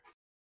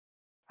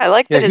I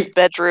like Yeah, that his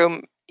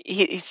bedroom,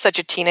 he's such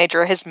a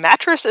teenager, his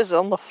mattress is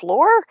on the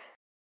floor?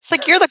 It's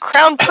like, you're the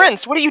crown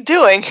prince, what are you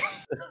doing?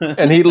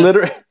 And he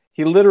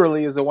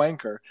literally is a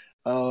wanker.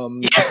 Oh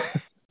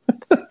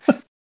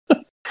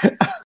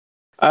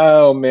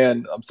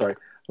man, I'm sorry.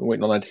 I'm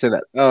waiting on that to say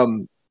that.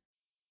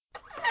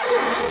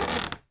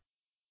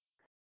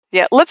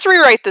 Yeah, let's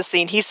rewrite this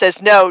scene. He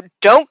says, no,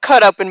 don't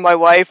cut up in my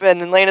wife. And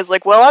then Lena's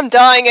like, well, I'm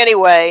dying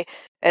anyway.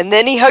 And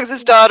then he hugs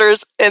his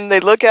daughters, and they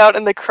look out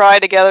and they cry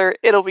together.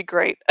 It'll be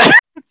great.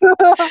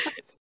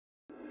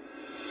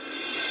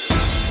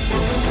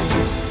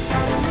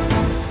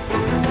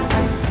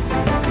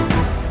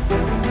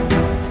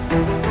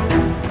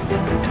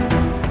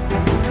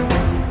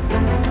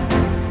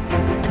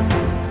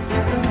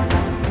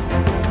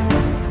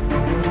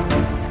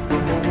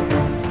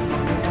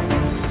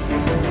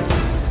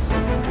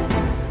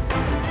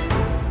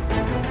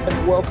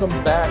 Welcome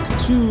back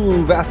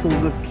to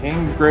Vassals of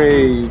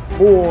Kingsgrave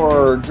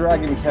for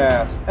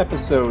Dragoncast,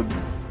 episode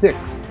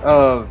 6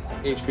 of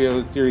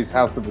HBO's series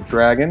House of the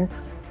Dragon.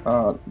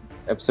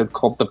 Episode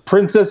called The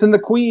Princess and the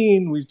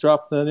Queen. We've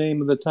dropped the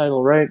name of the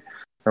title, right?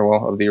 Or,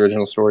 well, of the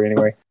original story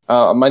anyway.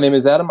 My name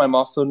is Adam. I'm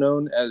also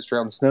known as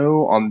Drowned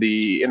Snow on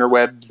the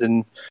interwebs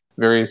and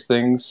various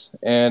things.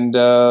 And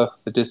the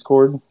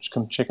Discord, just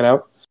come check it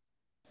out.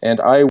 And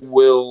I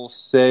will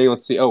say,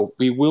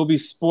 we will be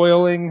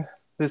spoiling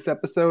this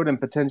episode and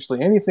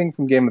potentially anything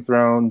from Game of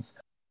Thrones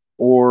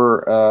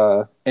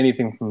or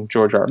anything from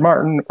George R. R.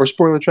 Martin or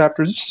spoiler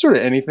chapters, just sort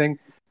of anything.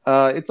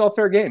 It's all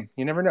fair game.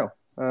 You never know.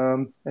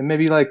 And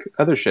maybe like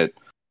other shit.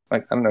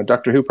 Like, I don't know,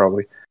 Doctor Who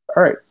probably.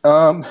 All right.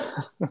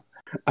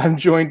 I'm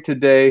joined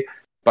today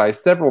by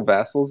several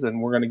vassals,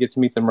 and we're going to get to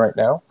meet them right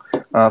now.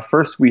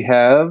 First, we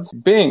have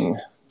Bing.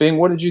 Bing,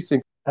 what did you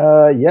think?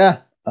 I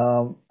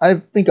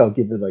think I'll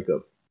give it like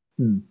a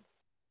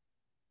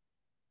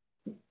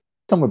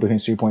somewhere between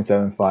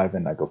 3.75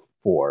 and like a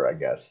 4, I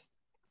guess.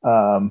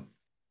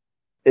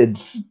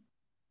 It's,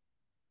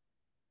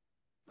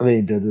 I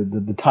mean,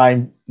 the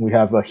time, we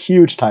have a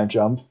huge time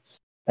jump,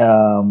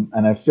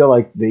 and I feel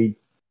like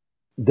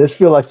this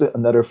feels like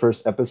another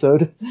first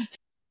episode,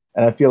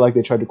 and I feel like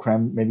they tried to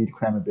cram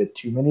a bit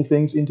too many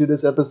things into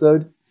this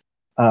episode.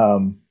 I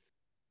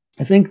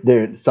think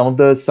there some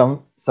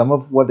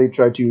of what they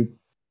tried to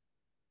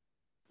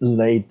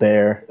lay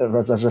there,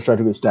 try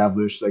to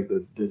establish like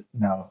the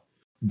now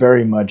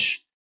very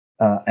much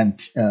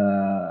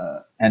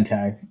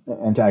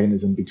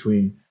antagonism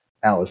between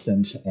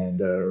Alicent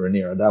and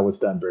Rhaenyra. That was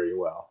done very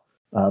well.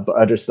 But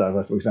other stuff,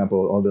 like for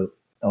example,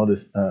 all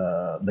this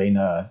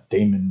Lena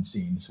Daemon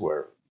scenes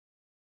were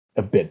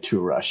a bit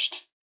too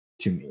rushed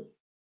to me.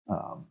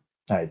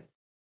 I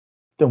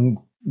don't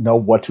know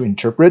what to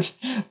interpret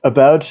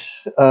about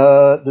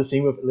the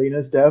scene with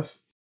Lena's death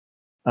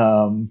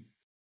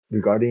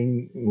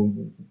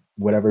regarding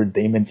whatever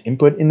Daemon's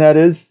input in that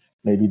is.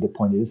 Maybe the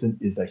point is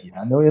that he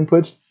had no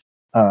input.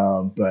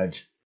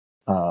 But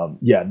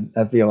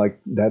I feel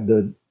like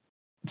that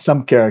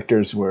some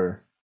characters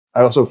were. I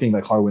also think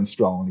like Harwin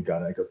Strong only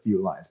got like a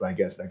few lines, but I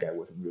guess that guy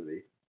wasn't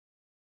really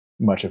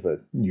much of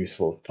a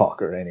useful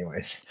talker,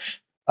 anyways.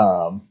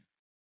 I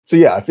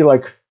feel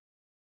like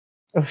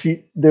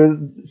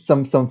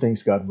some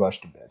things got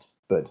rushed a bit,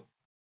 but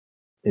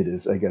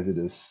I guess it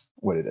is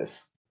what it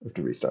is. We have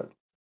to restart.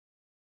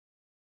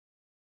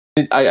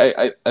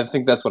 I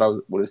think that's what I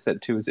would have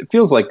said too. Is it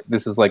feels like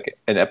this is like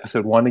an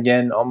episode 1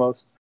 again,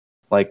 almost.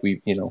 Like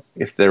we,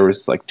 if there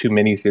was like 2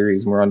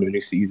 miniseries and we're on to a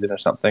new season or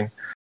something.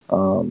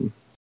 We'll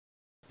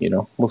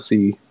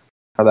see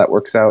how that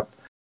works out.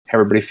 How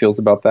everybody feels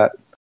about that.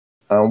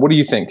 What do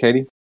you think,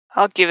 Katie?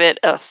 I'll give it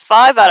a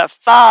 5 out of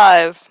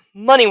 5.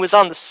 Money was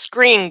on the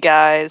screen,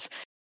 guys.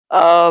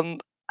 I'm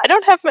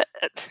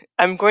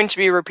going to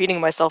be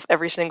repeating myself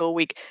every single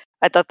week.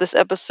 I thought this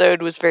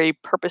episode was very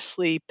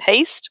purposely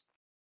paced.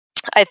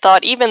 I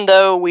thought even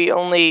though we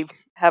only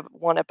have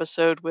one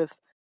episode with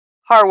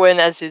Harwin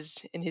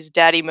in his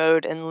daddy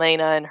mode and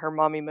Lena in her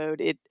mommy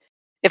mode, it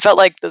felt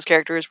like those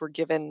characters were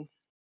given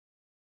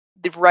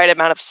the right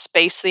amount of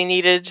space they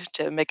needed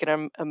to make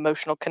an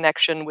emotional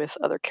connection with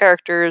other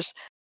characters.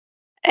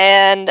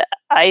 And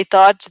I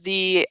thought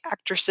the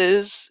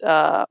actresses,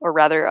 or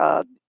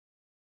rather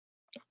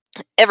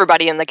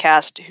everybody in the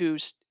cast who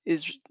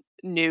is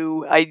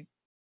new, I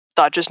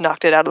thought just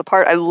knocked it out of the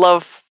park. I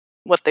love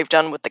what they've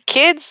done with the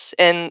kids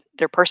and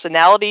their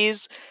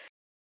personalities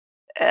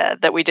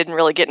that we didn't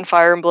really get in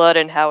Fire and Blood,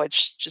 and how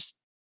it's just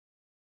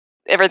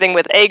everything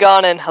with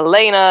Aegon and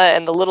Helena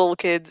and the little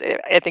kids.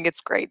 I think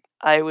it's great.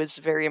 I was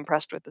very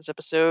impressed with this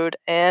episode,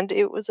 and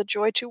it was a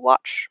joy to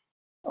watch.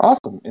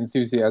 Awesome.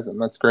 Enthusiasm.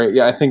 That's great.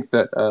 Yeah, I think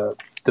that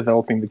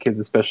developing the kids,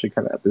 especially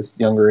kind of at this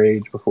younger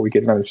age before we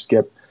get another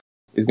skip,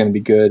 is going to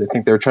be good. I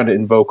think they were trying to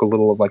invoke a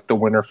little of like the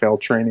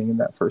Winterfell training in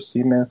that first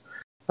scene there,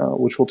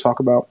 which we'll talk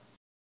about.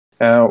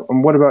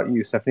 And what about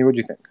you, Stephanie? What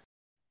do you think?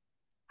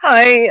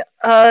 Hi.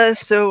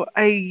 So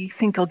I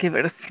think I'll give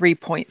it a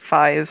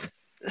 3.5.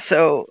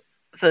 So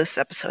this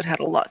episode had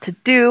a lot to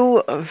do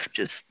of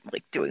just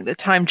like doing the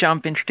time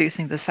jump,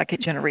 introducing the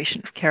second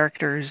generation of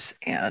characters,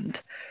 and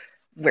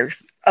where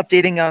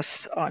updating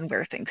us on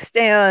where things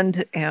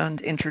stand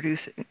and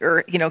introducing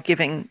or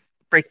giving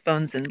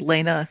Breakbones and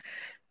Lena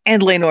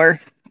and Lenore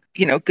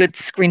good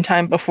screen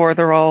time before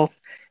they're all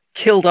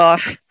killed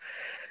off.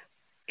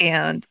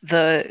 And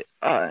but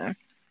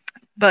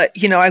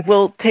I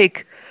will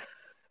take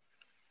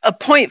a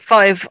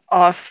 0.5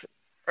 off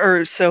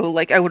or so.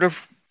 Like I would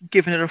have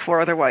given it a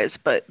 4 otherwise,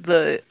 but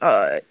the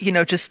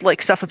just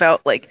like stuff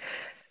about like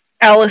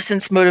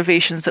Allison's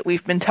motivations that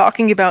we've been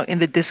talking about in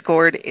the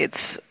Discord,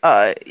 it's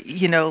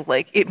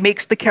like it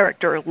makes the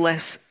character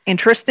less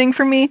interesting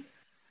for me,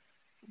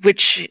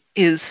 which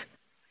is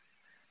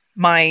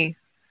my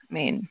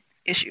main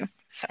issue.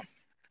 So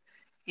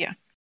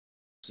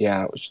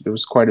Yeah, there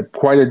was quite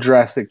a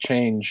drastic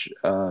change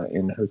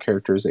in her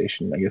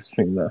characterization, I guess,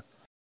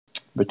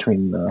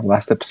 between the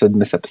last episode and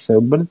this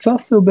episode. But it's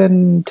also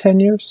been 10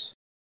 years,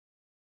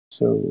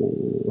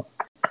 so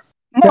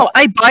no,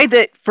 I buy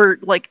that for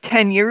like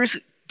 10 years.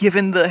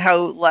 Given how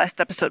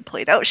last episode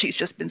played out, she's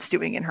just been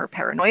stewing in her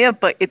paranoia.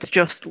 But it's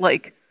just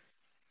like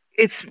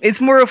it's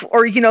more of,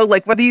 or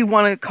like whether you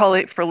want to call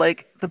it for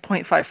like the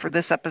 0.5 for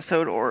this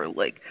episode or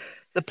like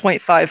the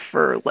 0.5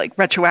 for like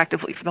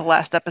retroactively for the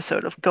last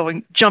episode of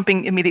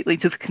jumping immediately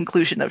to the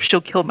conclusion of she'll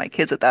kill my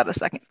kids without a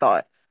second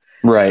thought.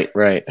 Right.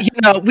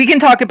 We can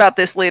talk about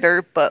this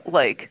later, but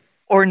like,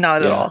 or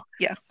not at all.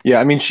 Yeah.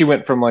 I mean, she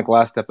went from like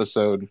last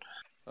episode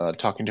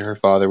talking to her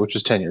father, which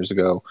was 10 years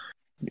ago,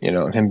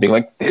 and him being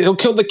like, he'll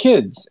kill the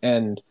kids,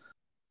 and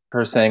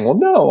her saying, well,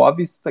 no,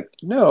 obviously, like,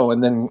 no,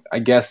 and then I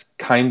guess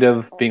kind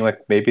of being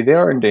like, maybe they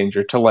are in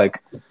danger, to like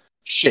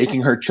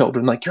shaking her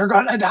children like, you're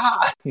gonna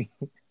die.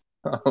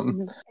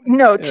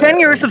 No, 10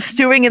 years of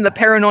stewing in the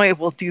paranoia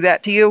will do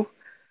that to you.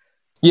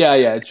 Yeah,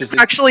 it's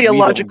actually a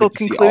logical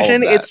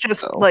conclusion. It's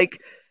just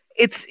like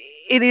it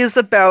is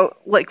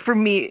about, like, for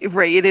me,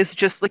 Ray, it is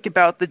just like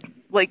about the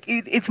like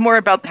it's more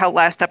about how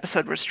last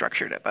episode was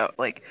structured, about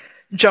like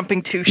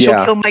jumping to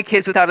she'll kill my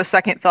kids without a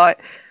second thought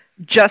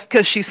just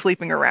because she's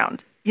sleeping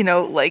around.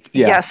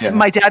 Yes,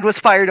 my dad was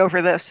fired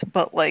over this,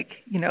 but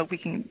like, we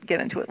can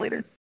get into it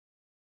later.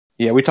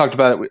 Yeah, we talked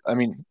about it. I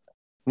mean,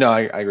 no,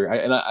 I agree.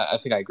 I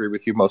think I agree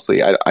with you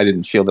mostly. I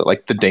didn't feel that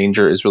like the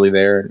danger is really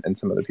there, and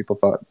some other people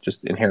thought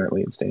just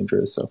inherently it's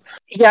dangerous. So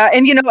yeah,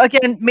 and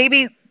again,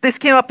 maybe this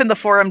came up in the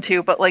forum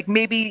too, but like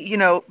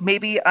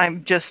maybe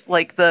I'm just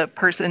like the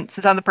person,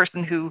 since I'm the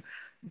person who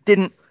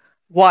didn't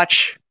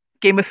watch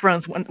Game of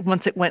Thrones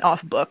once it went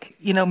off book.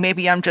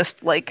 Maybe I'm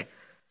just like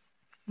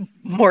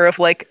more of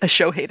like a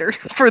show hater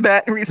for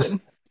that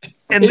reason.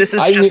 And this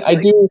is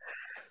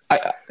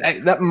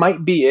that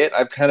might be it.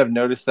 I've kind of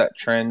noticed that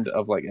trend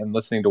of like, and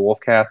listening to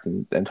Wolfcast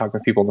and talking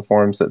with people in the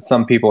forums, that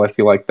some people I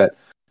feel like that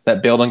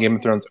bailed on Game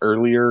of Thrones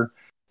earlier,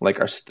 like,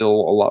 are still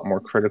a lot more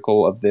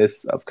critical of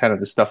this, of kind of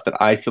the stuff that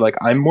I feel like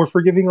I'm more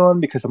forgiving on,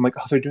 because I'm like,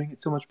 oh, they're doing it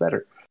so much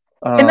better.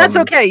 And that's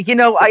okay.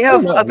 I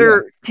have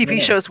other TV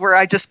shows where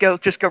I just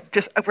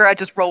where I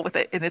just roll with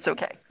it, and it's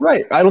okay.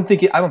 Right. I don't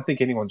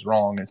think anyone's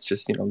wrong. It's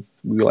just,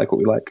 we like what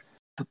we like.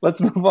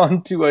 Let's move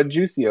on to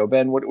Juicio.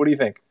 Ben, what do you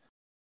think?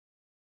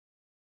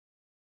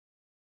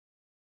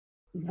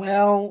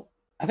 Well,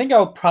 I think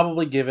I'll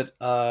probably give it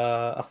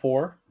a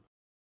 4.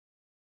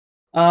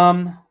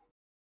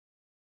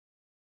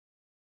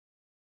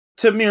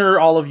 To mirror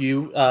all of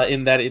you,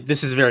 in that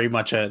this is very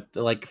much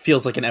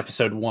feels like an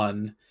episode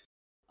 1,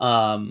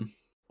 or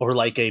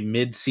like a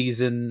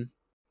mid-season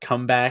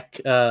comeback,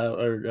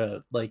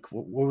 or like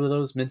what were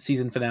those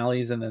mid-season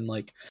finales and then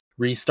like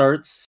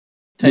restarts?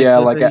 Yeah,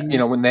 like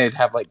when they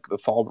have like the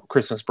fall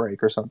Christmas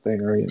break or something,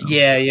 or in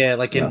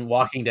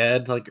Walking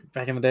Dead, like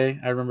back in the day.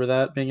 I remember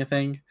that being a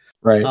thing.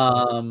 Right.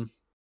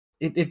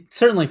 It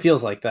certainly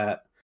feels like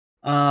that.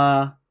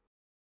 I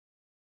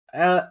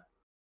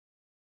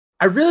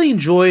really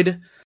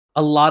enjoyed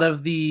a lot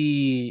of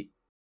the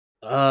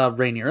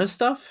Rhaenyra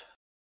stuff,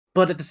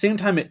 but at the same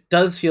time, it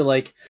does feel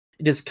like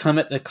it has come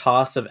at the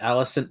cost of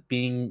Alicent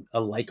being a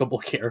likable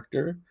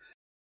character.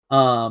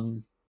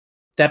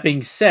 That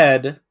being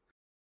said,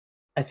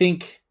 I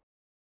think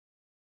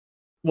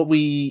what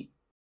we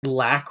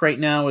lack right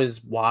now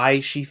is why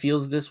she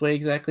feels this way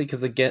exactly.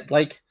 Because again,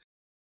 like,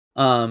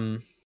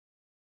 Alicent's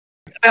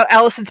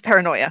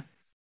paranoia.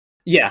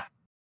 Yeah,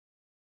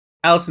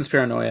 Alicent's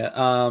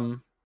paranoia.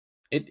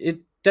 It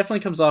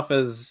definitely comes off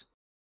as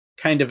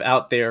kind of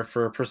out there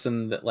for a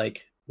person that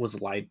like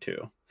was lied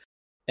to,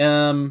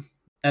 and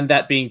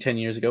that being 10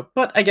 years ago.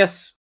 But I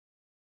guess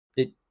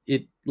it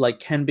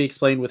like can be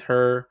explained with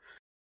her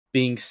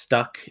being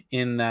stuck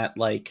in that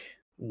like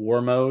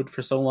war mode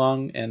for so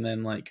long, and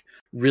then like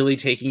really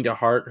taking to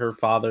heart her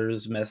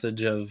father's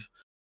message of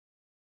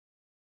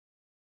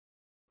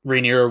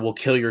Rhaenyra will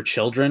kill your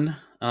children.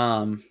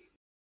 Our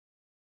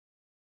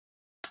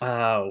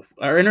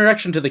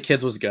interaction to the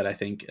kids was good. I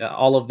think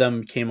all of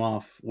them came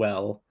off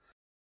well.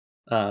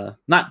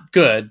 Not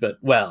good, but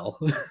well.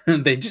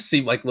 They just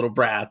seem like little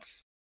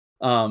brats.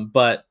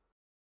 But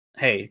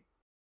hey,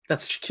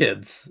 that's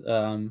kids.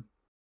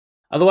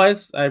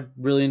 Otherwise, I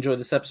really enjoyed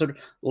this episode.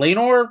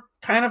 Laenor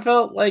kind of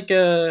felt like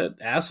a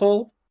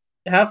asshole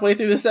halfway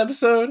through this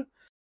episode.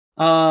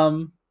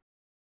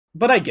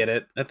 But I get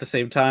it at the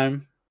same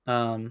time.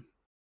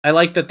 I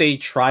like that they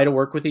try to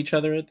work with each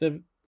other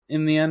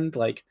in the end.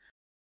 Like,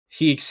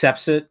 he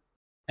accepts it,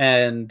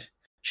 and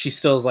she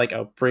still's like,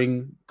 "Oh,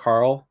 bring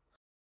Carl."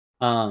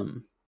 But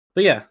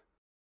yeah,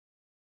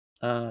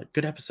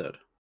 good episode.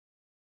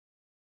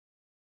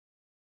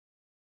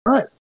 All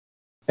right.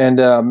 And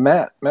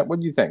Matt, what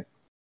do you think?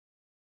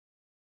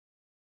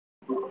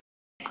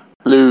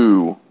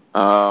 Hello.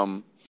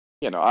 I'm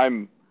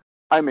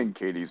in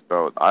Katie's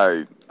boat.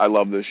 I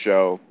love this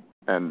show,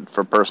 and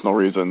for personal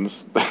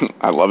reasons,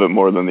 I love it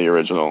more than the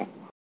original.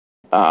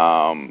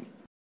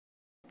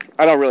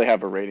 I don't really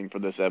have a rating for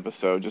this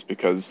episode, just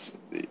because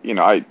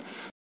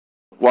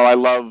while I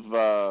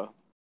love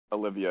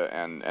Olivia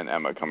and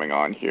Emma coming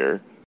on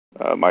here,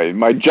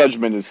 my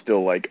judgment is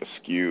still like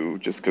askew,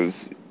 just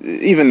because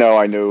even though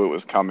I knew it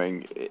was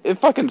coming, it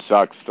fucking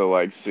sucks to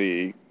like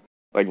see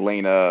like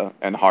Lena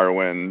and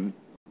Harwin,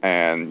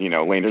 and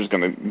Lena's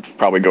gonna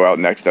probably go out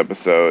next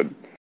episode.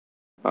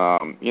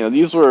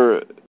 These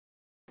were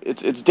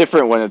it's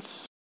different when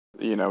it's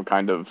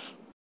kind of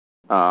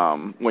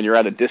when you're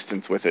at a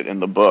distance with it in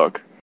the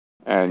book,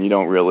 and you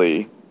don't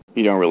really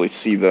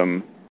see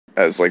them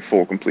as like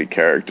full complete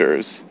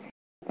characters.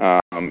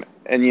 And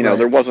Right.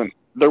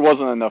 there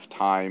wasn't enough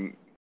time.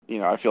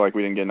 I feel like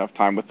we didn't get enough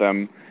time with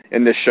them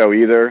in this show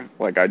either.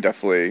 Like, I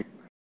definitely,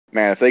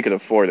 man, if they could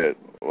afford it,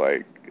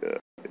 like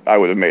I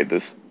would have made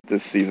this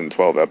season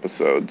 12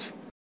 episodes.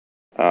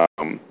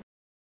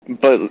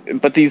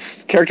 But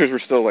these characters were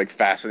still like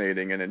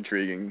fascinating and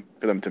intriguing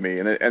for them to me,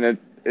 and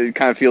it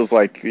kind of feels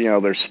like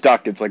they're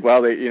stuck. It's like,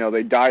 well,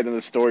 they died in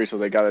the story, so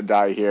they got to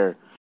die here.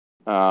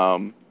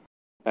 And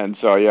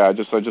so yeah, I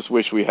just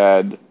wish we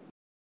had.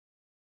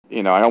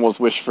 I almost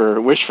wish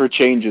for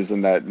changes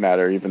in that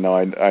matter, even though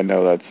I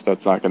know that's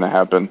not going to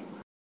happen.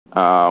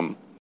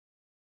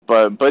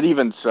 But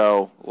even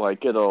so,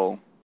 like,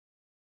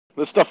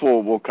 this stuff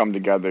will come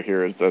together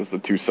here as the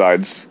two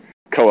sides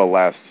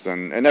coalesce,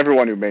 and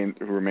everyone who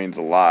remains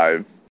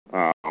alive,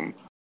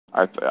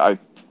 I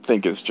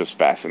think is just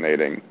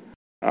fascinating.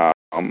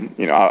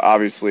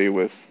 Obviously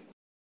with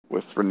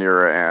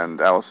Rhaenyra and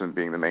Alicent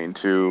being the main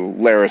two,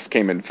 Larys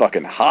came in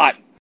fucking hot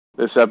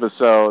this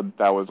episode.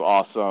 That was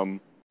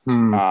awesome.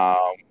 And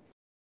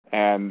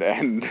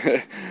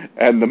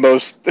the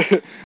most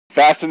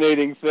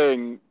fascinating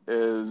thing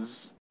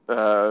is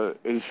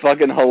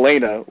fucking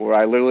Helena, where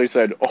I literally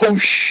said, "Oh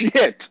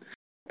shit,"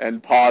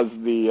 and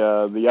paused the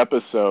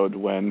episode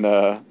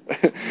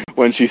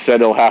when she said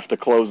he'll have to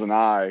close an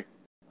eye.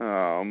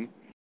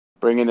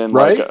 Bringing in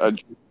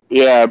Right?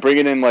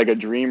 bringing in like a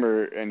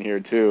dreamer in here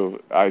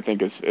too, I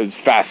think is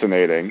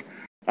fascinating.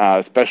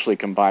 Especially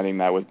combining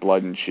that with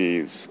Blood and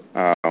Cheese.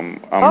 I'm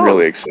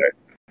really excited.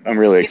 I'm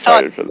really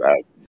excited for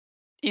that.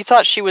 You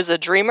thought she was a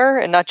dreamer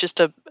and not just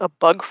a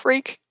bug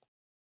freak?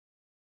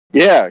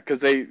 Yeah,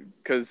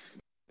 because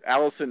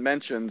Alicent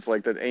mentions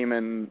like that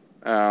Aemon,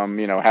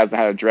 hasn't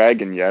had a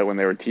dragon yet when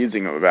they were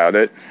teasing him about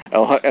it,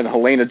 and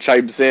Helena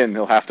chimes in,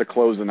 he'll have to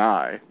close an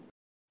eye.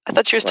 I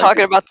thought she was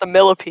talking about the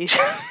millipede.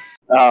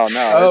 Oh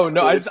no! Oh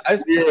no! It's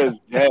clear as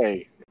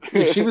day.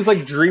 She was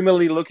like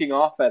dreamily looking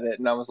off at it,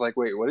 and I was like,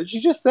 "Wait, what did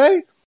she just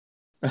say?"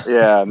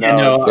 Yeah,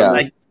 no.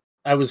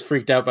 I was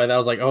freaked out by that. I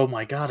was like, "Oh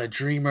my god, a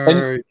dreamer!"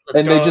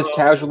 And they just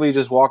casually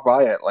just walk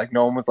by it, like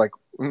no one was like,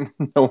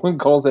 no one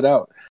calls it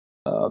out.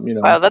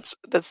 Wow, that's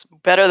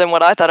better than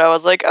what I thought. I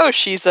was like, "Oh,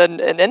 she's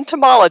an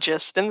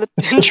entomologist in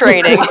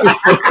training."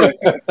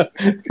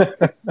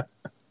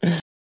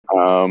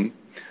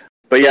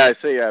 But yeah,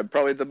 so yeah,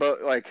 probably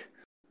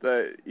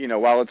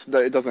while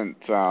it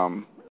doesn't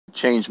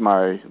change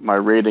my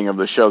rating of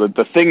the show,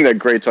 the thing that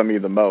grates on me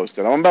the most,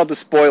 and I'm about to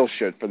spoil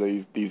shit for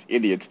these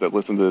idiots that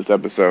listen to this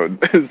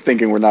episode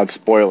thinking we're not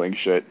spoiling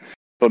shit,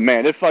 but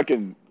man, it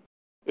fucking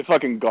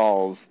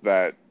galls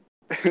that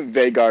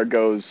Vhagar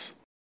goes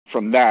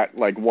from that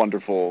like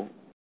wonderful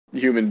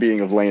human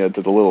being of Lena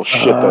to the little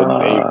shit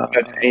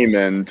that's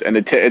Aemon, and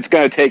it's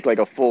gonna take like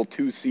a full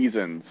 2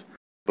 seasons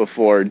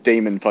before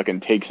Daemon fucking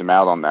takes him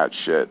out on that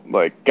shit.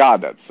 Like, God,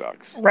 that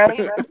sucks.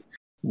 Right?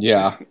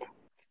 Yeah.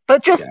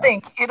 But just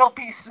think, it'll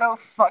be so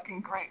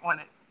fucking great when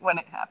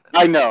it happens.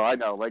 I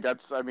know. Like,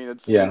 it's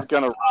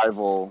gonna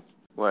rival.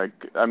 Like,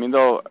 I mean,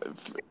 they'll.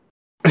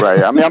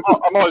 Right. I mean,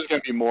 I'm always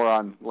gonna be more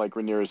on like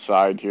Rhaenyra's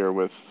side here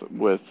with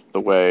the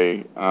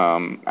way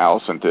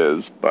Alicent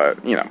is, but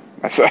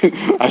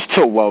I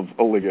still love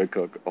Olivia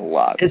Cook a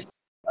lot. Is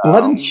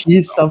Blood and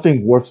Cheese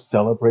something worth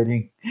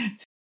celebrating?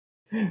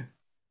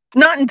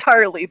 Not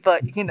entirely,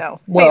 but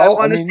Well, I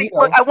want to I mean, see.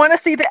 Look, I want to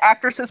see the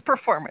actress's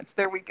performance.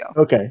 There we go.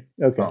 Okay.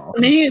 Oh.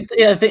 Me,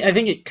 I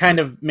think it kind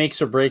of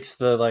makes or breaks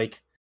the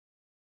like.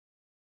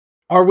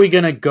 Are we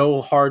gonna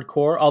go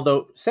hardcore?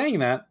 Although saying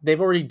that,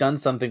 they've already done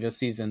something this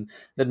season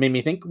that made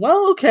me think,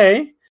 well,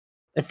 okay.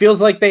 It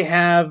feels like they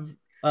have.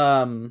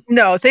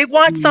 No, they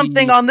want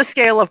something on the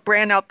scale of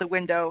Bran out the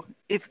window,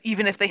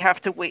 even if they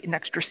have to wait an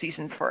extra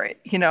season for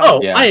it.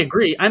 Oh, Yeah. I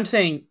agree. I'm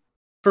saying,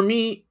 for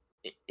me,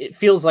 it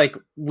feels like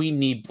we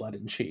need Blood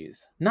and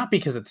Cheese, not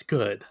because it's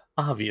good,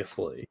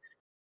 obviously,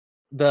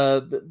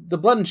 the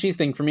blood and cheese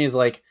thing for me is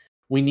like,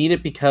 we need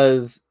it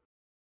because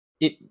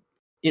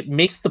it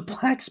makes the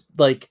blacks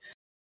like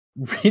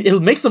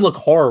it makes them look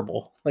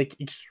horrible, like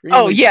extremely.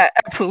 Oh yeah,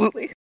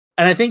 absolutely.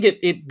 And I think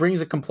it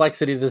brings a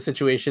complexity to the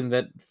situation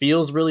that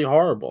feels really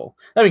horrible.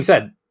 That being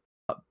said,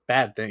 a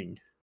bad thing.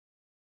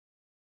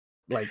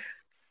 Like,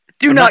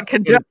 Do not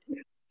condone.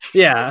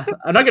 Yeah,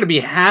 I'm not going to be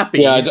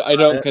happy. Yeah, I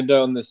don't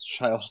condone this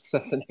child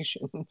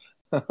assassination.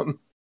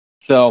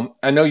 So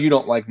I know you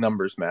don't like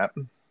numbers, Matt.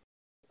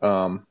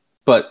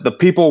 But the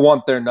people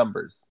want their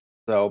numbers.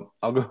 So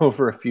I'll go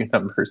over a few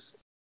numbers.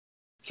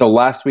 So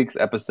last week's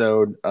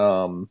episode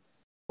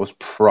was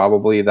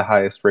probably the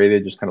highest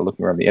rated, just kind of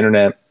looking around the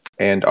internet,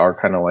 and our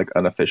kind of like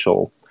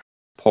unofficial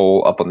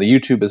poll up on the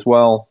YouTube as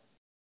well.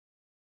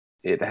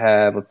 It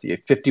had, let's see,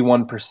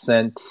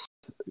 51%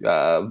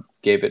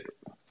 gave it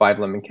 5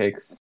 lemon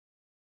cakes.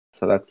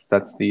 So that's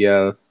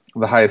the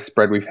highest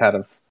spread we've had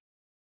of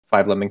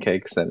 5 lemon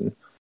cakes and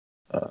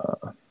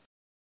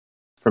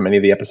from any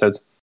of the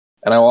episodes.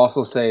 And I will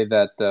also say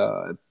that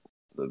the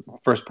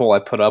first poll I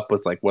put up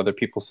was like whether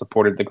people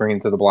supported the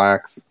Greens or the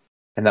Blacks,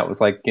 and that was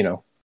like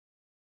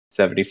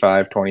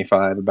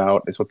 75-25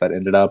 about is what that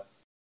ended up,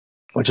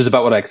 which is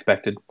about what I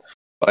expected.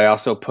 But I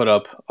also put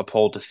up a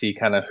poll to see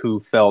kind of who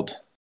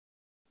felt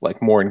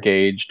like more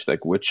engaged,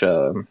 like which if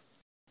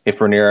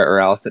Rhaenyra or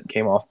Alicent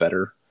came off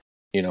better,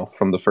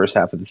 from the first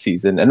half of the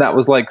season, and that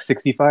was like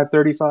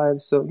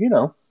 65-35.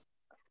 So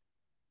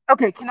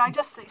Okay, can I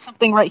just say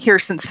something right here,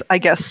 since I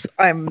guess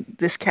I'm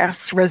this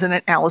cast's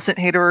resident Alicent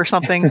hater or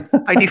something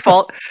by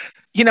default?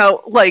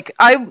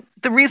 The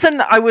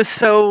reason I was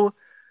so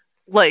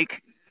why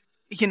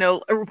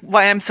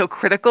I'm so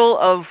critical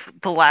of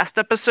the last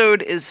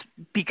episode is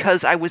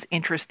because I was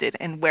interested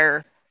in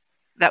where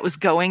that was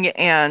going,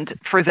 and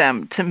for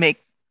them to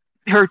make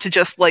her to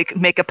just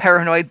make a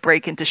paranoid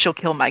break into she'll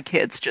kill my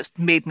kids just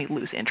made me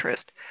lose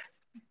interest.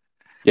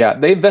 Yeah,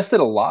 they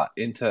invested a lot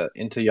into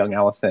young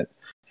Alicent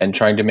and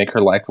trying to make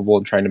her likable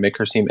and trying to make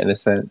her seem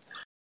innocent.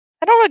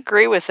 I don't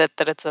agree with it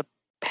that it's a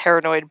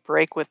paranoid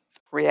break with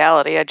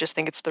reality. I just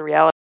think it's the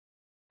reality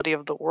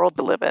of the world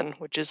they live in,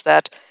 which is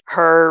that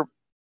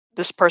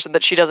this person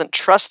that she doesn't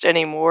trust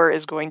anymore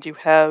is going to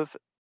have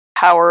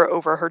power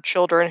over her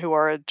children, who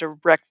are a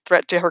direct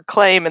threat to her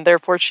claim, and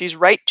therefore she's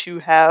right to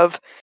have,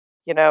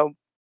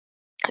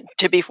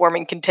 to be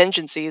forming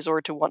contingencies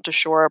or to want to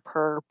shore up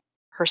her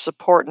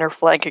support and her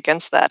flank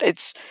against that.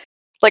 It's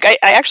like I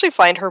actually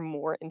find her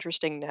more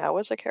interesting now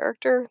as a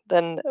character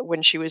than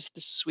when she was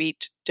the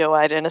sweet,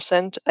 doe-eyed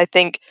innocent. I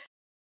think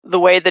the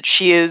way that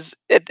she is,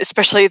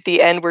 especially at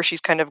the end where she's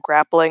kind of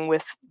grappling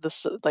with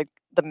the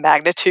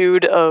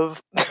magnitude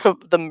of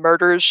the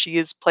murders she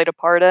has played a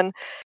part in,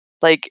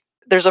 like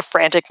there's a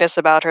franticness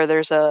about her.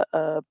 There's a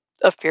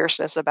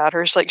fierceness about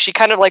her. She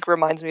kind of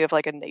reminds me of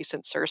like a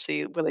nascent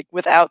Cersei,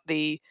 without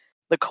the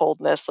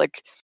coldness.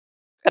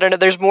 I don't know.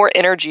 There's more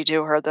energy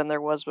to her than there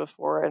was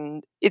before,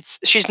 and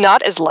she's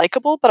not as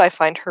likable, but I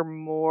find her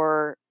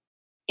more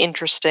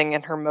interesting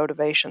in her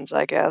motivations.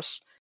 I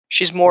guess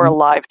she's more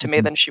alive to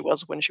me than she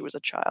was when she was a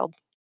child.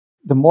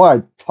 The more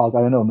I talk, I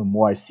don't know, the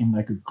more I seem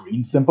like a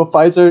Green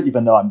sympathizer,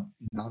 even though I'm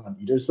not on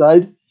either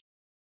side.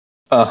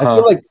 I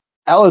feel like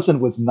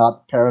Alicent was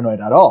not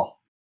paranoid at all.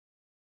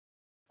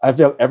 I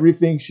feel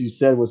everything she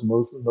said was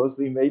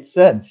mostly made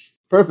sense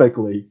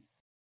perfectly.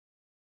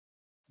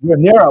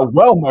 Rhaenyra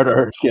will murder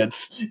her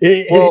kids.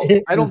 Well,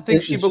 I don't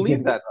think she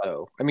believed that,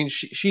 though. I mean,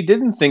 she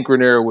didn't think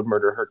Rhaenyra would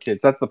murder her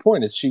kids. That's the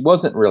point. Is she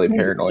wasn't really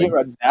paranoid.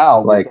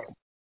 Now,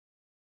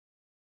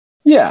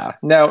 yeah.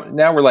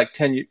 Now we're like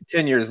 10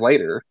 years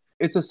later.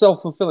 It's a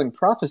self-fulfilling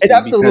prophecy. It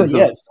absolutely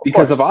is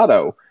because of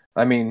Otto.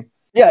 I mean,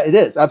 yeah, it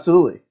is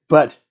absolutely.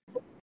 But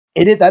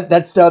that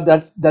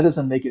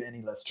doesn't make it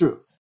any less true.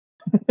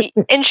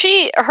 And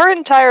her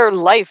entire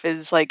life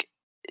is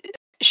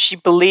she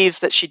believes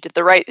that she did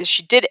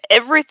she did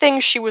everything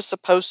she was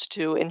supposed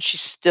to, and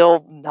she's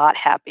still not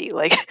happy.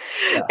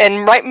 Yeah.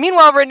 And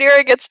meanwhile,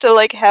 Rhaenyra gets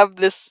to have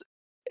this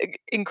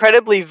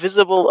incredibly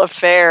visible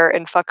affair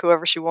and fuck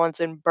whoever she wants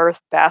and birth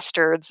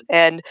bastards,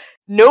 and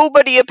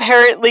nobody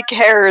apparently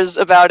cares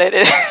about it.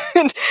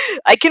 And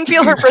I can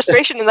feel her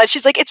frustration in that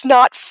she's like, it's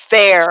not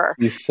fair.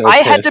 I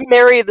had to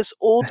marry this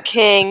old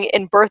king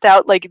and birth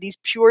out these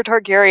pure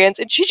Targaryens,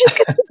 and she just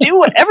gets to do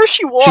whatever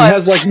she wants. She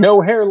has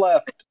no hair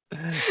left.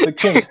 The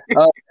king.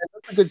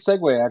 That's a good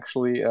segue,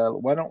 actually.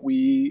 Why don't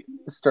we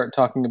start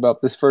talking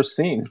about this first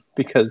scene,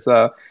 because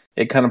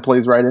it kind of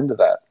plays right into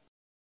that.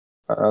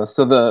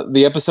 So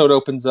the episode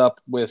opens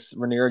up with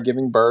Rhaenyra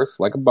giving birth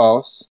like a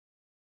boss,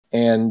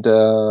 and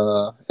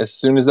as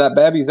soon as that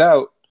baby's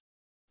out,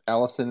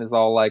 Alicent is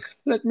all like,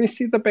 "Let me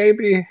see the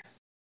baby,"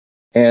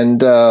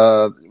 and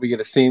we get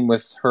a scene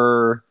with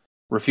her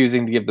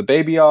refusing to give the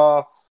baby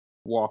off,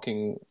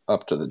 walking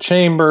up to the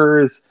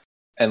chambers,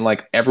 and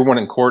everyone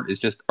in court is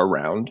just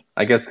around.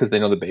 I guess because they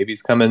know the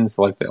baby's coming,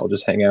 so they all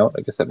just hang out.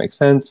 I guess that makes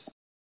sense.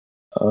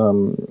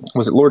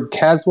 Was it Lord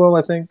Caswell?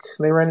 I think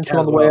they ran into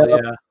on the way up.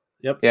 Yeah.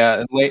 Yep. Yeah,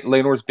 and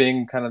Laenor's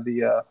being kind of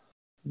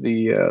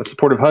the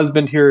supportive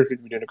husband here. He's going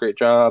to be doing a great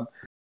job.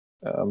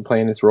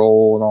 playing his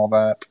role and all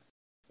that.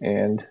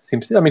 And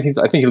seems, I mean,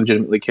 I think he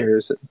legitimately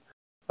cares.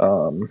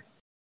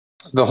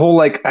 The whole,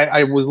 like,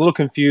 I was a little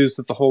confused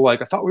with the whole,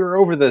 like, I thought we were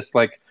over this.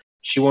 Like,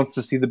 she wants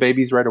to see the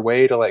babies right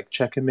away to, like,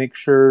 check and make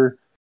sure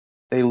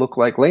they look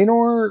like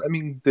Laenor. I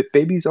mean, the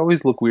babies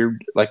always look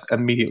weird, like,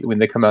 immediately when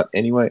they come out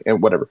anyway,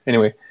 and whatever.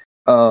 Anyway,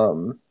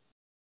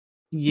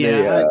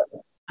 yeah,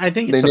 I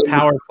think it's a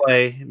power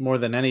play more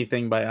than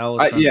anything by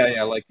Alicent.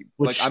 Yeah, like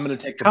I'm going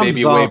to take the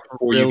baby away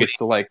before you get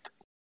to, like,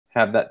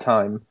 have that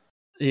time.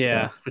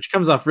 Yeah, which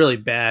comes off really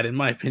bad, in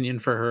my opinion,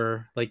 for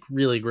her. Like,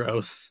 really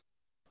gross.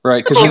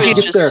 Right, because when she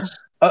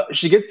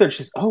gets there,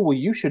 she's, oh, well,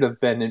 you should have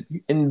been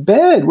in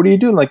bed. What are you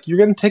doing? Like, you're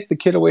going to take the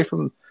kid away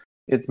from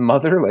its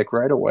mother, like,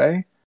 right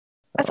away?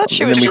 I thought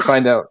she was just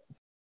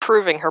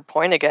proving her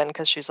point again,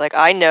 because she's like,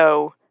 I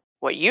know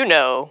what you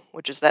know,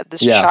 which is that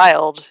this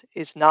child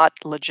is not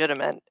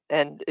legitimate,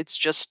 and it's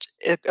just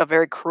a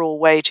very cruel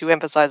way to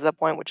emphasize that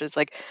point, which is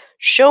like,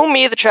 show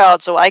me the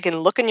child so I can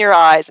look in your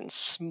eyes and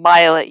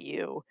smile at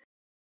you.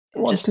 I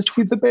want to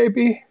see the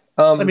baby.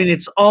 I mean,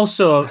 it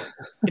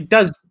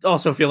does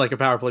also feel like a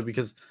power play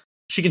because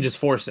she can just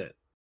force it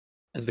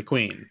as the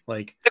queen.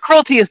 Like, the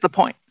cruelty is the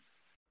point.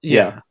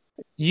 Yeah.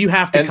 You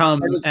have to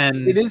come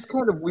and it is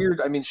kind of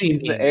weird. I mean,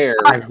 she's the heir.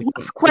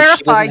 Let's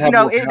clarify,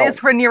 it is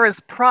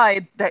Rhaenyra's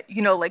pride that,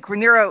 like,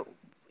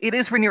 it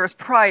is Rhaenyra's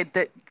pride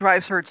that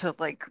drives her to,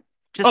 like,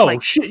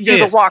 just do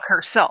the walk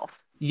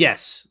herself.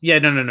 Yes. Yeah,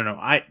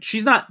 no.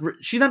 She's not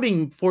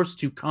being forced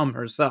to come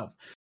herself.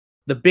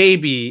 The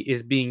baby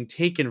is being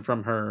taken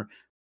from her.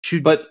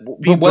 But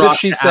what if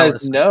she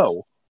says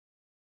no?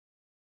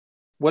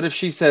 What if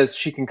she says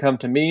she can come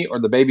to me or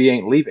the baby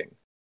ain't leaving?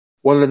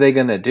 What are they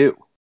going to do?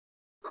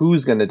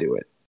 Who's going to do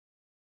it?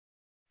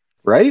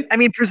 Right? I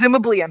mean,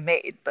 presumably a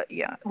maid, but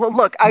yeah. Well,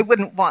 look, I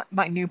wouldn't want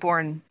my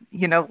newborn,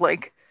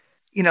 like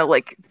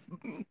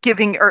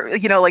giving or,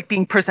 like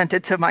being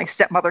presented to my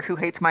stepmother who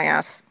hates my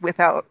ass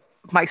without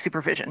my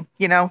supervision,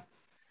 Yeah.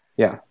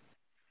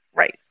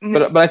 Right.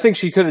 But I think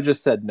she could have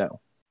just said no.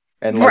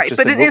 And like,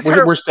 just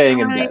said, we're staying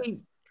in bed.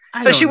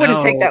 But she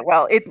wouldn't take that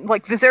well.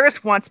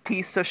 Viserys wants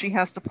peace, so she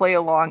has to play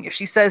along. If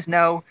she says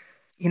no,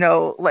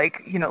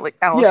 like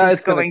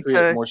Alicent's going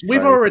to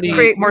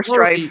create more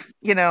strife.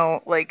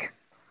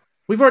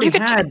 We've already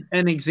had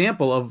an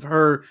example of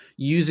her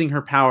using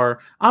her power,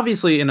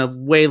 obviously in a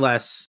way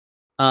less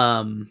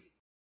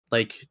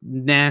like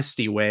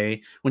nasty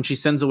way, when she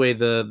sends away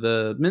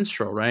the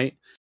minstrel, right?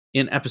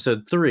 In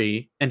episode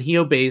 3, and he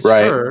obeys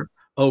her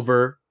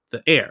over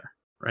the heir,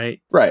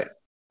 right? Right.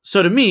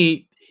 So to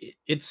me,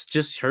 it's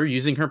just her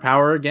using her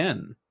power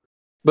again.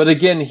 But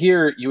again,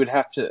 here you would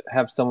have to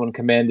have someone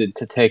commanded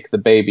to take the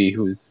baby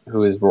who is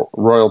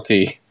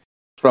royalty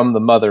from the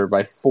mother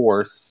by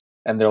force,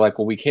 and they're like,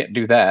 "Well, we can't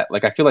do that."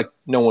 Like, I feel like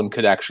no one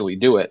could actually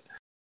do it.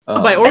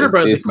 By order of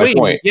the queen,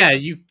 point. Yeah,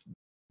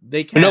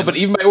 they can. No, but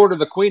even by order of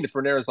the queen, if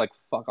Rhaenyra's like,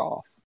 "Fuck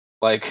off,"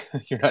 like,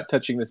 you're not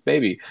touching this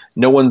baby,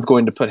 no one's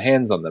going to put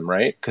hands on them,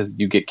 right? Because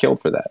you get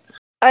killed for that.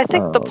 I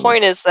think the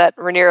point is that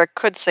Rhaenyra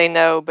could say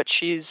no, but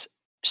she's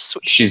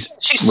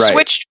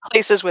switched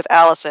places with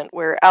Alicent,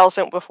 where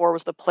Alicent before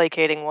was the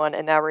placating one,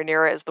 and now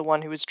Rhaenyra is the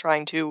one who is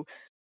trying to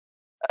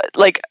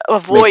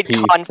avoid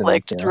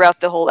conflict throughout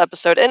the whole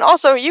episode. And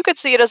also, you could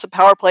see it as a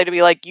power play to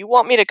be like, you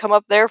want me to come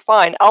up there?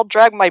 Fine, I'll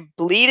drag my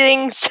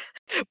bleeding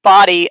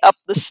body up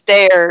the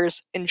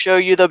stairs and show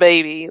you the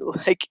baby.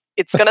 Like,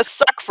 it's gonna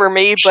suck for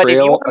me, but if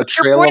you want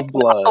your point,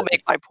 I'll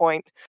make my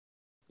point.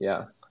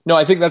 Yeah. No,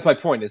 I think that's my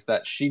point, is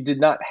that she did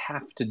not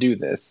have to do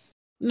this.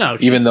 No,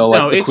 even though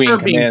the queen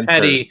commands being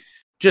petty, her,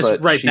 just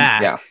right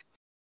back.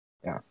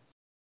 Yeah.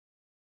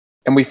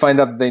 And we find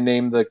out that they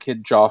named the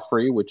kid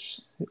Joffrey, which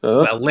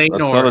that's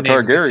not a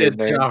Targaryen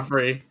name.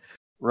 Joffrey,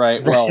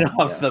 right?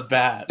 Off the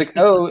bat. Like,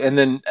 and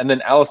then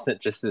Alicent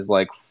just is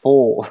like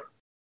full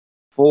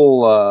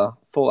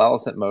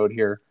Alicent mode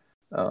here.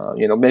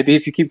 Maybe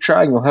if you keep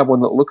trying, you'll have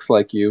one that looks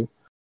like you.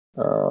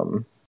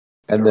 And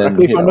then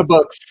from the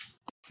books.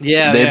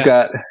 Yeah,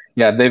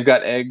 they've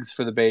got eggs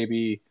for the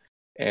baby.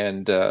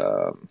 And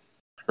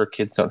her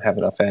kids don't have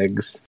enough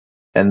eggs,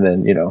 and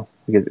then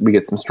we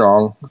get some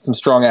strong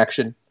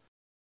action.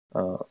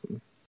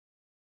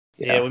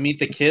 We meet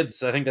the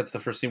kids. I think that's the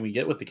first thing we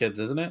get with the kids,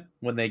 isn't it?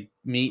 When they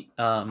meet.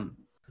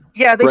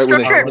 Yeah, they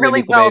structure it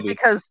really well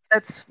because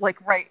that's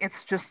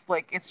it's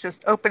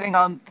just opening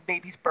on the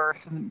baby's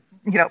birth, and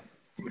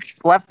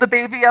left the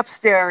baby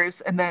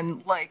upstairs, and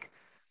then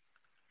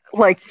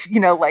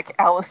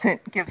Alicent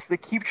gives the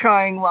keep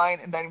trying line,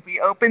 and then we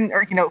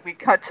we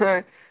cut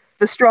to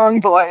the strong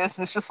boys,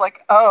 and it's just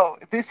like, oh,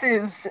 this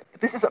is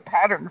a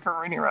pattern for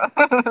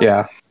Rhaenyra.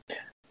 Yeah.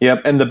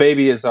 Yep, and the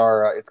baby is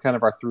it's kind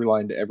of our through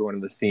line to everyone in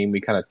the scene. We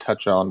kind of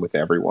touch on with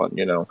everyone,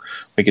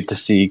 We get to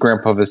see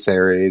Grandpa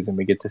Viserys, and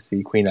we get to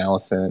see Queen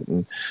Alicent,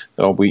 and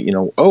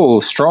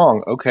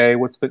strong. Okay,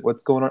 what's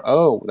going on?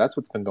 Oh, that's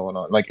what's been going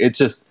on. Like, it's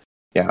just,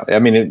 yeah. I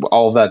mean,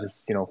 all of that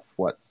is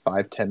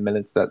 5-10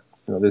 minutes that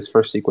this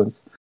first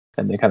sequence,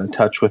 and they kind of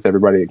touch with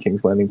everybody at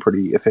King's Landing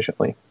pretty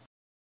efficiently.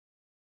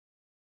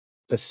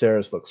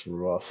 Viserys looks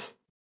rough.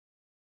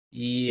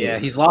 Yeah,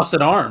 he's lost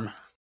an arm.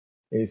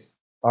 He's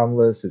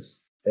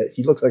armless.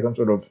 He looks like some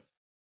sort of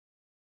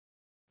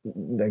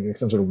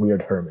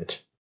weird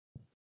hermit.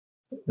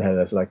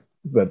 That's like,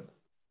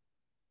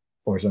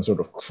 or some sort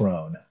of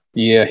crone.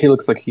 Yeah, he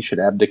looks like he should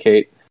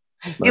abdicate.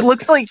 It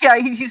looks like,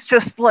 he's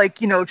just like,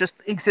 just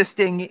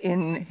existing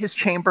in his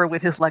chamber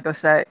with his Lego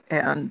set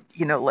and,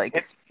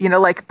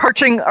 like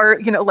perching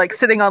or, like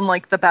sitting on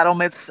like the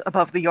battlements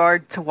above the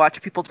yard to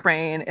watch people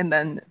train and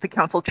then the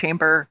council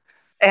chamber.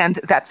 And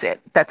that's it.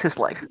 That's his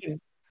life.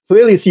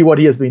 Clearly see what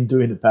he has been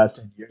doing the past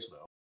 10 years,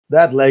 though.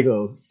 That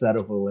Lego set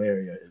of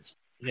Valeria is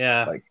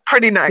like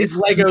pretty nice.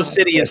 His Lego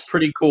city is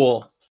pretty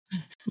cool.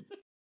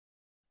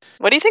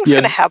 What do you think's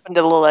going to happen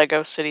to the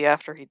Lego city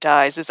after he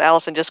dies? Is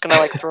Allison just going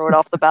to like throw it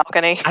off the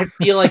balcony? I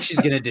feel like she's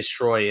going to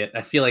destroy it.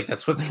 I feel like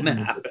that's what's going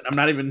to happen. I'm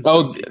not even.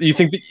 Oh, you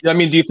think?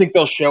 Do you think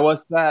they'll show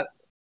us that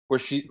where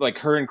she, like,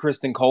 her and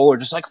Kristen Cole are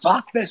just like,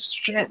 fuck this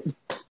shit?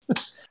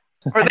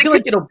 I feel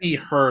like it'll be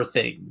her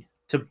thing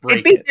to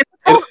break it.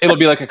 It'll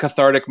be like a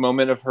cathartic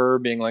moment of her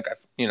being like,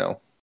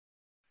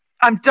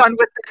 I'm done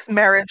with this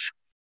marriage.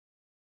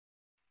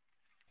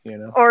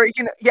 Or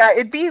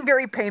it'd be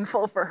very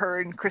painful for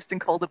her and Kristen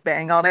Cole to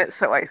bang on it.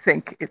 So I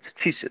think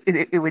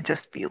it would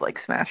just be like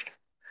smashed.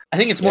 I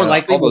think it's more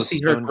likely we'll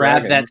see her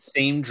grab that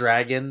same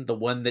dragon, the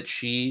one that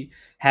she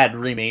had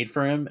remade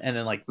for him, and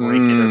then like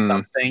break it or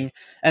something.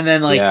 And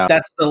then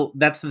that's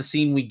the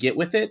scene we get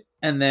with it,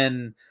 and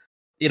then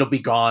it'll be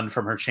gone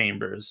from her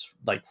chambers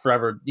like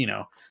forever.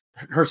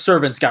 Her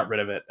servants got rid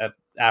of it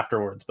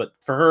afterwards, but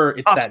for her,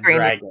 it's off-screen.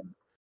 That dragon.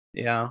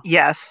 Yeah.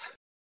 Yes.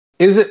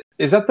 Is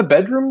that the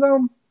bedroom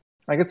though?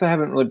 I guess I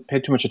haven't really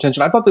paid too much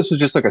attention. I thought this was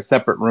just like a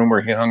separate room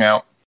where he hung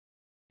out.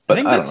 But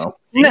I don't know.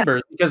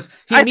 Chambers, because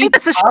I think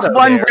this is just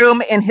one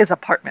room in his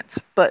apartment.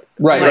 But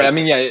right. I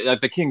mean,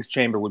 the king's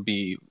chamber would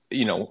be,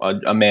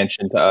 a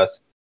mansion to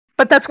us.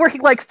 But that's where he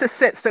likes to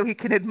sit, so he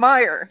can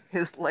admire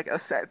his Lego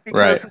set.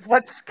 Because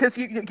because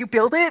you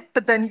build it,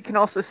 but then you can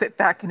also sit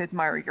back and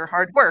admire your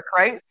hard work,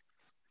 right?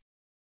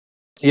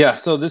 Yeah.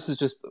 So this is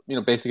just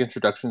basic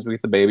introductions. We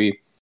get the baby.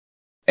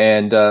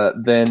 And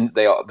then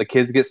the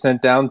kids get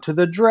sent down to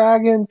the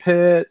dragon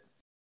pit,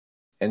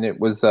 and it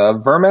was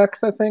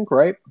Vermax, I think,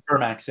 right?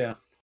 Vermax, yeah.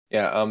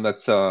 Yeah,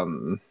 that's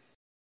Lucerys,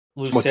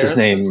 what's his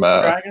name?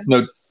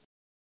 No,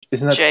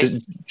 isn't that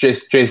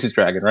Jace's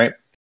dragon, right?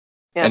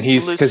 Yeah, and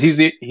he's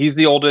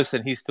the oldest,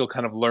 and he's still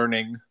kind of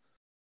learning.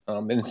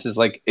 And this is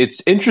like,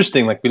 it's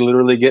interesting. Like, we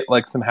literally get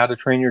like some How to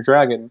Train Your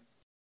Dragon,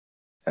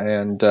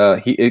 and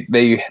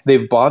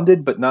they've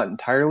bonded, but not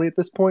entirely at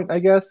this point, I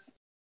guess.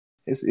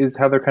 Is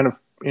how they're kind of,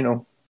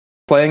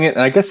 playing it.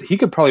 And I guess he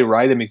could probably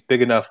ride him. He's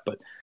big enough, but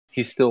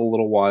he's still a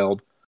little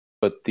wild.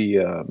 But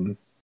the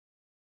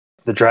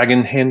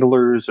dragon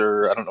handlers,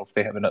 or I don't know if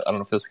they have I don't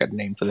know if there's like a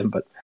name for them,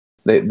 but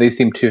they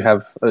seem to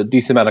have a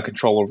decent amount of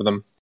control over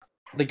them.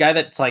 The guy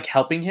that's like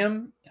helping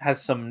him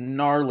has some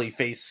gnarly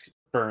face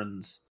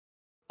burns.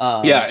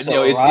 It's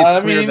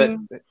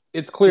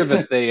clear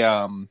that they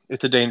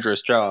it's a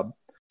dangerous job.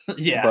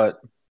 Yeah.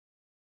 But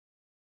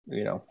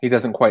he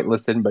doesn't quite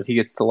listen, but he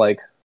gets to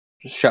like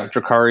just shout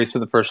Dracarys for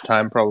the first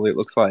time, probably, it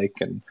looks like,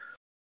 and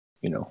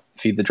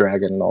feed the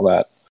dragon and all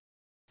that.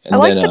 And I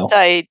like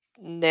the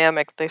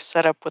dynamic they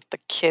set up with the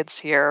kids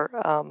here,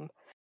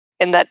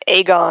 in that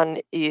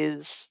Aegon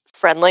is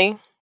friendly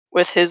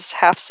with his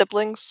half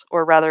siblings,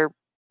 or rather,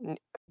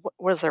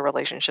 what is their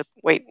relationship?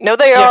 Wait, no,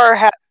 they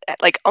are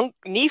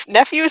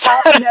nephews.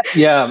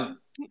 Yeah,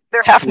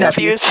 they're half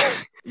nephews.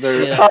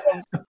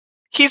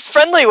 He's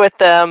friendly with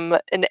them,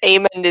 and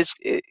Aemond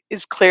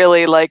is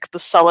clearly like the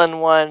sullen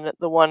one,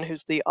 the one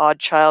who's the odd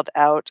child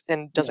out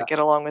and doesn't get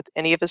along with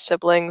any of his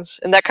siblings.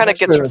 And that kind of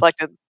gets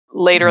reflected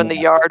later in the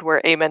yard, where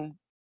Aemond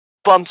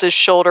bumps his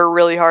shoulder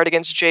really hard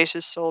against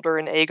Jace's shoulder,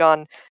 and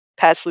Aegon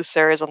pats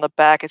Lucerys on the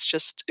back. It's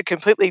just a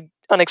completely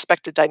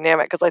unexpected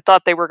dynamic, because I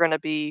thought it was going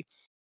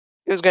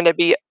to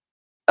be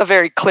a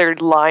very clear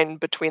line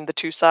between the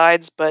two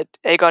sides, but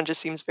Aegon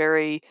just seems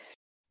very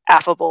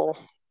affable.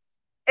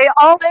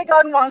 All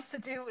Aegon wants to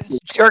do is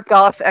jerk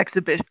off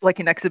like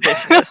an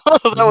exhibitionist.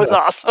 That was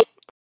awesome.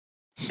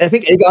 I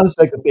think Aegon's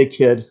like the big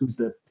kid who's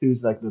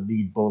like the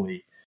lead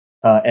bully,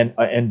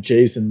 and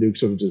Jace and Luke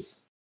sort of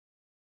just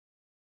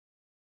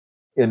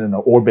in an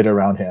orbit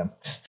around him.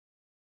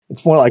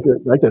 It's more like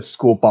a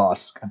school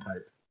boss kind of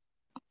type.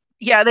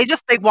 Yeah, they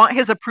want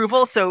his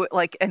approval, so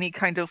like any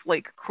kind of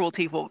like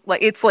cruelty will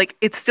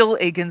it's still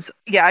Aegon's.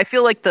 Yeah, I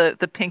feel like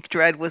the pink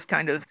dread was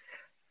kind of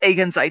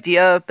Aegon's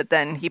idea, but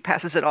then he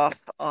passes it off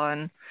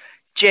on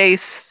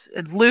Jace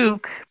and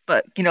Luke,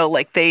 but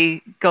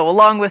they go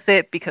along with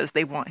it because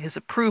they want his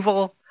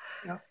approval.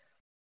 Yeah.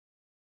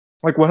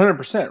 Like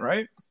 100%,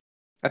 right?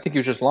 I think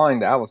you're just lying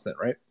to Alicent,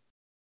 right?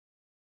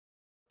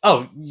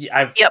 Oh,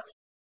 yep.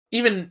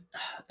 Even,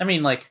 I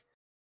mean, like,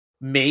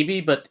 maybe,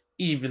 but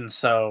even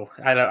so,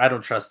 I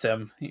don't trust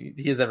him. He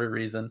has every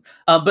reason.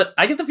 But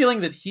I get the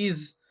feeling that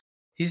he's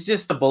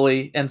just a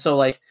bully, and so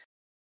like,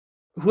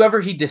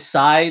 whoever he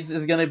decides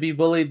is going to be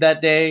bullied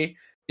that day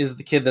is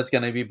the kid that's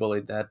going to be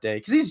bullied that day,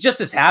 because he's just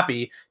as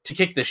happy to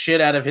kick the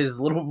shit out of his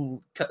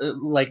little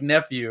like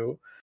nephew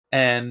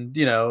and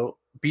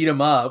beat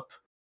him up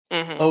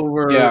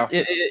over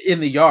in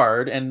the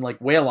yard and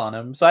like wail on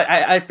him. So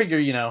I figure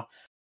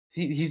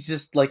he's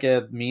just like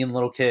a mean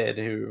little kid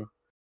who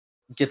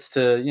gets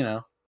to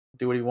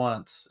do what he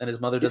wants, and his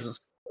mother doesn't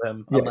support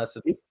him unless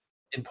it's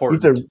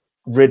important. He's a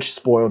rich,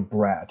 spoiled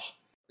brat.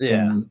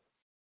 Yeah.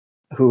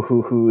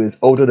 Who is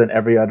older than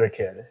every other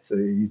kid, so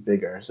he's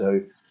bigger. So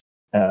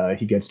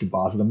he gets to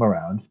boss them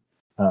around.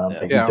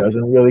 And he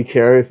doesn't really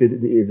care if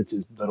it's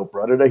his little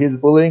brother that he's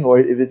bullying or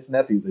if it's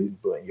nephew that he's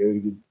bullying.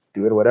 He can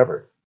do it,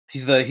 whatever.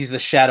 He's the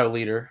shadow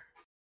leader.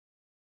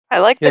 I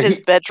like that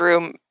his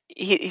bedroom.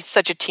 He's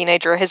such a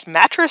teenager. His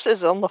mattress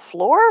is on the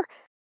floor.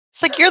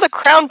 It's like, you're the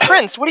crown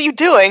prince. What are you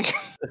doing?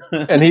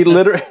 And he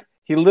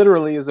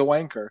literally is a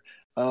wanker.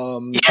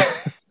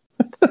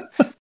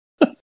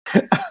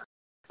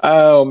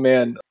 Oh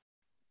man,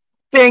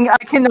 Bing, I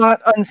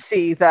cannot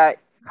unsee that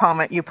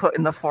comment you put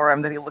in the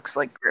forum that he looks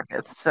like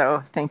Griffith.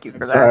 So thank you for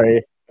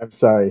that. I'm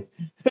sorry.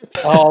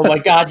 Oh my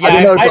god,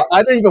 yeah.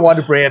 I didn't even want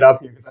to bring it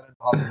up here because I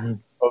don't know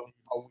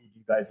how weak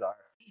you guys are.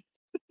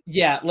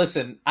 Yeah,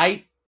 listen,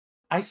 I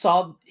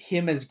saw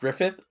him as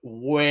Griffith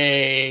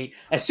way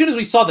as soon as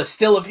we saw the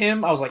still of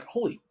him. I was like,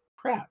 holy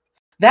crap!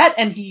 That,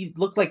 and he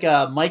looked like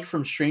Mike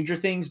from Stranger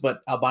Things,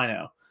 but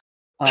albino.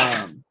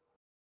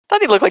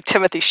 Thought he looked like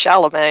Timothy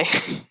Chalamet.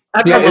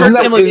 Isn't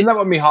that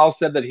what Michal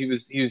said, that he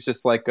was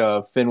just like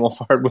Finn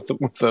Wolfhard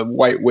with the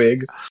white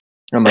wig?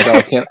 I'm like,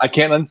 oh, I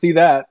can't unsee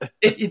that.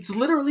 It's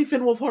literally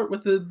Finn Wolfhard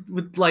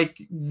with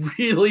like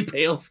really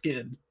pale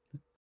skin.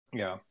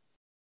 Yeah,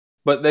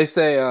 but they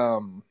say,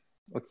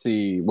 let's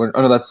see.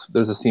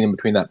 There's a scene in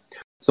between that,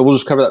 so we'll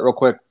just cover that real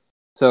quick.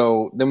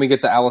 So then we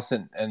get the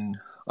Alicent and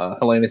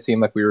Helena scene,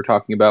 like we were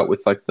talking about,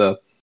 with like the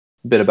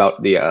bit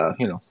about the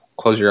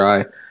close your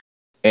eye,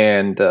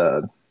 and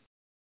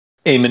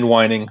Aemon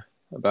whining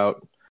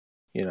about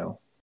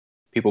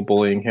people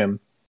bullying him,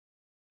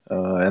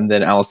 and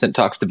then Alicent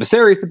talks to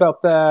Viserys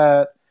about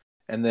that,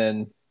 and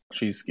then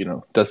she's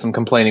does some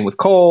complaining with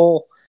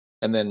Cole,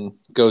 and then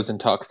goes and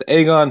talks to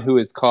Aegon, who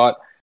is caught.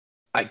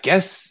 I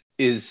guess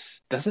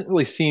doesn't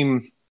really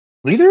seem.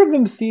 Neither of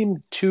them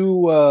seem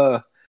too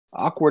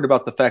awkward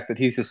about the fact that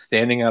he's just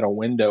standing out a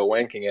window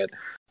wanking it.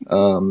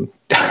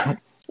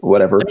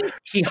 Whatever. I mean,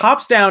 he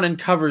hops down and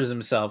covers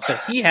himself, so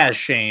he has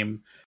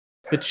shame.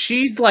 But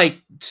she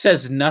like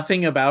says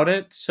nothing about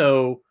it,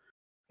 so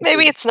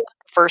maybe it's not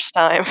the first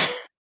time.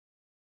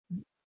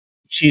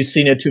 She's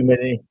seen it too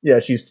many. Yeah,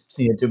 she's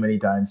seen it too many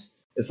times.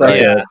 It's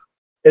like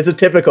it's a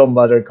typical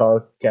mother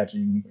call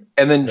catching.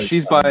 And then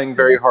she's buying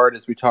very hard,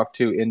 as we talked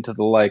to, into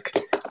the like,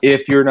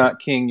 if you're not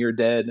king, you're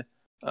dead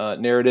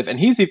narrative. And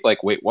he's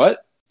like, wait,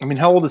 what? I mean,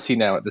 how old is he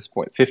now at this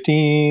point?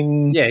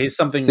 15? Yeah, he's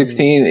something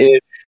 16-ish.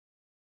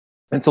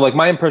 And so like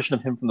my impression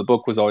of him from the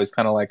book was always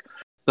kind of like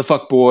the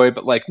fuck boy,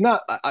 but like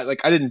not. I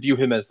didn't view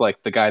him as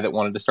like the guy that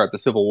wanted to start the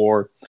Civil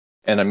War.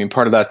 And I mean,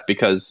 part of that's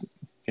because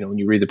when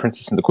you read The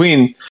Princess and the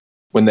Queen,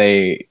 when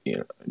they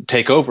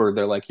take over,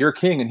 they're like, "You're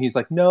king," and he's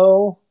like,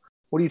 "No,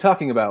 what are you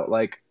talking about?"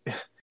 Like,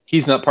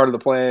 he's not part of the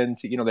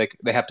plans.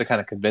 They have to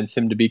kind of convince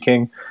him to be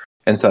king,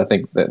 and so I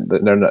think that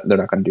they're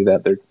not going to do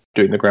that. They're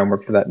doing the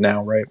groundwork for that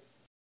now, right?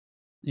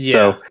 Yeah.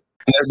 So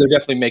they're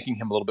definitely making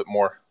him a little bit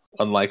more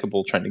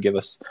unlikable, trying to give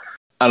us,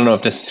 I don't know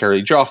if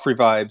necessarily Joffrey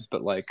vibes,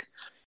 but like,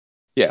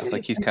 yeah,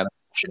 like he's kind of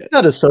shit. He's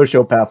not a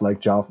sociopath like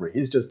Joffrey.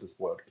 He's just a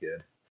spoiled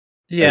kid.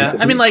 Yeah,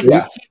 I mean, like,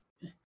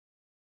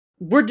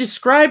 we're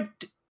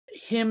described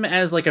him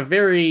as like a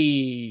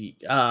very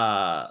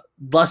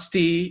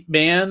lusty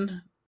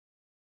man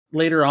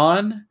later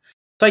on.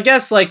 So I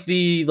guess like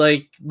the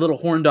little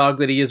horn dog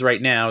that he is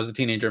right now as a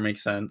teenager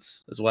makes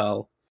sense as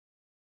well.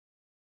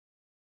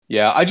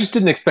 Yeah, I just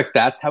didn't expect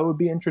that's how it would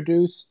be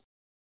introduced.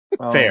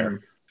 Fair.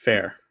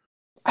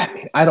 I mean,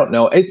 I don't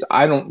know.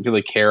 I don't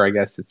really care. I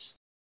guess it's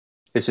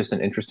just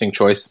an interesting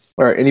choice.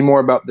 All right, any more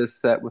about this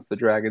set with the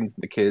dragons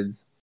and the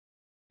kids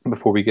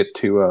before we get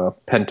to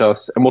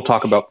Pentos? And we'll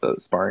talk about the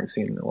sparring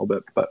scene in a little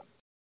bit. But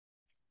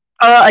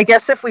I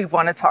guess if we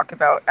want to talk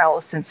about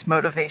Alicent's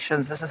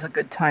motivations, this is a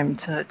good time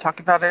to talk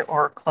about it,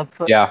 or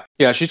Clubfoot. Yeah,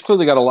 she's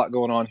clearly got a lot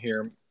going on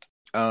here.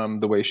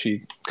 The way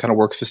she kind of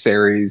works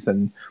Viserys,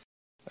 and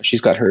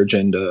she's got her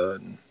agenda.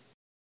 And,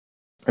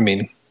 I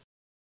mean,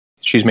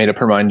 she's made up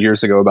her mind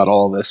years ago about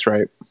all of this,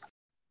 right?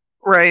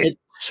 Right. It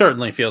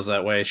certainly feels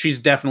that way. She's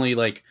definitely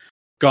like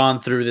gone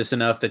through this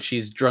enough that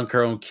she's drunk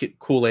her own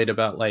Kool-Aid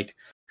about like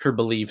her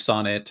beliefs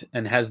on it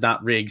and has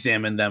not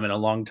re-examined them in a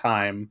long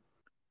time.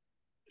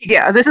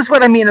 Yeah, this is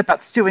what I mean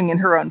about stewing in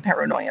her own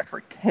paranoia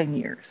for 10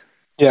 years.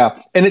 Yeah,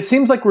 and it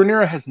seems like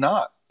Rhaenyra has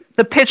not.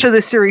 The pitch of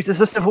this series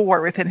is a civil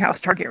war within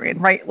House Targaryen,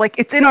 right? Like,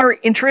 it's in our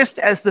interest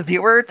as the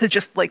viewer to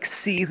just like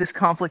see this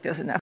conflict as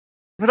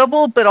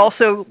inevitable, but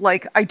also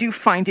like I do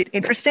find it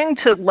interesting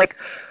to like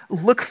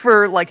look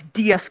for like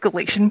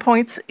de-escalation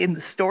points in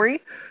the story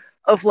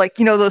of like,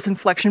 those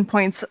inflection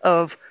points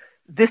of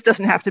this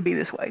doesn't have to be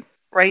this way,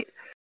 right?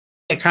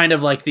 It kind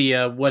of like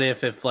the what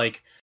if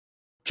like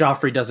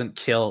Joffrey doesn't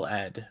kill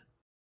Ed,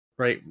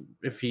 right?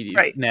 If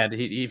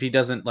he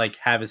doesn't like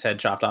have his head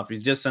chopped off, he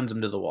just sends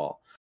him to the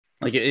wall.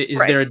 Like, is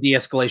there a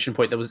de-escalation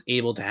point that was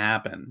able to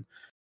happen,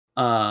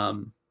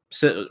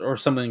 or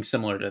something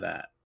similar to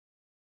that?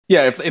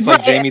 Yeah, if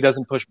like Jaime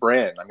doesn't push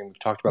Bran, I mean, we've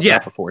talked about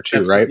that before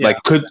too, right? Like,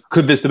 could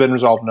this have been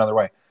resolved another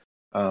way?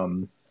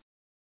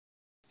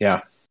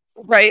 Yeah.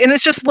 Right, and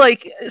it's just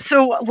like,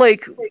 so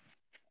like,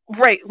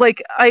 right,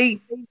 like I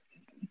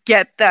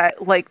get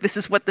that, like, this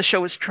is what the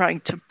show is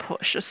trying to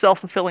push, a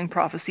self-fulfilling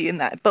prophecy in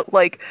that, but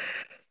like,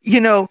 you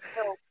know,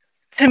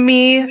 to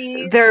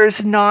me,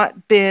 there's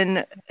not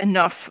been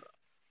enough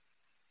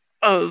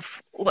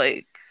of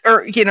like,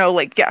 or you know,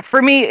 like, yeah,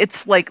 for me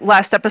it's like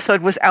last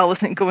episode was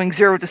Alicent going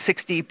 0 to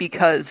 60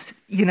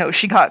 because, you know,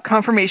 she got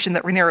confirmation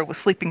that Rhaenyra was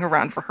sleeping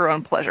around for her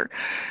own pleasure,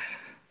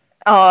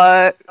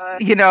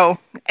 you know,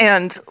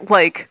 and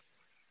like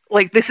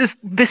this is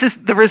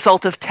the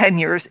result of 10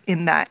 years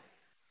in that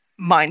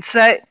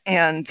mindset,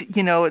 and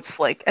you know, it's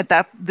like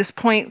at this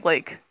point,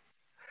 like,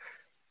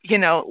 you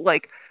know,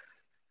 like,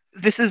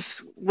 this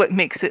is what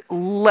makes it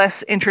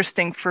less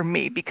interesting for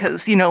me,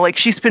 because, you know, like,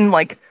 she's been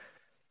like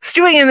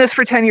stewing in this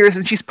for 10 years,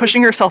 and she's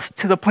pushing herself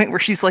to the point where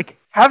she's like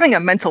having a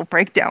mental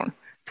breakdown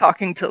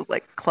talking to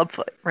like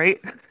Clubfoot, right?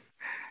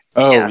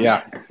 Oh, And-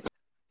 yeah. I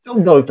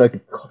don't know if I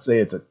could say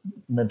it's a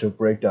mental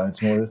breakdown.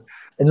 It's more,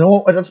 and you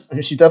know,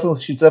 she's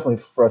definitely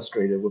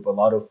frustrated with a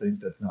lot of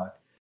things. That's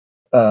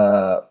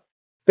not.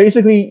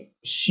 Basically,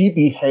 she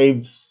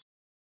behaves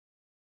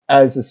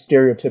as a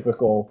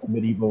stereotypical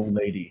medieval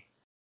lady.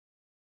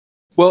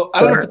 Well,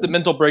 I don't know if it's a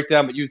mental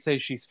breakdown, but you'd say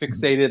she's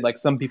fixated. Like,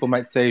 some people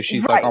might say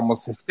she's like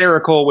almost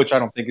hysterical, which I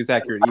don't think is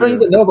accurate either. I don't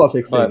even know about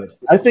fixated.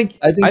 I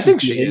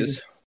think she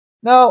is.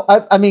 No,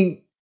 I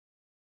mean,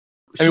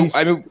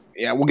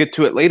 yeah, we'll get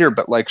to it later,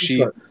 but like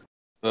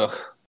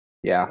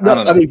yeah. No, I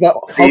don't know. I mean, but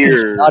how can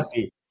she not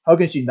be? How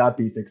can she not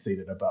be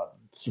fixated about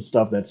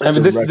stuff that's? I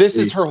mean, this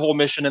is her whole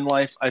mission in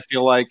life, I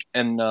feel like,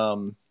 and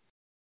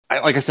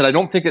like I said, I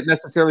don't think it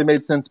necessarily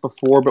made sense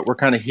before, but we're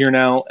kind of here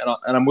now,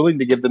 and I'm willing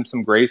to give them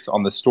some grace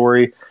on the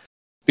story,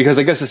 because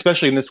I guess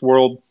especially in this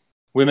world,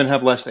 women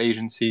have less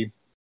agency,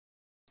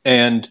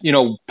 and you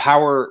know,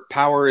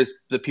 power is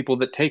the people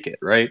that take it,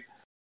 right?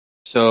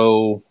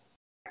 So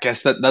I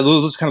guess that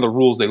those are kind of the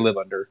rules they live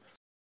under.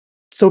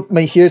 So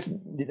here's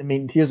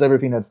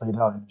everything that's laid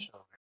out in the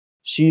show.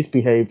 She's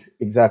behaved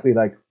exactly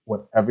like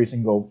what every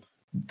single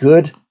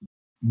good,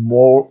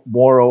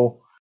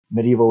 moral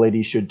medieval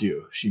lady should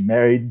do. She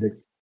married the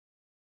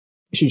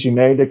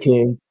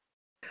king.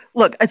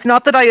 Look, it's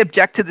not that I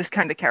object to this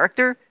kind of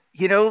character,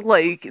 you know,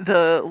 like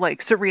the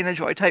Serena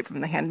Joy type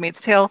from The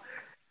Handmaid's Tale.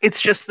 It's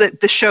just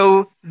that this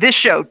show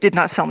did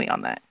not sell me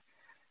on that.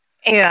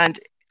 And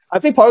I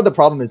think part of the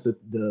problem is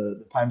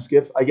the time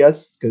skip, I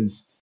guess,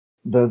 because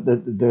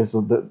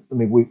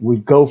we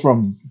go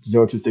from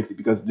 0 to 60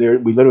 because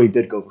we literally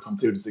did go from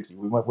 0 to 60.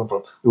 We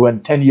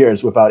went 10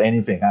 years without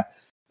anything.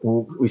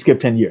 We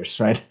skipped 10 years,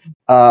 right?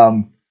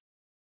 And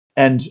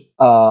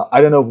I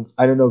don't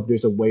know if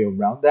there's a way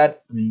around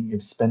that. I mean,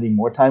 if spending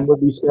more time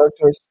with these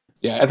characters.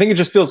 Yeah, I think it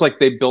just feels like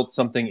they built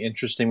something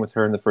interesting with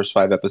her in the first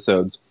 5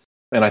 episodes,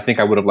 and I think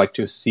I would have liked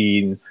to have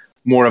seen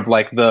more of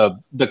like the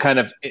kind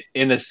of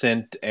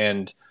innocent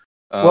and.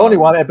 We're only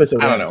one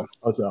episode. I don't know.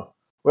 Also,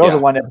 we're also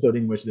one episode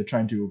in which they're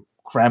trying to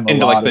cram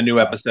into lot like the of new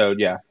stuff. episode.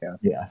 Yeah.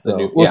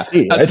 So we'll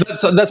see. Right?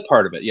 That's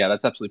part of it. Yeah,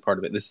 that's absolutely part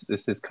of it. This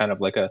is kind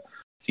of like a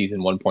season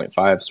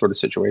 1.5 sort of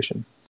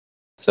situation.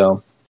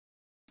 So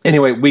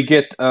anyway, we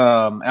get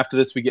after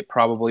this, we get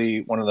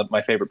probably one of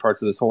my favorite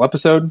parts of this whole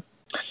episode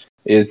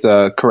is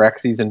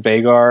Caraxes and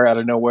Vhagar out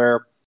of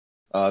nowhere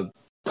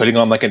putting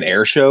on like an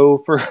air show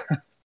for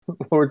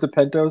Lords of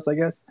Pentos, I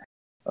guess.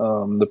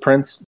 The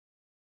prince.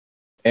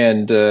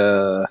 And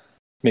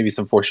maybe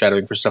some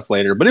foreshadowing for stuff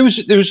later, but it was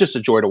just a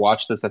joy to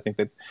watch this. I think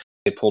that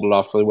they pulled it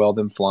off really well,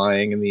 them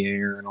flying in the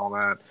air and all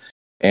that.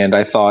 And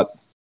I thought,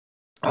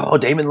 oh,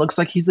 Daemon looks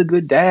like he's a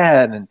good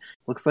dad, and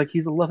looks like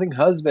he's a loving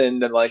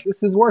husband, and like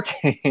this is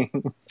working.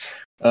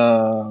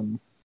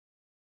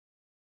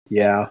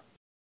 Yeah.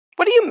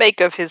 What do you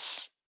make of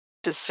his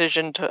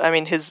decision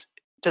his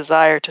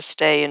desire to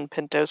stay in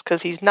Pentos?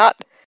 Because he's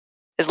not.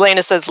 As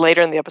Lena says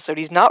later in the episode,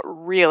 he's not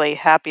really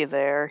happy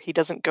there. He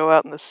doesn't go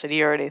out in the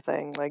city or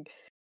anything. Like,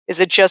 is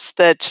it just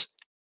that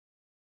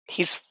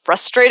he's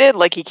frustrated?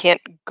 Like, he can't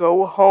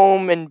go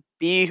home and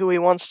be who he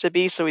wants to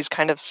be, so he's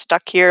kind of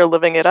stuck here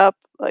living it up?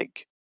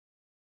 Like,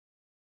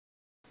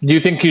 do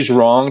you think he's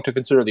wrong to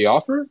consider the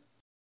offer?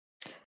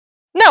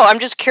 No, I'm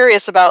just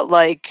curious about,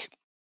 like,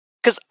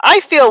 because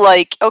I feel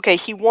like, okay,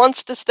 he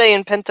wants to stay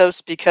in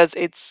Pentos because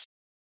it's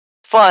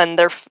fun.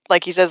 They're,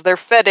 like he says, they're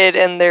feted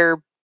and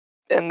they're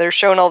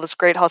shown all this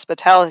great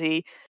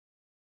hospitality,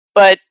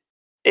 but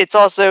it's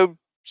also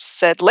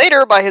said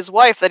later by his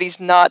wife that he's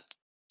not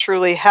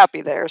truly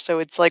happy there. So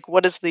it's like,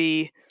 what is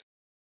the...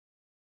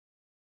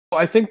 Well,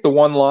 I think the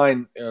one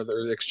line,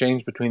 the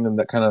exchange between them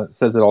that kind of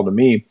says it all to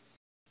me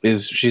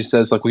is she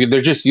says, like,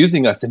 they're just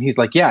using us. And he's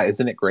like, yeah,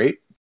 isn't it great?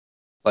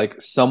 like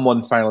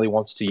someone finally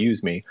wants to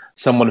use me.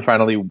 Someone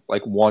finally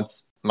like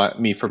wants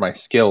me for my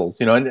skills,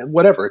 you know, and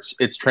whatever.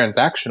 It's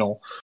transactional,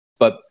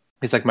 but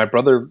he's like, my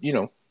brother, you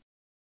know,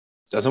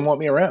 doesn't want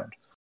me around,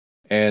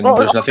 and Well,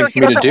 there's also nothing he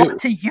for me to doesn't do. want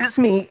to use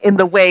me in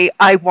the way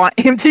I want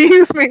him to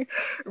use me,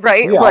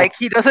 right? Yeah. Like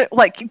he doesn't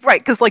like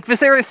right because like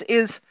Viserys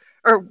is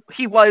or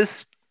he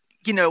was,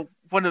 you know,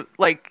 one of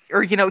like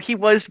or you know he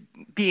was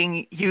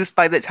being used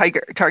by the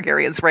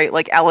Targaryens, right?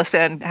 Like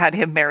Alicent had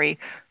him marry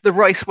the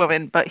Royce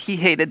woman, but he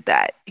hated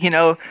that. You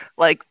know,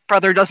 like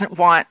brother doesn't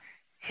want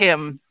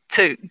him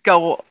to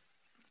go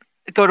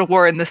to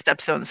war in the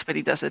Stepstones, but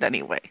he does it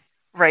anyway,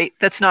 right?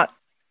 That's not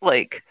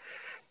like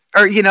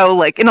or you know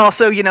like and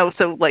also you know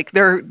so like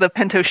they're the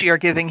Pentoshi are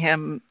giving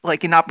him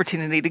like an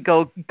opportunity to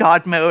go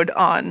god mode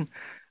on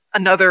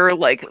another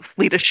like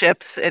fleet of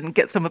ships and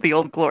get some of the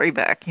old glory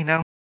back, you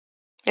know.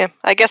 Yeah,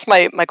 I guess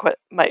my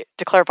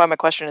to clarify my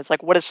question is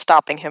like, what is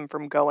stopping him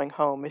from going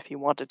home if he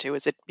wanted to?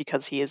 Is it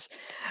because he is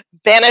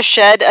banished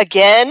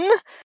again?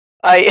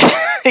 I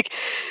He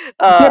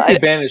can't be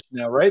banished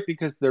now, right?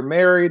 Because they're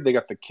married, they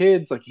got the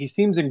kids. Like he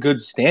seems in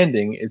good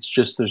standing. It's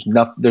just there's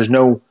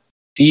no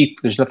seat,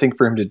 there's nothing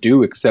for him to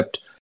do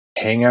except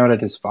hang out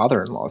at his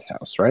father-in-law's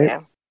house, right?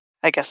 Yeah,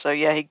 I guess so.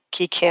 Yeah,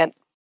 he can't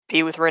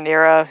be with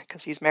Rhaenyra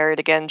because he's married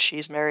again.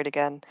 She's married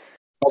again.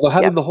 Although, how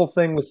did the whole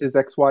thing with his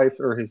ex-wife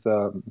or his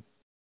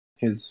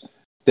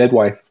dead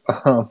wife,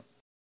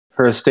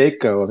 her estate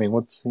go? I mean,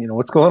 what's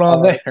going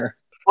on there?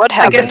 What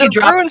happened? I guess he to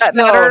dropped that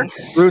matter.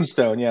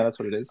 Runestone, yeah, that's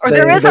what it is. Or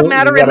there is a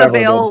matter in the whatever,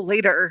 Vale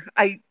later.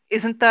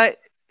 Isn't that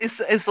is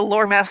the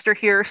lore master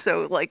here?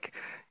 So like,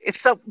 if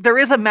so, there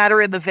is a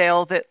matter in the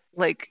Vale that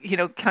like you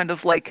know kind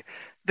of like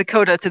the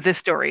coda to this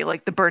story,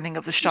 like the burning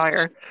of the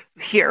Shire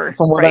here.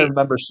 From what I right?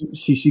 remember,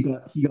 he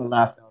got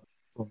laughed out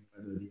from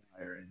the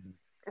Iron.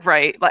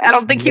 Right. Like I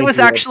don't think he was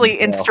Maybe actually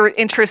that's as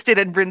interested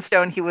in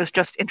Brimstone. He was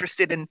just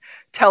interested in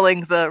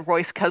telling the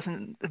Royce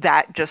cousin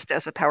that just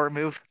as a power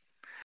move.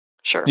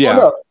 Sure. Yeah.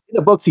 Well, no, in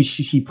the books,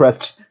 he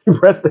pressed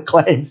the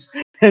claims,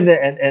 and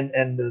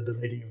the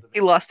lady of the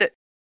He lost it.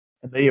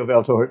 and Lady of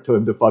Vale told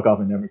him to fuck off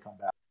and never come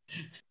back.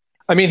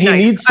 I mean, he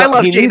Nice. needs I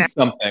love he Jaina. needs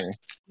something.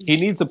 He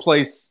needs a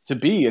place to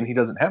be, and he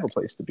doesn't have a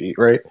place to be,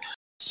 right?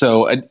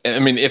 So, I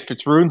mean, if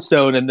it's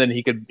Runestone, and then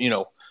he could, you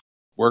know,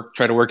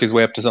 try to work his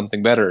way up to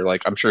something better.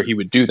 Like, I'm sure he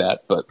would do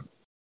that. But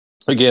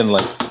again,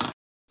 like,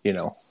 you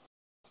know,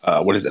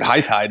 what is it?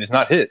 High Tide is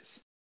not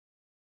his.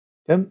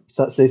 Tim,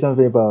 say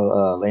something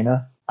about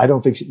Lena. I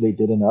don't think they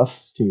did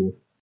enough to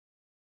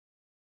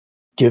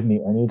give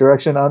me any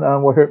direction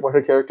on what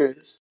her character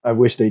is. I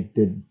wish they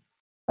did.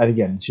 And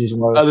again, she's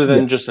one Other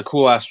than just a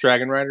cool ass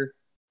dragon rider.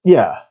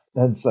 yeah,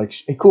 that's like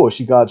cool.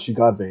 She got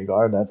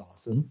Vhagar. That's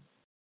awesome.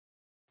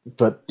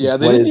 But Yeah,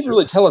 they didn't even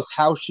really tell us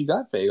how she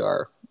got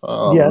Vhagar.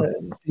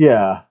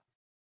 Yeah.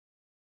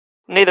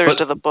 Neither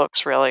do the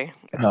books, really.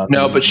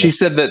 No, but she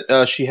said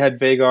that she had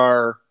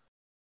Vhagar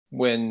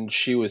when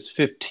she was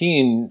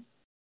 15.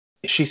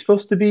 Is she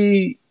supposed to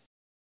be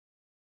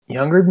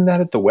younger than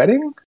that at the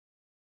wedding?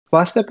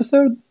 Last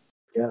episode?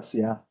 Yes,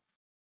 yeah.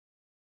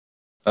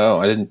 Oh,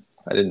 I didn't.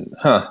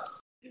 Huh.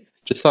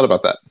 Just thought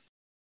about that.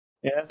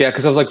 Yeah. Yeah,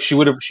 because I was like, she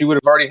would have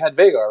already had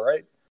Vhagar,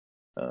 right?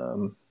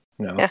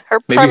 No. Yeah, her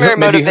primary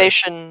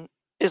motivation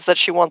is that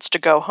she wants to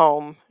go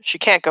home. She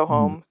can't go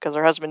home because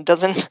her husband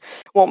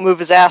won't move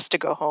his ass to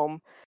go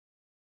home.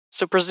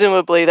 So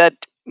presumably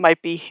that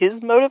might be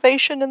his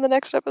motivation in the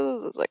next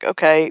episode. It's like,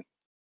 okay,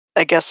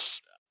 I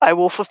guess I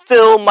will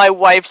fulfill my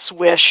wife's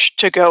wish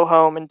to go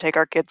home and take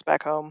our kids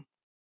back home.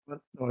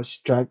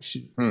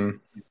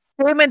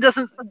 Daemon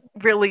doesn't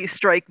really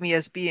strike me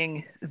as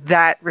being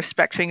that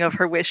respecting of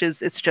her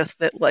wishes. It's just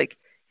that like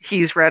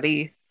he's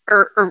ready,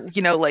 or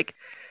you know, like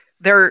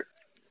they're,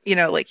 you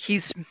know, like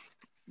he's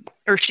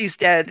or she's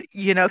dead.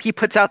 You know, he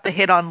puts out the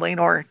hit on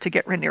Laenor to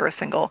get Rhaenyra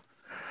single.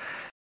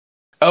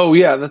 Oh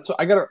yeah, that's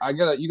I gotta.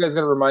 You guys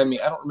gotta remind me.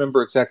 I don't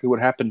remember exactly what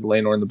happened to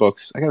Laenor in the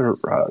books. I gotta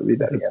read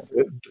that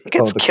again. He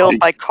gets killed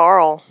by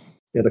Carl.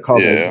 Yeah, the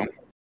Carl. Yeah.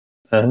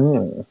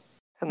 Oh.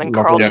 And then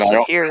Carl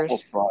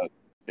disappears.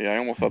 I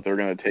almost thought they were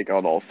gonna take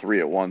out all three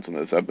at once in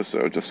this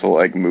episode just to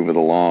like move it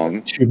along.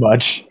 That's too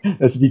much.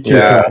 That's be too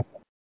fast.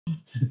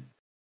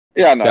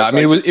 Yeah, no. Yeah, I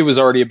mean, it was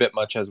already a bit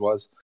much as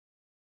was.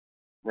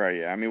 Right.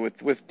 Yeah. I mean,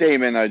 with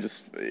Daemon, I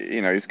just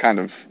he's kind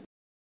of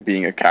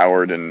being a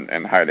coward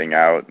and hiding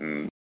out,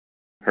 and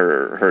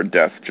her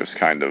death just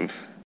kind of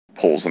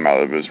pulls him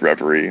out of his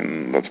reverie,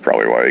 and that's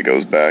probably why he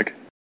goes back.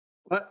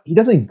 But he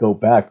doesn't go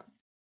back.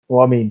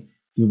 Well, I mean,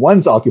 he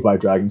once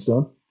occupied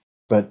Dragonstone,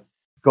 but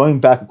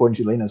going back according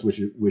to Lena's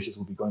wishes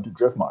will be going to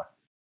Driftmark.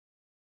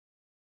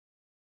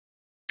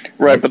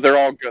 Right, but they're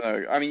all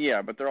gonna. I mean,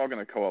 yeah, but they're all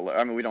gonna coalesce.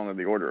 I mean, we don't know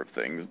the order of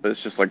things, but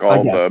it's just like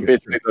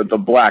basically the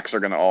blacks are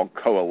gonna all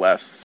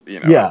coalesce.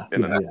 In the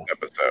next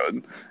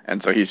episode,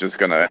 and so he's just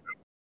gonna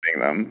bring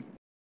them.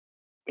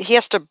 He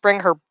has to bring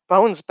her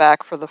bones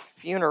back for the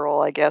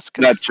funeral, I guess.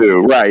 That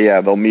too, right?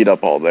 Yeah, they'll meet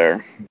up all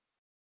there.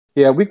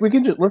 Yeah, we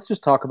can let's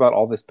just talk about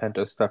all this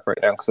Pentos stuff right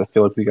now because I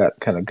feel like we got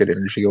kind of good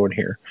energy going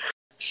here.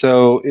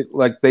 So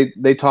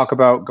they talk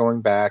about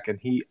going back, and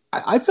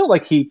I felt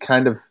like he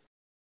kind of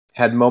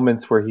had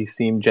moments where he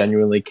seemed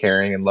genuinely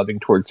caring and loving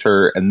towards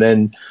her, and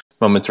then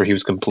moments where he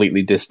was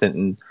completely distant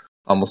and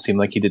almost seemed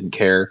like he didn't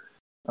care.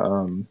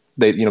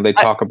 They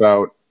talk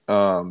about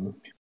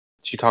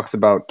she talks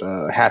about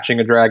hatching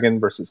a dragon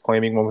versus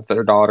claiming one with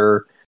their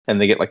daughter, and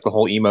they get like the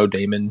whole emo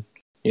Damon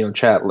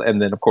chat,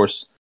 and then of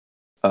course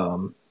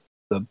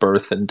the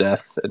birth and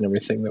death and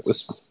everything that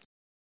was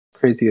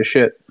crazy as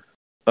shit.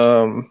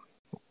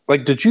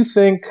 Did you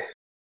think,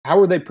 how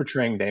are they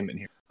portraying Damon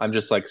here? I'm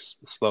just like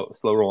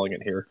slow rolling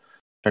it here,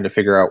 trying to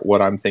figure out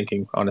what I'm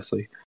thinking,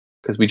 honestly,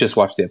 because we just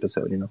watched the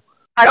episode,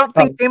 I don't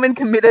think Damon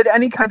committed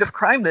any kind of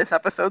crime this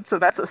episode, so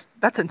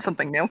that's in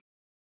something new.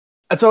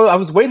 And so I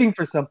was waiting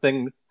for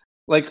something,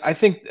 like, I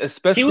think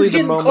especially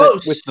the moment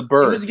close. with the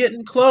birth. He was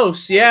getting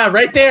close, yeah,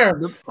 right there.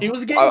 He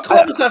was getting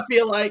close, I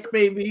feel like,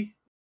 maybe.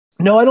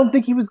 No, I don't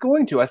think he was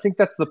going to. I think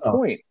that's the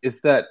point, is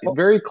that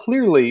very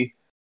clearly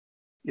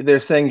they're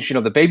saying,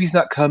 the baby's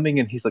not coming,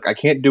 and he's like, I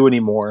can't do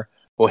anymore.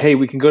 Well, hey,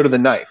 we can go to the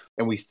knife.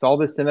 And we saw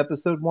this in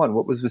episode 1.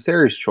 What was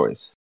Viserys'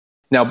 choice?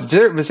 Now,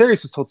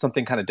 Viserys was told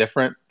something kind of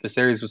different.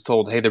 Viserys was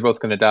told, hey, they're both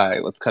going to die.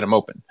 Let's cut him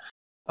open.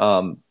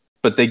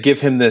 But they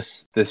give him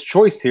this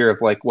choice here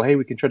of like, well, hey,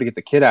 we can try to get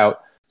the kid out,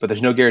 but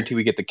there's no guarantee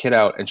we get the kid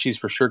out, and she's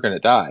for sure going to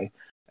die.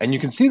 And you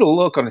can see the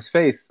look on his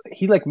face.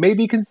 He like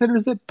maybe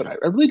considers it, but I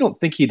really don't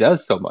think he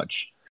does so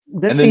much.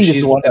 And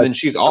then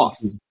she's off.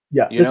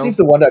 Yeah, this scene's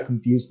the one that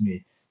confused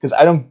me. Because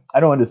I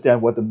don't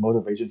understand what the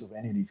motivations of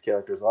any of these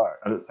characters are.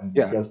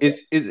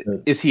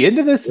 Is he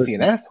into this? Is he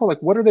an asshole?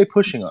 Like, what are they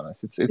pushing on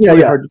us? It's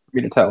really hard for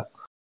me to tell.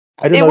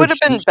 It would have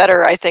been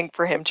better, I think,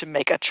 for him to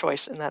make a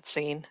choice in that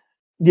scene.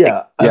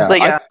 Yeah,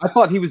 I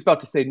thought he was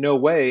about to say no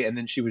way, and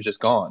then she was just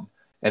gone,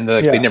 and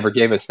they never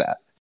gave us that.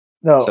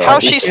 No, so, how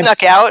she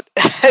snuck out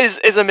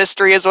is a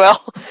mystery as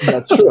well.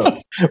 That's true.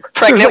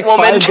 Pregnant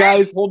woman, 5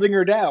 guys holding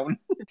her down.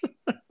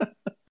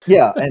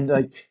 Yeah, and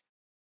like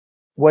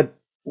what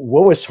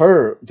was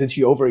her? Did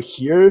she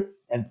overhear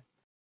and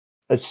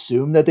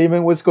assume that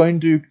Damon was going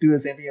to do the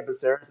same thing at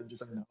Viserys and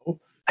just like no?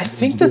 I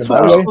think that's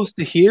what we're supposed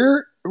to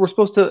hear. We're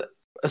supposed to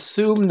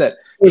assume that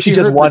she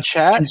just wants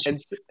chat,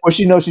 or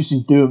she knows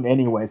she's doomed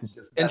anyways.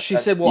 She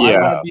said, "Well, I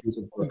want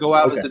to go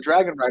out as a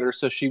dragon rider,"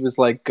 so she was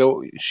like,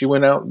 "Go." She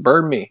went out and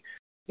burned me.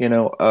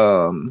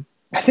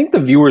 I think the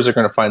viewers are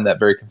going to find that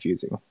very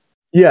confusing.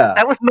 Yeah,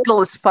 that was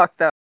middle as fuck,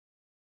 though.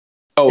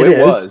 Oh,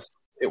 it was.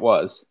 It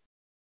was.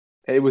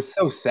 It was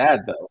so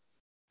sad, though.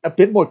 A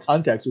bit more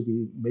context would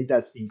be made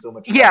that scene so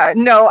much better. Yeah,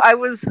 no, I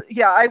was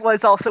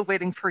also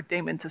waiting for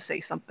Damon to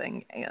say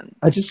something, and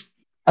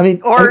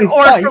or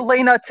for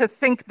Lena to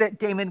think that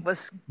Damon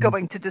was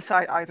going to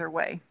decide either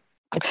way.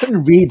 I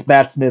couldn't read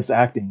Matt Smith's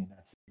acting in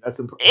that scene. That's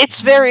important.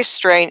 It's very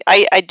strange.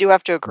 I do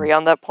have to agree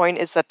on that point,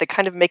 is that they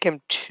kind of make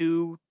him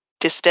too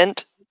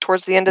distant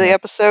towards the end of the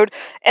episode.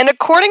 And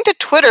according to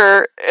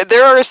Twitter,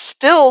 there are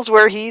stills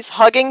where he's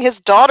hugging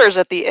his daughters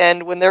at the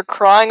end when they're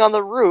crying on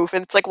the roof,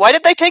 and it's like, why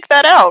did they take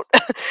that out?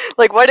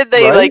 Like, why did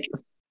they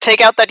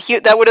take out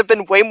that would have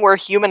been way more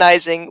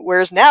humanizing?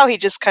 Whereas now he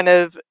just kind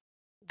of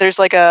there's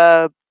like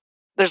an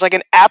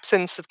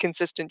absence of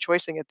consistent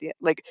choicing at the end,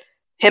 like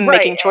him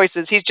making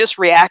choices. He's just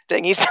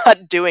reacting. He's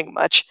not doing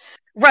much.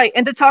 Right,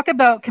 and to talk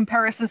about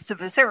comparisons to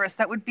Viserys,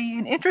 that would be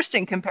an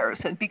interesting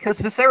comparison, because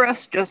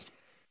Viserys just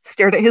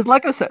stared at his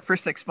Lego set for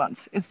 6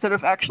 months instead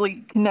of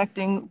actually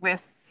connecting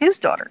with his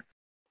daughter.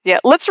 Yeah,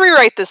 let's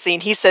rewrite the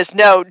scene. He says,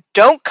 "No,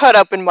 don't cut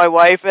up in my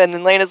wife," and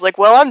then Lena's like,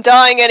 "Well, I'm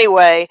dying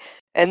anyway."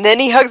 And then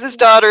he hugs his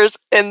daughters,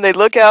 and they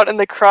look out and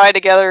they cry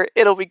together.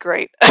 It'll be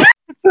great.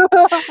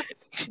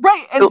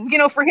 Right,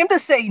 and for him to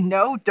say,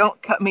 "No,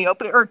 don't cut me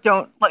open," or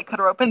 "Don't cut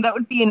her open," that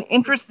would be an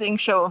interesting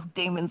show of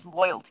Damon's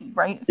loyalty,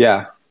 right?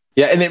 Yeah,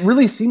 and it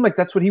really seemed like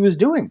that's what he was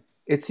doing.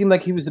 It seemed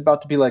like he was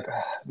about to be like,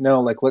 "No,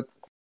 let's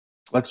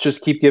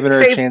just keep giving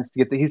her a chance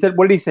to get." He said,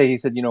 "What did he say?" He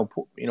said,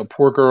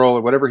 poor girl,"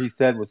 or whatever he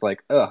said was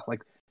like, "Ugh,"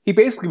 like he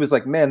basically was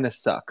like, "Man, this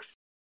sucks."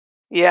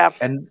 Yeah,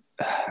 and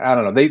I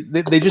don't know.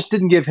 They just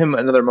didn't give him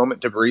another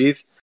moment to breathe,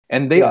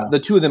 and the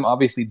two of them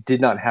obviously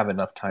did not have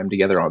enough time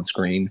together on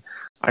screen.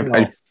 I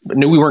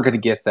knew we weren't going to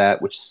get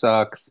that, which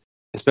sucks,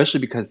 especially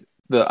because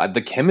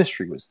the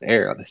chemistry was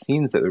there. The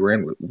scenes that they were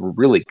in were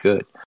really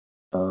good.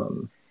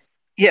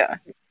 Yeah.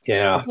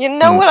 You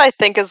know what I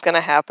think is going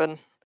to happen?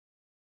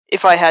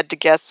 If I had to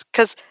guess,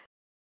 because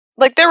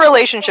their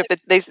relationship,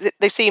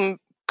 they seem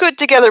good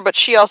together, but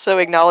she also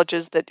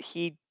acknowledges that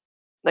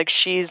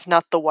she's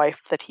not the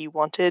wife that he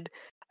wanted.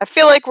 I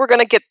feel like we're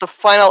gonna get the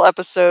final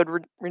episode.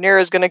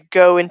 Rhaenyra is gonna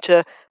go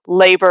into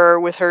labor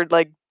with her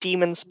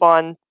demon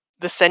spawn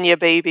Visenya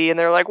baby, and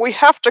they're like, "We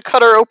have to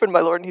cut her open, my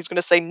lord," and he's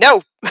gonna say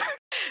no, and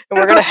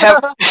we're gonna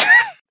have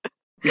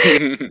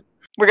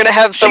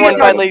someone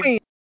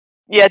finally,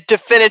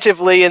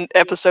 definitively in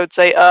episode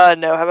say,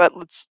 no, how about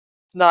let's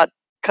not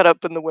cut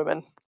up in the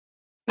women."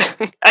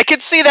 I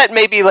could see that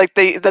maybe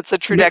that's a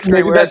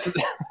trajectory where that's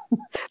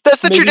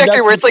the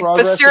trajectory where it's like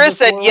Viserys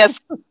said, "Yes,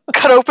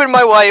 cut open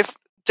my wife."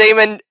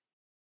 Damon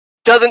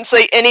doesn't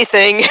say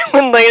anything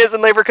when Lena's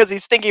in labor because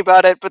he's thinking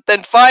about it, but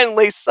then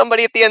finally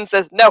somebody at the end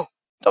says, "No,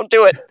 don't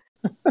do it."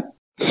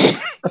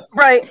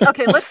 Right.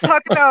 Okay, let's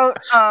talk about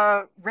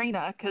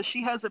Reyna, because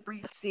she has a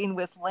brief scene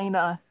with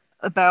Lena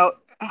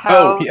about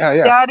how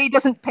yeah. Daddy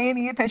doesn't pay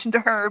any attention to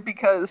her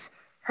because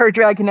her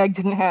dragon egg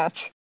didn't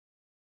hatch.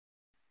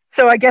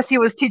 So I guess he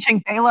was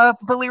teaching Bela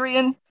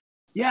Valyrian,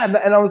 Yeah,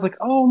 and I was like,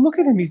 oh, look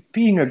at him. He's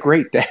being a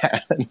great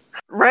dad.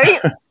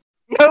 right?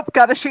 Nope,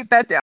 gotta shoot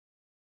that down.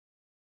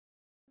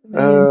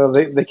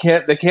 They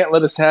can't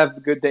let us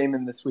have good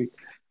Damon this week.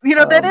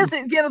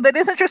 That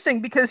is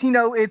interesting because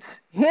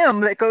it's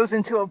him that goes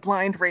into a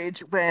blind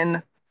rage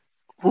when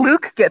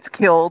Luke gets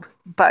killed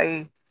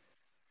by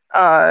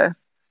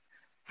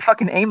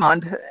fucking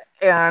Aemond,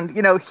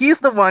 and he's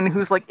the one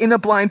who's like in a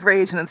blind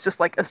rage, and it's just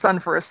like a son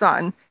for a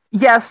son.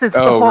 Yes, it's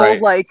the whole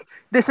right. like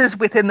this is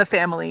within the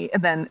family,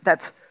 and then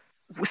that's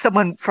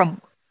someone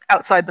from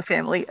outside the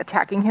family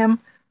attacking him.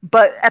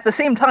 But at the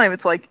same time,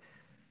 it's like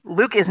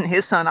Luke isn't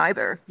his son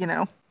either.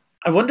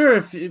 I wonder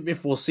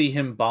if we'll see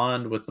him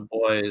bond with the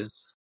boys.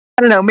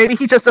 I don't know. Maybe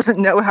he just doesn't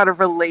know how to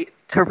relate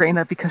to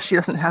Reyna because she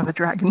doesn't have a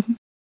dragon.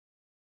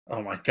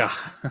 Oh my god.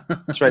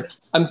 That's right.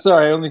 I'm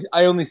sorry.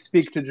 I only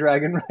speak to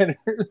dragon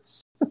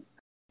riders.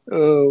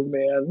 Oh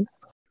man.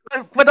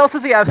 What else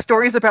does he have?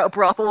 Stories about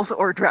brothels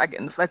or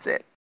dragons? That's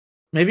it.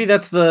 Maybe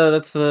that's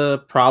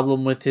the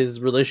problem with his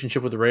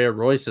relationship with Rhea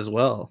Royce as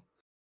well.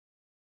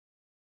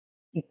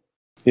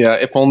 Yeah,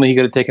 if only he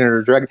could have taken her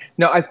to dragon.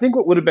 Now, I think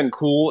what would have been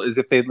cool is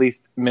if they at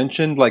least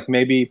mentioned, like,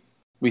 maybe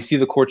we see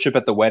the courtship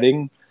at the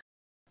wedding.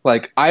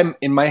 Like, I'm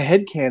in my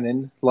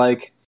headcanon,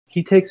 like,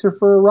 he takes her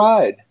for a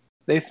ride.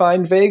 They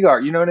find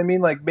Vhagar. You know what I mean?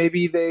 Like,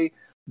 maybe they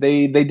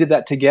did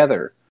that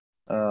together.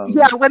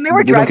 Yeah, when they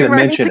were dragon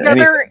riding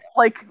together,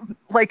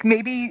 like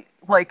maybe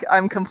like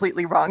I'm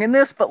completely wrong in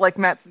this, but like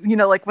Matt,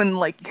 like when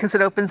because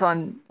it opens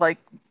on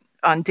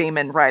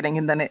Daemon riding,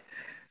 and then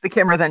the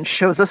camera then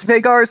shows us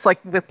Vhagar. It's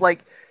like with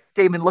like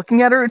Daemon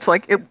looking at her. It's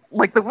like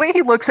the way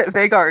he looks at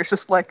Vhagar is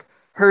just like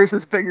hers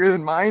is bigger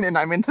than mine, and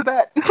I'm into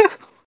that.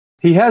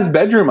 He has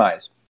bedroom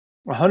eyes.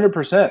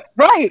 100%.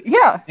 Right,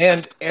 yeah.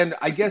 And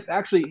I guess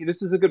actually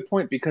this is a good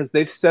point because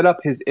they've set up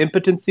his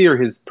impotency or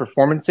his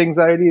performance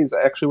anxiety is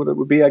actually what it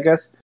would be, I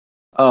guess,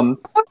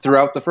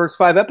 throughout the first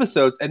 5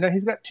 episodes. And now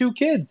he's got 2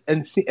 kids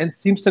and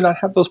seems to not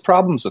have those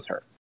problems with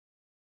her.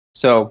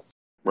 So.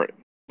 Right.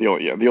 The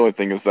only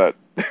thing is that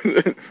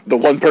the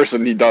one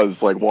person he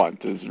does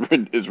want is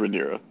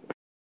Rhaenyra.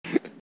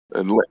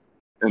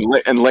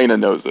 and Lena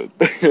knows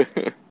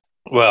it.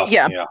 Well,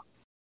 yeah.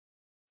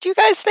 Do you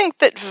guys think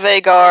that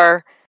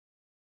Vhagar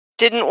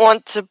didn't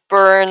want to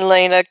burn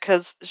Lena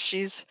because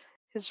she's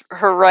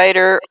her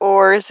writer,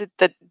 or is it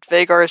that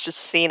Vhagar is just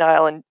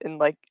senile and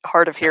like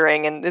hard of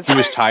hearing and he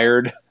was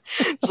tired?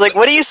 It's like,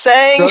 what are you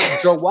saying?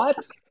 What?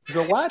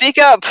 Speak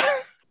up.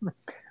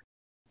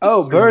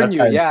 Oh, burn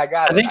you! Yeah, I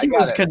got it. I think he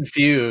was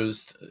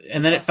confused,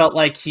 and then it felt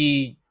like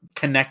he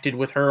connected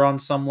with her on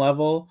some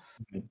level,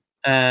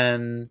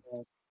 and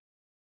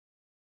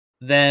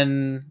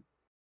then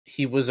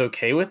he was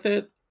okay with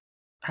it.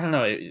 I don't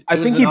know. I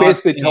think he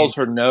basically tells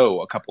her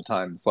no a couple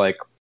times. Like,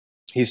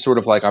 he's sort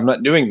of like, I'm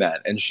not doing that.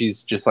 And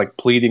she's just like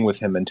pleading with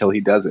him until he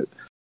does it.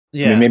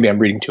 Yeah. I mean, maybe I'm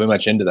reading too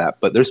much into that,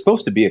 but there's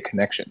supposed to be a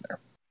connection there.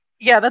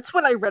 Yeah, that's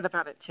what I read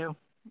about it too.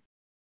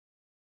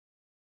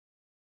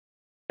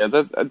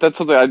 Yeah, that's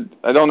something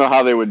I don't know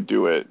how they would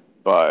do it,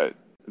 but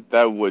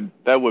that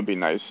would be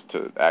nice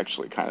to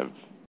actually kind of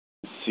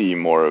see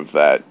more of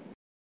that,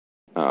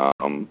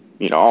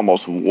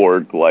 almost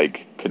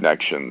warg-like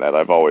connection that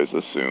I've always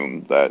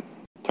assumed that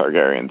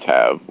Targaryens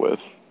have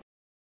with.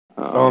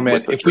 Oh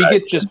man, if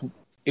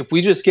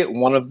we just get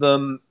one of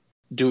them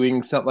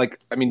doing something like,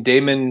 I mean,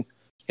 Daemon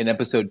in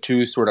episode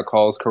 2 sort of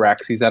calls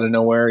Caraxes out of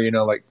nowhere,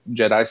 like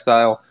Jedi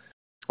style.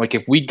 Like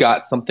if we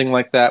got something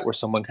like that where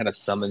someone kind of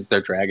summons their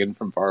dragon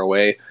from far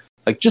away,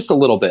 like just a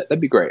little bit, that'd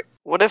be great.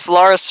 What if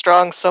Lara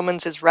Strong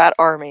summons his rat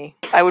army?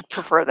 I would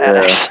prefer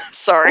that. Yeah.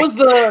 Sorry. What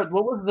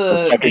was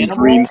the fucking animal?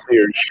 Green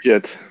Seer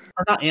shit.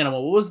 Or not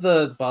animal. What was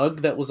the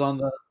bug that was on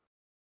the?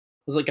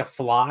 Was it like a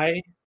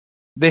fly?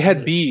 They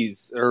had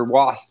bees or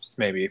wasps,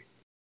 maybe.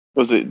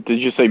 Was it?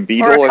 Did you say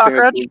beetle? Or a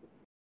cockroach?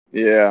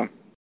 Yeah.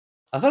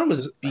 I thought it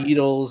was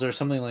beetles or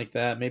something like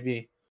that.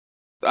 Maybe.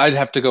 I'd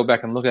have to go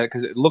back and look at it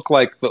because it looked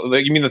like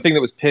you mean the thing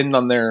that was pinned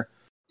on their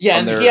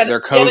their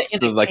coats,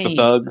 the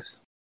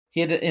thugs.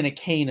 He had it in a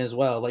cane as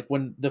well. Like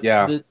when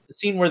the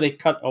scene where they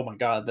cut. Oh my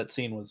god, that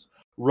scene was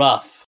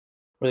rough.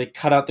 Where they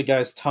cut out the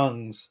guy's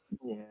tongues.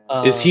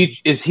 Yeah. Is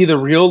he the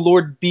real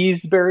Lord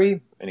Beesbury?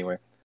 Anyway,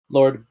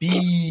 Lord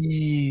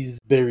Beesbury.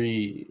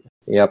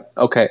 Yep.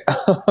 Okay.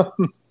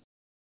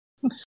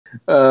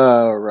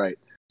 Right.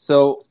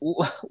 So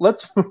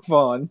let's move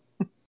on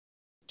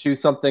to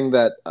something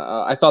that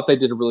I thought they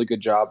did a really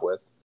good job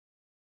with,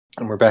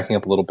 and we're backing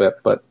up a little bit,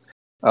 but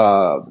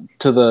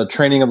to the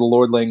training of the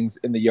Lordlings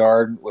in the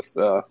yard with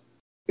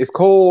is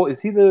Cole?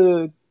 Is he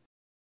the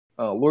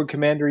Lord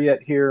Commander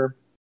yet here?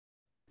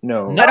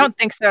 No, I don't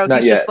think so. Not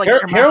He's yet. just like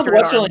Harold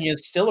Westerling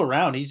is still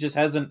around. He just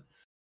hasn't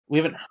We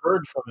haven't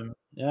heard from him.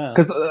 Yeah.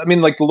 Because I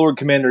mean, like the Lord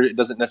Commander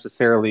doesn't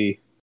necessarily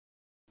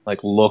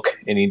like look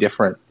any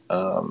different.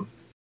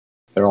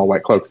 They're all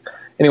white cloaks.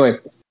 Anyway,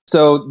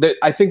 so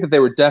I think that they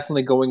were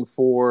definitely going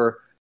for,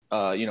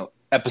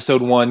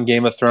 episode 1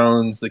 Game of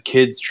Thrones, the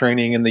kids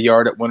training in the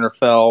yard at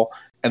Winterfell,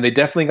 and they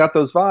definitely got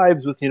those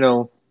vibes with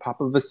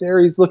Papa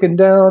Viserys looking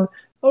down.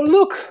 Oh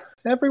look,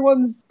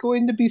 everyone's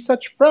going to be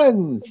such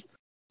friends,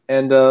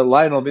 and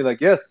Lionel will be like,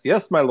 yes,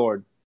 yes, my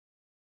lord.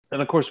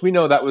 And of course, we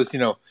know that was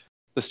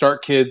the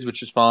Stark kids,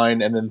 which is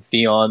fine, and then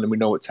Theon, and we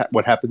know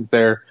what happens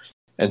there.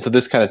 And so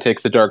this kind of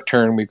takes a dark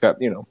turn. We've got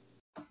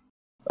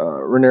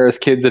Rhaenyra's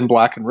kids in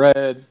black and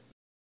red,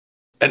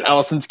 and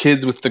Alicent's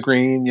kids with the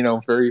green.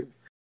 Very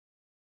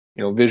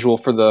visual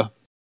for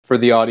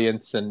the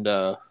audience, and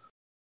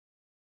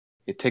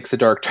it takes a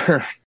dark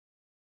turn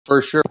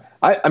for sure.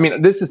 I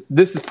mean, this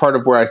is part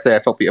of where I say I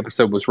felt the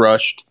episode was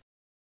rushed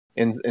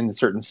in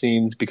certain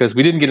scenes because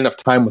we didn't get enough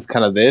time with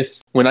kind of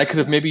this when I could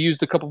have maybe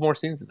used a couple more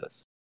scenes of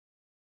this.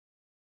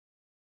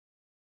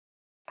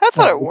 I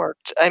thought it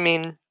worked. I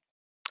mean,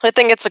 I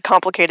think it's a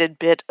complicated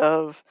bit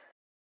of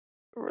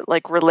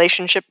like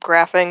relationship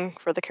graphing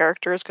for the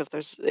characters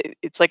because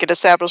it's like it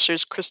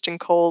establishes Kristen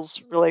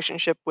Cole's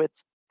relationship with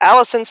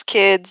Alicent's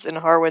kids and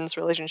Harwin's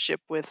relationship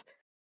with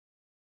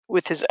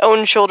his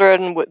own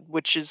children,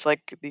 which is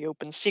like the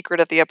open secret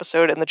of the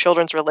episode, and the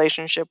children's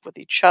relationship with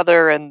each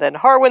other, and then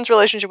Harwin's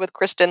relationship with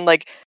Kristen.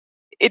 Like,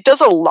 it does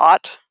a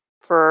lot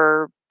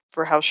for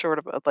how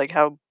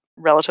how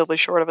relatively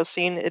short of a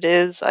scene it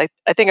is. I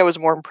think I was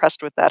more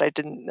impressed with that. I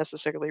didn't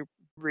necessarily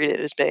read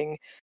it as being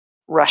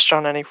rushed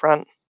on any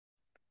front.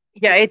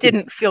 Yeah, it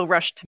didn't feel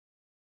rushed to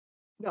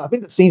me. No, I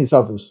think the scene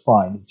itself was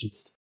fine. It's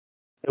just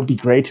it would be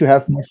great to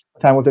have more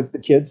time with the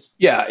kids.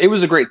 Yeah, it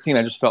was a great scene.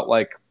 I just felt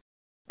like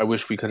I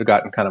wish we could have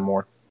gotten kind of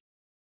more.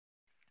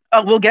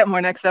 Oh, we'll get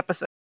more next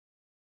episode.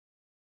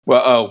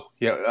 Well,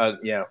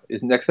 yeah.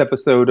 Is next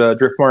episode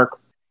Driftmark?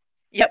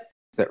 Yep.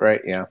 Is that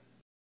right? Yeah.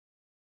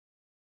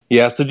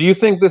 Yeah. So, do you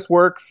think this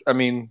works? I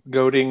mean,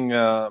 goading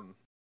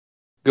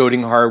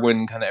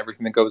Harwin, kind of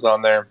everything that goes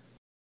on there.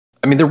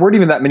 I mean, there weren't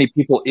even that many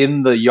people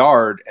in the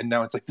yard, and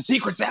now it's like the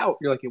secret's out.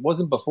 You're like, it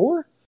wasn't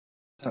before.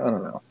 I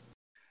don't know.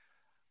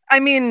 I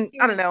mean,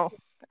 I don't know.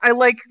 I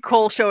like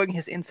Cole showing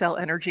his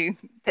incel energy,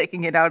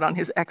 taking it out on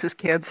his ex's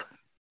kids.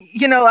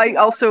 I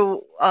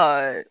also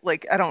I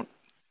don't.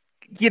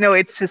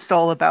 It's just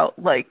all about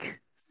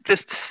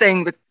just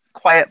saying the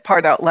quiet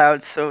part out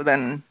loud. So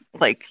then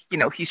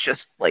he's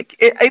just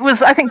it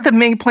was. I think the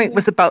main point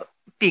was about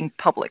being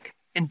public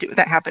and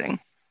that happening.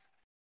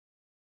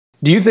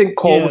 Do you think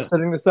Cole was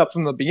setting this up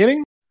from the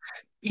beginning?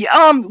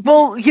 Yeah.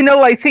 Well,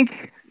 I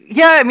think.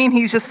 Yeah. I mean,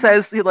 he just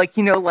says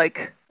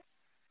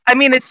I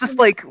mean, it's just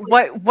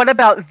what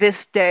about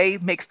this day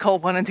makes Cole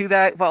want to do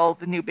that? Well,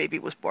 the new baby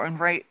was born,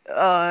 right?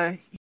 Or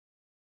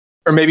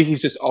maybe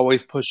he's just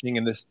always pushing,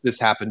 and this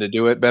happened to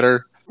do it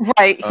better.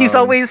 Right. He's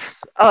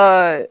always,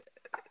 right.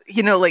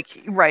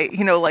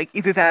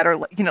 Either that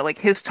or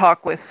his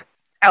talk with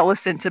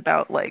Alicent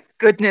about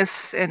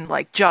goodness and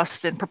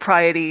just and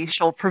propriety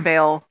shall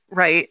prevail,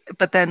 right?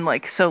 But then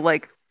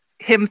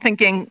him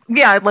thinking,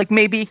 yeah,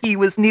 maybe he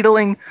was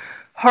needling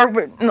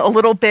Harwin a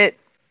little bit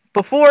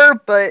before,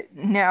 but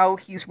now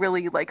he's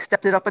really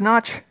stepped it up a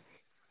notch.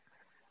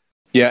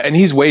 Yeah, and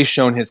he's way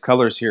shown his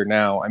colors here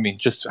now. I mean,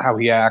 just how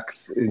he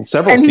acts in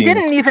several scenes. And he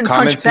didn't even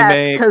punch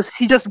back because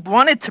he just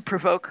wanted to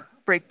provoke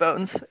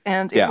Breakbones,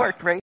 and it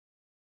worked, right?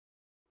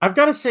 I've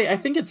got to say, I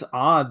think it's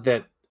odd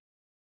that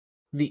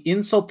the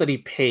insult that he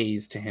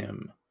pays to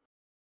him,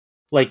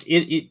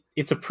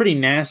 it's a pretty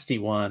nasty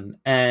one,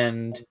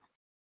 and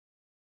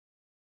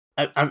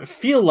I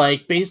feel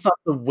like, based off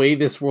the way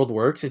this world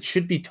works, it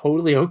should be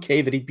totally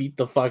okay that he beat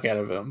the fuck out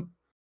of him.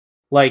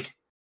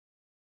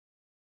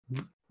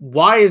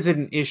 Why is it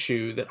an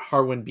issue that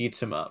Harwin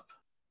beats him up?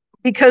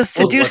 Because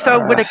to do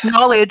so would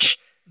acknowledge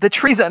the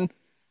treason.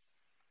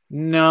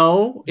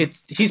 No,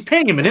 he's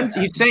paying him, and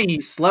he's saying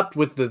he slept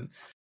with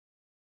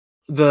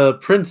the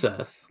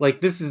princess.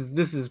 This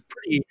is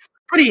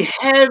pretty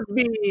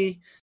heavy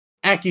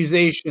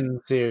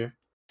accusations here.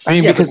 I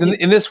mean, because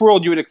in this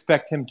world, you would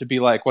expect him to be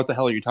like, "What the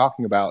hell are you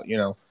talking about?"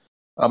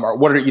 Or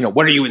what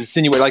are you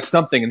insinuating?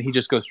 Something, and he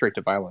just goes straight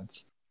to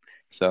violence.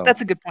 So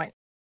that's a good point.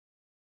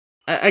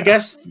 I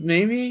guess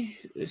maybe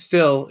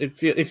still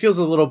it feels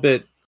a little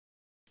bit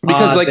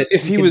because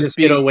if he was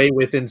get away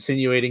with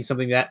insinuating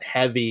something that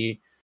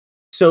heavy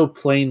so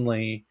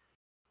plainly,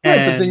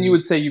 right? But then you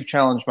would say you've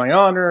challenged my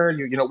honor.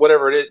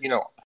 Whatever it is.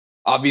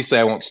 Obviously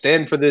I won't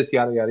stand for this.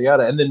 Yada yada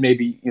yada. And then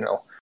maybe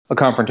a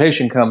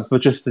confrontation comes,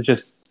 but just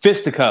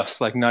fisticuffs,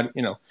 not,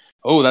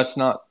 oh, that's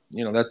not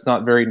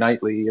very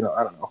knightly,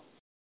 I don't know.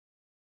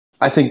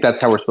 I think that's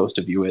how we're supposed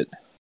to view it.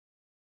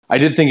 I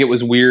did think it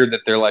was weird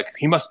that they're like,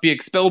 he must be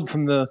expelled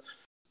from the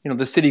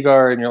city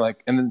guard, and you're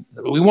like, and then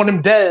we want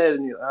him dead,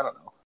 and I don't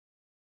know.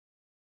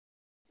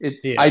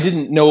 I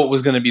didn't know it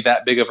was going to be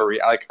that big of a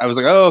I was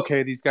like, oh,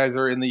 okay, these guys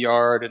are in the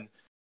yard, and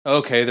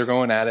okay, they're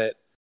going at it.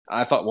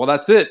 I thought, well,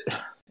 that's it.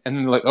 And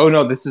then they're like, oh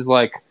no, this is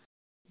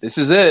this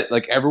is it.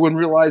 Like everyone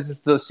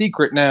realizes the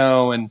secret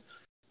now, and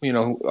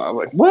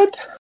like what?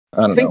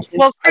 I don't know.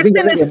 Well,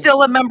 Kristen is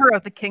still a member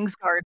of the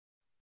Kingsguard.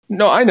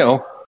 No, I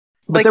know,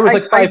 but there was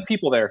like five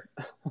people there.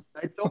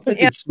 I don't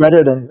think it's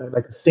rather than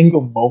like a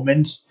single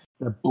moment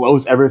that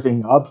blows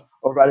everything up,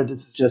 or rather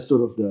this is just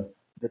sort of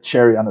the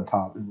cherry on the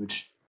top, in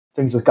which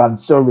things have gotten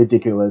so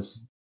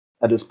ridiculous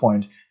at this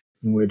point,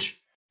 in which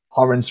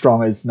Harwin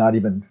Strong is not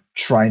even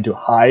trying to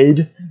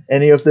hide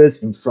any of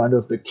this in front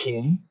of the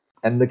king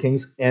and the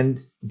king's, and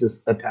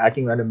just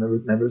attacking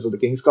random members of the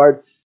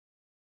Kingsguard.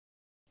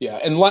 Yeah,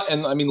 and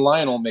I mean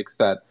Lionel makes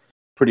that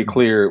pretty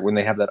clear when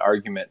they have that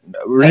argument.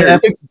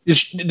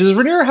 Does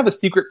Rhaenyra have a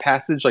secret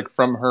passage like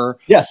from her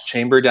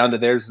chamber down to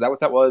theirs? Is that what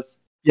that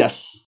was?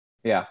 Yes.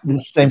 Yeah. The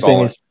same thing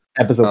as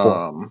episode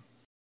 4.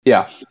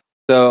 Yeah.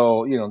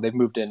 So, they've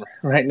moved in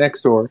right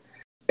next door.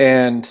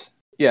 And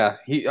yeah,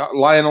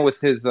 Lionel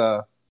with his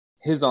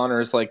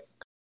honors, like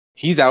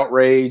he's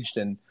outraged,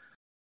 and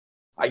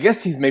I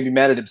guess he's maybe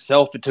mad at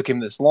himself. It took him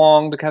this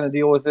long to kind of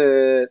deal with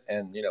it.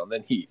 And,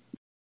 then he,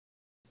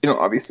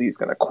 obviously he's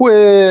going to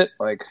quit.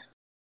 Like,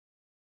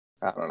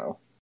 I don't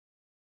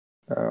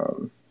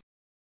know.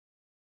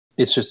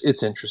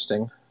 It's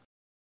interesting.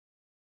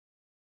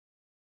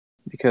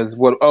 Because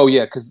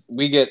because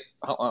we get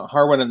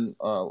Harwin and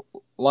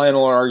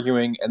Lionel are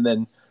arguing, and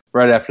then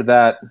right after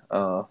that,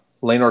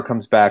 Laenor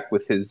comes back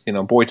with his,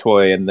 boy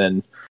toy, and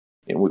then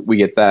we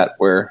get that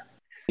where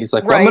he's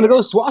like, well, I'm going to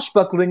go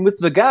swashbuckling with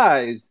the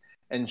guys.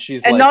 And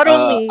she's like, not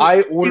only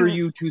I order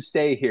you to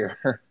stay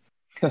here.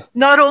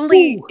 Not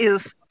only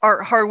is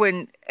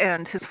Harwin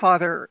and his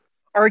father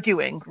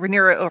arguing,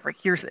 Rhaenyra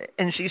overhears it,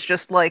 and she's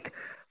just like,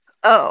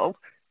 oh,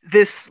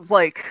 this,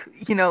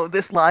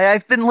 this lie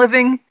I've been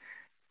living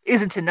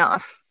isn't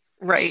enough,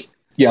 right?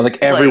 Yeah,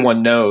 like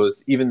everyone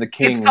knows, even the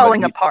king. It's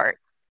falling apart.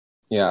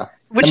 Yeah.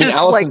 Which is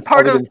Allison's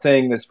probably been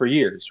saying this for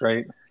years,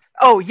 right?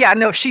 Oh, yeah,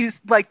 no, she's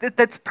like,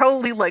 that's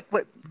probably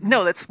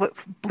that's what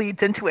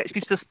bleeds into it.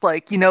 She's just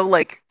like,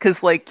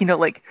 because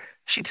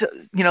she,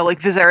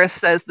 Viserys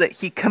says that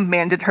he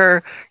commanded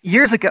her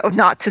years ago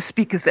not to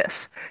speak of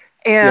this.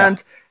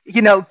 And,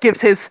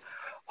 gives his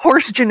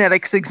horse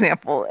genetics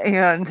example.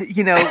 And,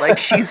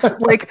 she's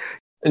like...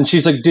 And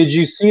she's like, did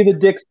you see the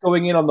dicks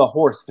going in on the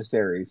horse,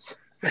 Viserys?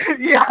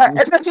 Yeah,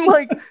 and then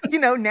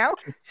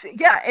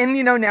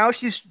now, now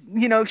she's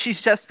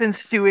just been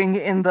stewing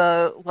in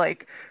the,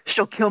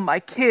 she'll kill my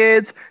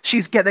kids,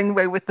 she's getting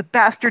away with the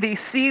bastardy.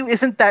 See,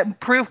 isn't that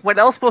proof? What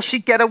else will she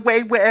get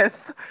away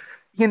with?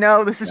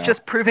 This is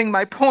just proving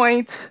my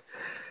point.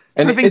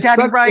 And it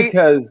sucks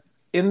because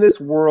in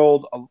this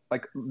world,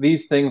 like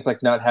these things,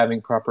 like not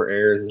having proper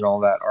heirs and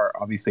all that are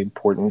obviously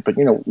important. But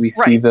we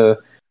see the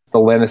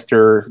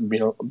Lannister,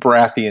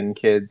 Baratheon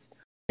kids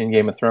in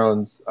Game of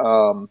Thrones.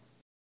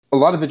 A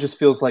lot of it just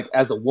feels like,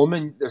 as a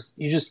woman,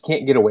 you just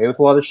can't get away with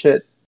a lot of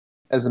shit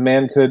as a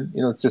man could.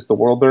 It's just the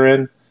world they're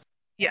in.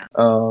 Yeah.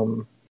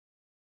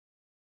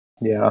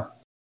 Yeah.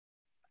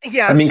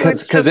 Yeah. I mean,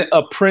 because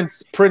a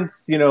prince,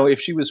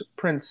 if she was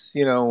Prince,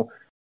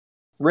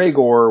 Rhaegor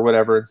or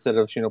whatever, instead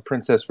of,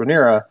 Princess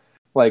Rhaenyra,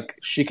 like,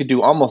 she could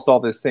do almost all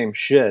this same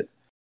shit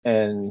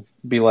and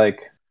be like,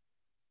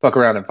 fuck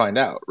around and find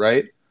out,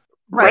 right?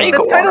 Right.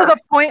 That's kind of the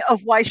point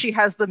of why she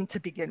has them to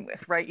begin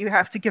with, right? You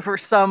have to give her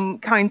some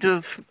kind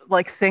of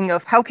thing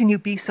of, how can you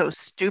be so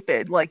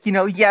stupid?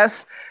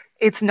 Yes,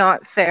 it's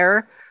not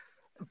fair,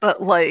 but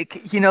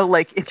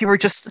if you were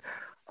just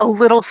a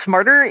little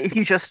smarter, if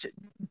you just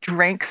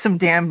drank some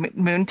damn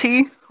moon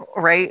tea,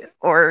 right?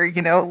 Or,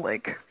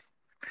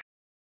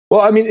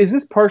 Well, I mean, is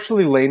this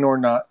partially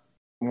Laenor not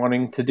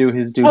wanting to do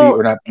his duty,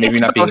 or not being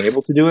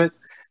able to do it?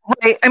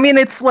 Right. I mean,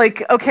 it's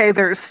okay,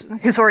 there's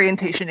his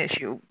orientation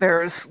issue.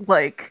 There's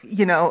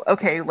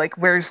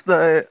where's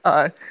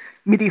the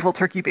medieval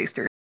turkey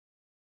baster?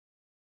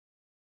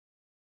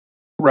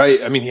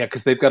 Right. I mean, yeah,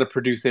 because they've got to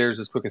produce heirs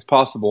as quick as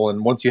possible.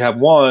 And once you have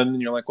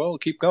one, you're like, well,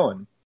 keep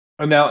going.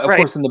 And now, of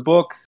course, in the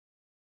books,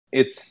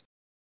 it's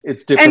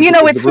different. And,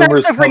 it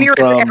smacks of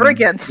Rhaenyra's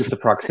arrogance. Just the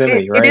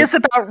proximity, right? It is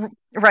about,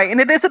 and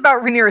it is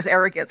about Rhaenyra's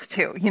arrogance,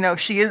 too.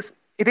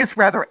 It is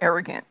rather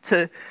arrogant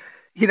to,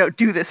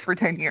 do this for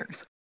 10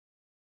 years.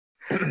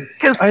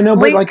 Because I know,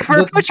 but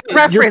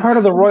you're part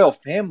of the royal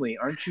family.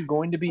 Aren't you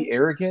going to be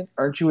arrogant?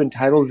 Aren't you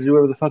entitled to do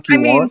whatever the fuck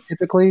you want?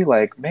 Typically,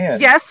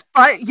 man. Yes,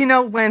 but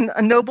when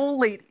a noble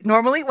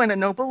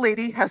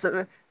lady has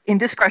a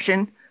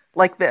indiscretion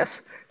like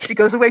this, she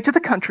goes away to the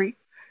country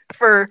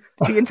for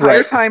the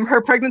entire time her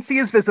pregnancy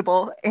is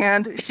visible,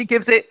 and she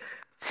gives it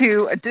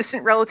to a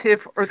distant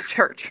relative or the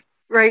church,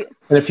 right?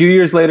 And a few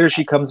years later,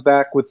 she comes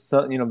back with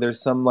some.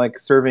 There's some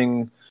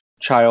serving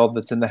child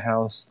that's in the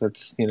house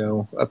that's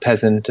a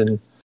peasant, and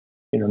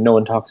no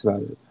one talks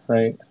about it,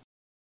 right?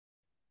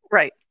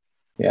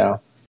 Yeah,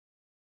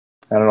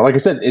 I don't know, like I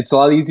said, it's a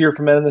lot easier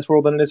for men in this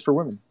world than it is for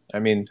women. I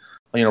mean,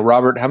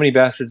 Robert, how many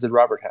bastards did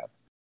Robert have?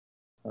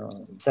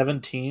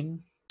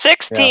 17,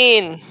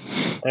 16. Yeah.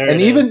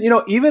 And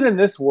even in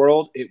this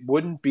world, it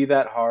wouldn't be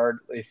that hard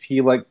if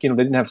he they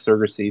didn't have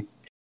surrogacy,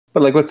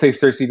 but let's say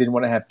Cersei didn't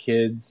want to have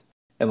kids,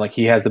 and like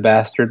he has a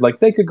bastard. Like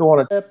they could go on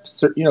a trip.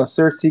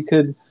 Cersei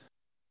could,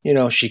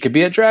 she could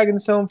be at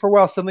Dragonstone for a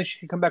while. Suddenly she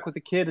could come back with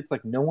a kid. It's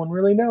like no one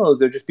really knows.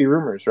 There'd just be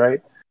rumors,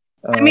 right?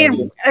 Yeah.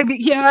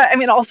 I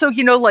mean, also,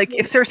 like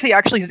if Cersei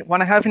actually didn't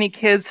want to have any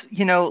kids,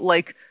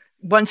 like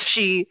once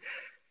she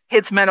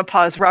hits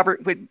menopause,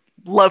 Robert would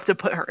love to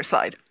put her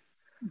aside,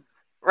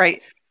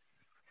 right?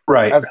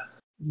 Right.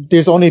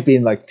 There's only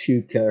been like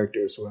 2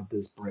 characters who are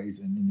this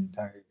brazen in the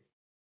entire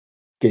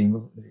Game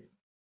of the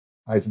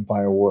Ice and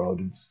Fire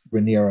world. It's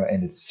Rhaenyra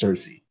and it's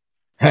Cersei,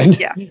 right?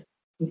 Yeah.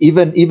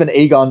 Even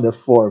Aegon the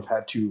Fourth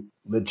had to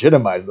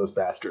legitimize those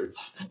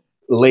bastards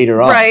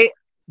later on. Right.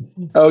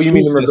 Oh, you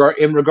mean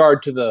in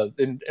regard to the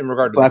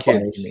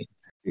kids? You mean?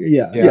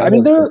 Yeah. I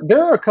mean,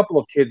 there are a couple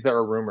of kids that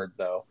were rumored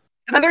though.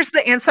 And then there's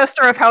the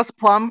ancestor of House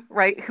Plum,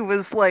 right? Who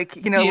was like,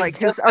 like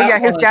his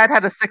dad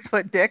had a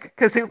 6-foot dick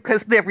because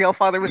the real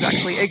father was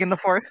actually Aegon the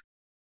Fourth.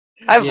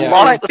 I've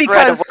lost the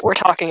thread of what we're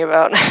talking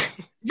about.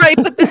 Right,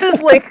 but this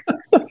is like,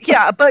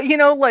 but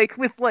like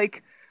with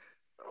like,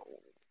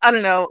 I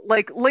don't know,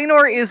 like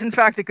Laenor is in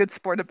fact a good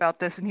sport about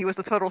this, and he was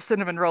a total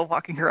cinnamon roll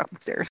walking her up the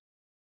stairs.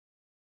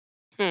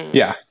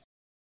 Yeah.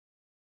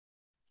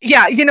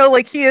 Yeah,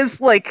 like he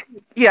is like,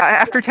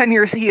 after 10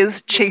 years he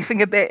is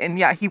chafing a bit,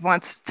 and he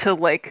wants to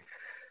like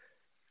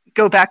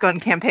go back on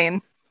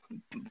campaign.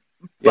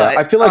 But,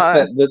 I feel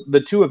like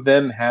the 2 of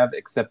them have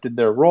accepted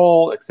their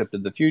role,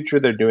 accepted the future.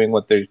 They're doing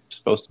what they're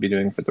supposed to be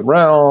doing for the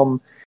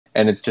realm,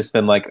 and it's just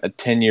been like a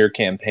 10-year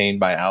campaign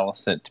by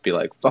Alicent to be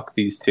like, fuck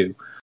these 2.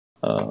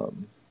 I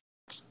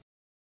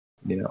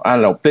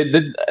don't know.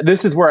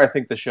 This is where I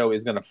think the show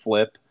is going to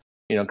flip.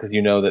 Because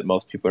that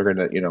most people are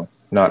going to,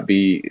 not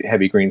be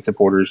heavy Green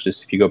supporters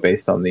just if you go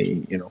based on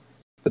the,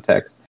 the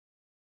text.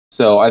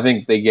 So I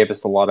think they gave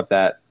us a lot of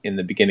that in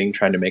the beginning,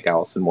 trying to make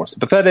Alicent more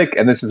sympathetic,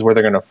 and this is where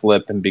they're going to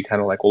flip and be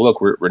kind of like, well, look,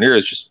 Rhaenyra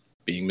is just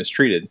being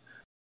mistreated.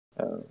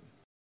 Although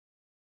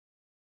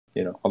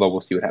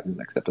we'll see what happens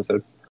next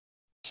episode.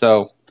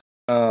 So,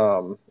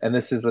 and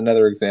this is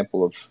another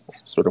example of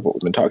sort of what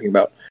we've been talking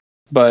about.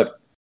 But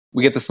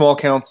we get the small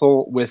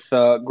council with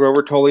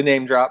Grover Tully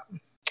name drop.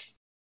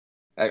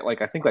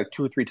 I think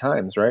 2 or 3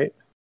 times, right?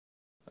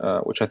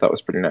 Which I thought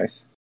was pretty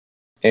nice.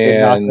 And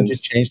they're not going to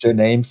change their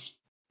names.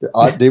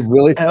 Are we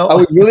really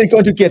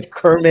going to get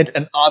Kermit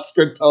and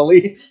Oscar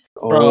Tully?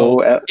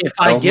 Bro, if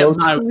I get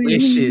my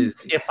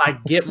wishes,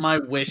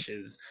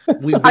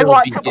 we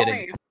will be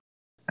getting.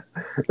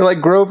 They're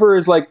like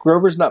Grover's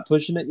not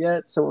pushing it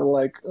yet, so we're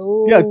like,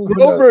 oh yeah,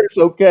 Grover is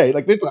okay.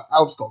 Like there's a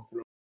house called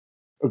Grover.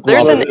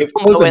 There's an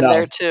info in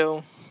there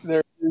too.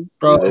 There is,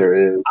 bro. There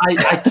is. I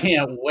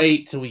can't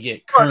wait till we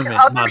get Kermit,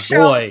 other my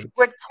shows boy.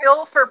 Would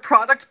kill for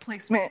product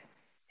placement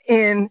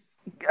in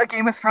a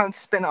Game of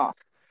Thrones spinoff.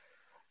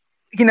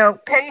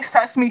 Pay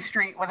Sesame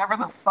Street whatever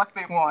the fuck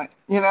they want.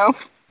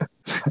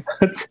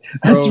 That's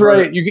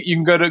right. You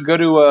can go to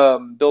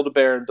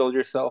Build-A-Bear and build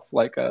yourself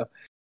like a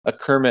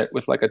Kermit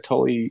with like a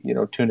Tully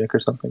tunic or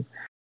something.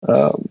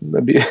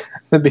 That'd be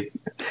the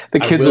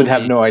kids would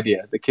have no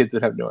idea. The kids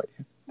would have no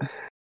idea.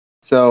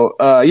 So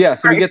so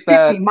we get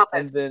that,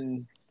 and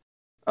then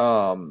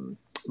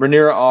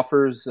Rhaenyra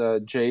offers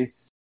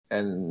Jace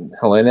and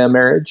Helena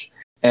marriage,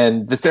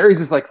 and Viserys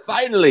is like,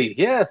 finally,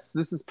 yes,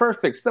 this is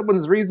perfect.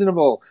 Someone's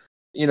reasonable.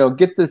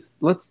 Get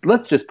this.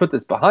 Let's just put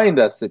this behind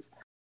us.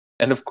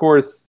 And of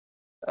course,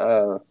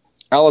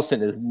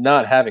 Alicent is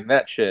not having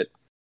that shit,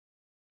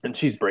 and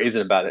she's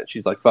brazen about it.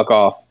 She's like, fuck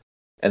off.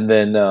 And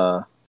then,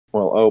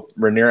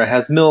 Rhaenyra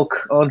has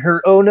milk on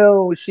her. Oh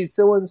no, she's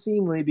so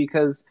unseemly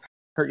because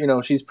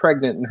her, she's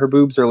pregnant and her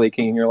boobs are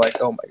leaking. And you're like,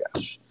 oh my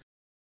gosh.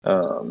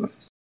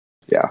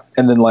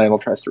 And then Lionel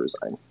tries to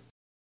resign.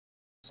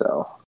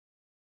 So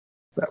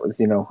that was,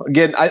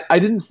 again, I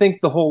didn't think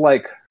the whole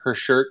like her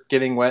shirt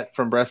getting wet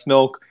from breast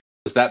milk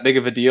was that big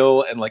of a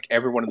deal, and like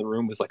everyone in the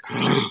room was like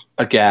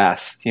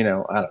aghast. I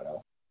don't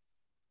know.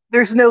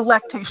 There's no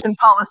lactation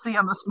policy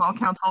on the small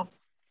council.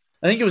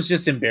 I think it was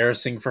just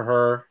embarrassing for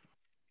her,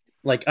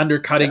 like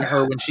undercutting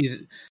her when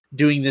she's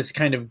doing this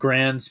kind of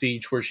grand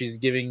speech where she's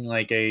giving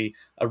like a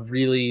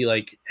really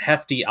like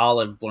hefty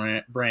olive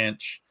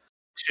branch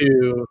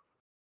to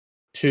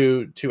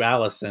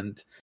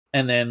Alicent,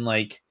 and then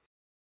like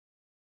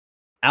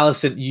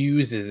Alicent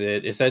uses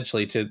it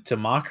essentially to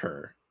mock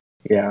her.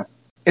 Yeah,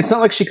 it's not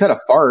like she cut a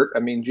fart. I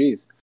mean,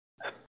 geez.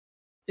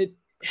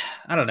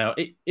 I don't know.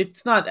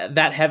 It's not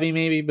that heavy,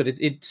 maybe, but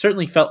it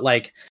certainly felt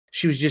like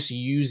she was just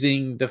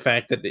using the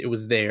fact that it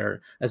was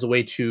there as a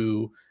way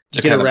to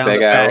get around the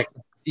fact.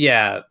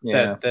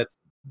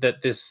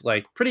 That this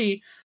like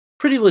pretty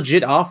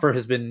legit offer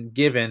has been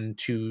given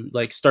to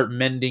like start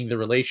mending the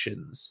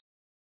relations.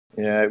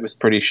 Yeah, it was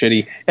pretty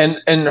shitty, and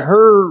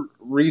her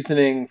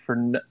reasoning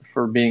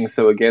for being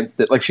so against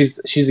it, like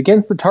she's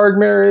against the Targ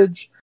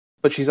marriage,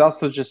 but she's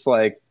also just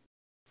like,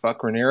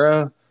 fuck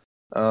Rhaenyra.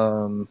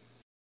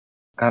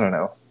 I don't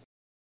know.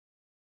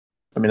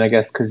 I mean, I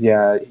guess because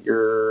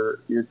your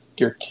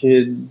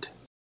kid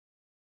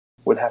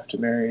would have to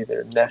marry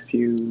their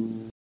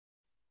nephew.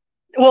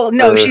 Well,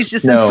 no, Or- she's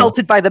just no.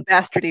 insulted by the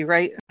bastardy,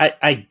 right?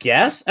 I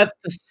guess at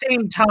the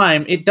same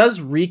time, it does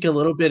reek a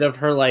little bit of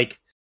her like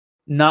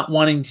not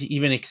wanting to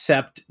even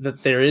accept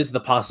that there is the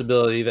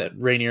possibility that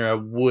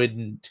Rhaenyra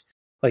wouldn't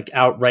like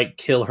outright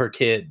kill her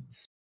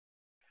kids.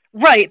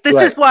 Right. This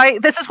is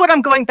Right. this is what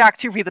I'm going back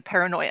to, read the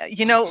paranoia.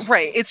 You know,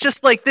 right. It's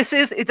just like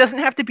it doesn't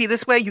have to be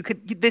this way.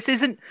 This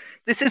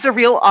is a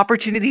real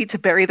opportunity to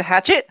bury the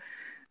hatchet,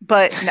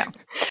 but no.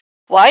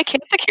 Why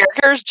can't the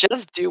characters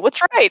just do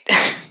what's right?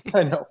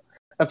 I know.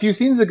 A few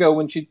scenes ago,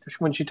 when she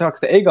talks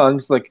to Aegon,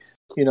 she's like,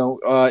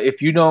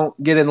 if you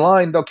don't get in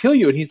line, they'll kill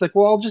you. And he's like,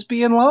 well, I'll just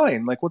be in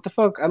line. Like, what the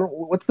fuck?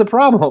 What's the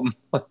problem?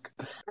 Like,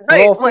 we're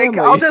Right. all Like, family.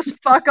 I'll just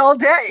fuck all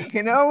day,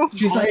 you know?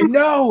 She's like,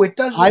 no, it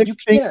doesn't. I You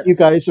think can't. you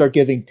guys are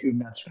giving too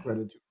much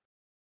credit to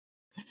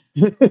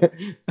her.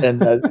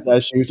 And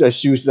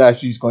that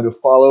she's going to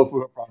follow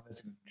through her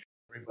promise and treat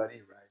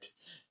everybody right.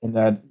 And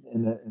that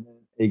Aegon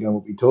Aemon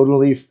will be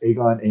totally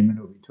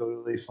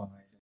fine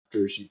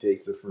after she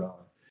takes the throne.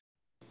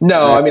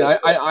 No, I mean,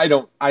 I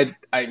don't. I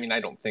mean, I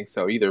don't think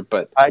so either.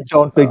 But I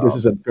don't think this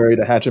is a bury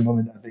the hatchet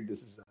moment. I think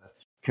this is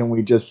can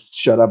we just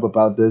shut up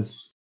about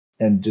this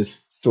and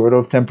just sort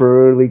of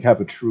temporarily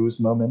have a truce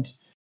moment?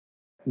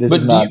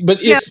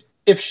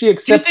 If she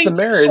accepts the think-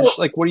 marriage,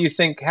 so- like, what do you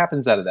think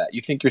happens out of that?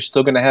 You think you're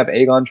still going to have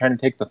Aegon trying to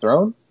take the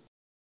throne?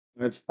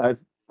 I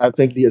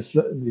think the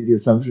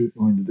assumption,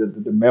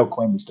 the male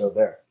claim is still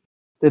there.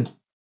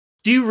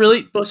 Do you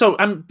really? So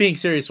I'm being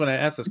serious when I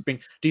ask this. Do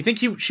you think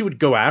she would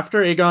go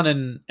after Aegon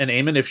and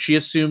Aemon if she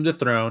assumed the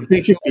throne?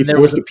 I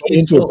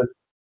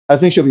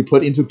think she'll be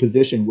put into a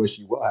position where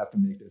she will have to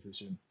make a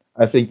decision.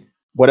 I think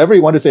whatever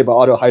you want to say about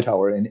Otto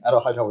Hightower, and Otto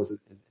Hightower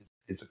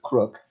is a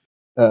crook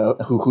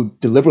who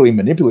deliberately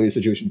manipulated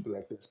situations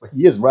like this, but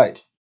he is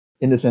right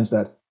in the sense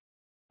that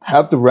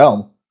half the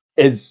realm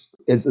is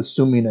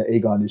assuming that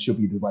Aegon should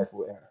be the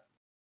rightful heir.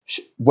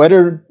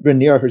 Whether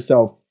Rhaenyra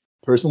herself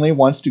personally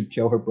wants to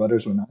kill her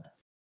brothers or not,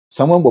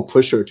 someone will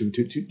push her to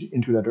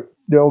into that.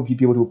 There will be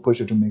people who will push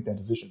her to make that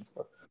decision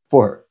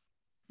for her.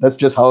 That's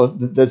just how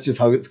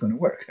it's going to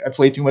work. I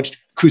played too much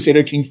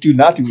Crusader Kings 2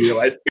 not to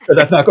realize that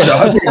that's not going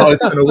to be how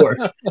it's going to work.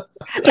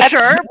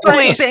 Sure, but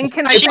least then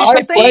can I say If I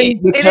something? play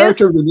the It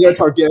character is- Rhaenyra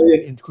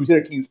Targaryen in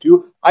Crusader Kings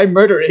 2, I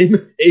murder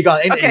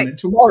Aegon and Okay. Aemon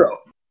tomorrow.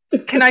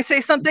 Can I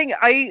say something?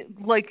 I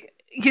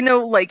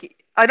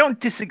don't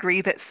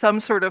disagree that some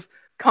sort of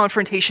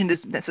confrontation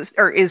is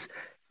necessary or is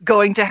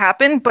going to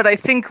happen, but I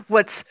think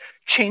what's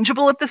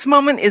changeable at this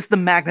moment is the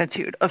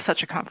magnitude of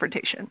such a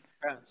confrontation.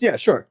 Yeah,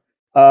 sure.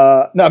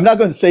 No, I'm not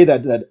going to say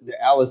that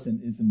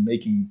Alicent isn't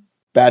making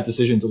bad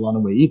decisions along the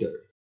way either.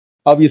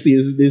 Obviously,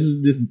 this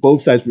is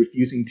both sides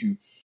refusing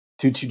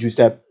to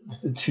step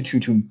to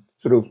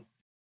sort of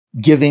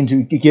give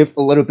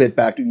a little bit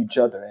back to each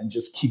other and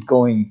just keep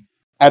going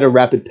at a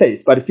rapid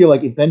pace. But I feel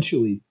like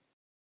eventually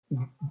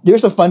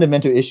there's a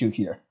fundamental issue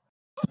here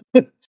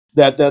that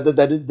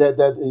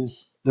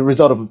is the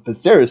result of a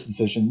Viserys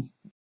decision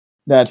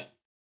that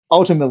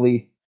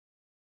ultimately,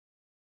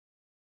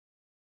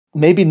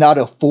 maybe not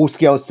a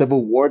full-scale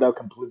civil war that will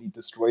completely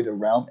destroy the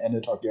realm and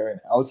the Targaryen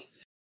house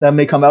that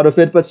may come out of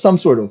it, but some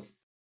sort of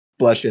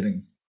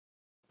bloodshedding,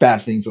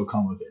 bad things will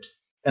come of it.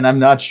 And I'm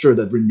not sure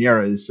that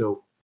Rhaenyra is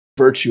so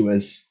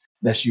virtuous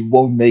that she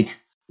won't make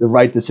the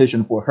right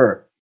decision for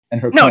her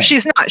and her No, clan.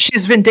 she's not.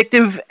 She's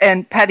vindictive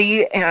and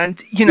petty,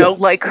 and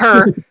like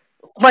her,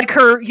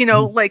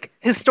 like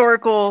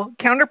historical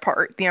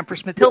counterpart, the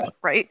Empress Matilda,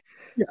 right?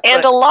 Yeah,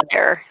 And But- a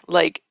liar.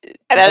 Like,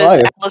 A that is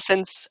liar.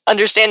 Alicent's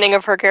understanding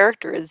of her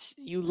character is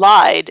you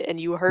lied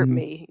and you hurt Mhm.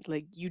 me.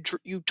 Like, you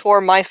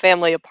tore my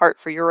family apart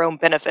for your own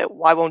benefit.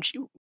 Why won't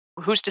you?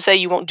 Who's to say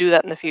you won't do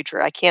that in the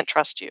future? I can't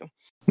trust you.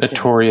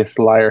 Notorious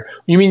liar.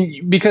 You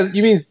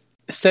mean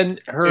send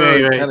her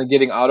Wait. kind of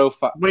getting Otto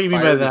What do you mean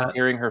by fired, just that?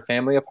 tearing her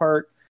family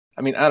apart?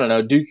 I mean, I don't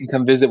know. Dude can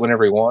come visit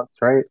whenever he wants,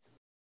 right?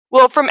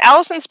 Well, from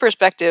Alicent's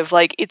perspective,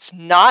 like, it's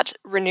not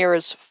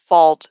Rhaenyra's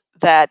fault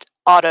that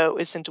Otto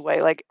is sent away.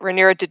 Like,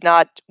 Rhaenyra did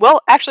not.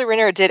 Well, actually,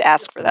 Rhaenyra did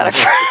ask for that.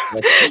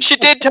 She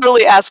did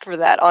totally ask for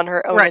that on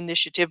her own Right.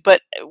 initiative,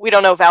 but we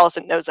don't know if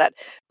Alicent knows that.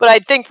 But I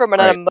think from an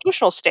Right.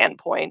 emotional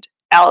standpoint,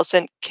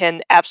 Alicent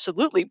can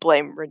absolutely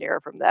blame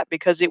Rhaenyra from that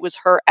because it was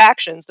her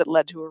actions that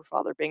led to her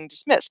father being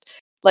dismissed.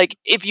 Like,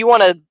 if you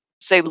want to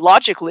say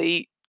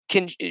logically,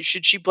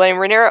 should she blame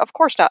Rhaenyra? Of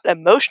course not.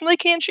 Emotionally,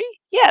 can she?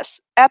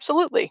 Yes,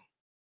 absolutely.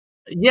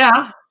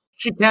 Yeah,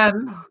 she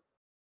can.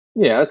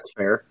 Yeah, that's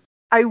fair.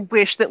 I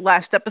wish that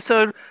last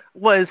episode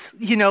was,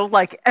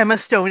 like Emma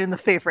Stone in The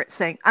Favorite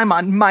saying, "I'm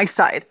on my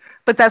side,"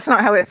 but that's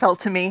not how it felt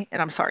to me, and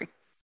I'm sorry.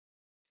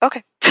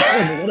 Okay.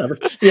 Whatever.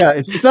 Yeah,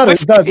 it's not a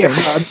thing. No,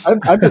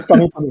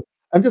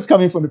 I'm just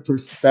coming from the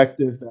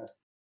perspective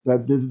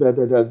that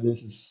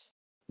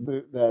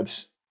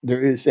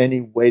there is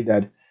any way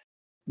that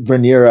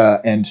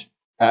Rhaenyra and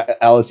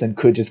Alicent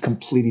could just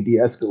completely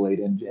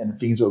de-escalate and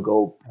things will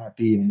go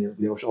happy and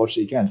they'll all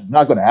shake hands. It's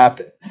not going to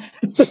happen.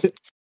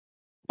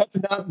 That's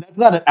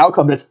not an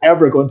outcome that's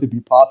ever going to be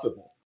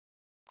possible.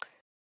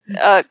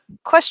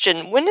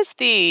 Question: when is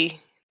the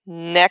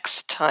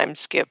next time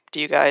skip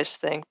do you guys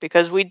think?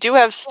 Because we do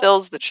have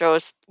stills that show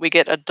us we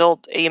get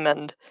adult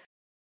Aemond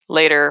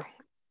later.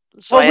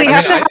 So Well, we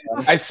have to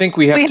I think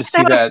we have we to have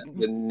see to have that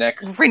the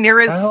next.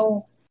 Rhaenyra's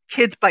How?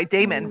 kids by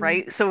Daemon, Mm.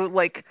 right? So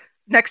like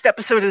next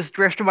episode is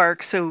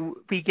Driftmark, so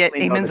we get Wait,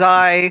 no, Aemon's the-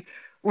 eye,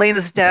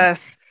 Laena's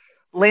death.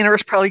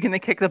 Laena's probably gonna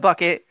kick the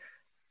bucket.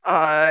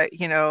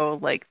 You know,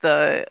 like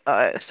the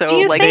Do so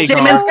you like think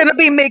Daemon's so? gonna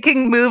be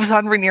making moves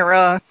on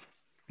Rhaenyra.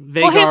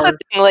 Vagar Well, here's the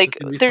thing, like, is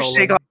gonna be there's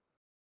stolen.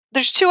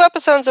 there's 2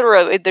 episodes in a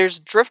row. There's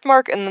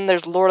Driftmark and then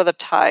there's Lord of the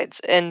Tides,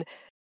 and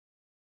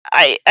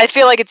I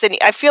feel like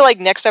I feel like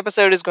next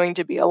episode is going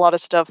to be a lot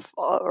of stuff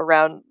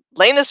around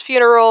Laena's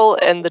funeral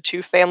and the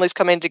 2 families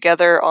coming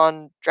together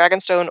on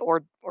Dragonstone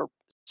or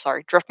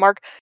sorry, Driftmark.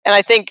 And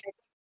I think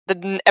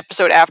the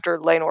episode after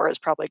Laenor is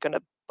probably going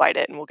to bite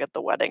it, and we'll get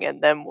the wedding,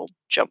 and then we'll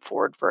jump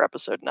forward for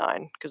episode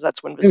 9 because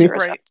that's when Maybe.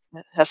 Viserys Right.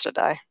 has to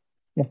die.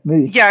 Yeah,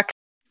 maybe. Yeah,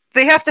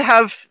 they have to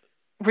have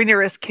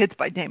Rhaenyra's kids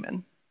by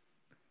Daemon.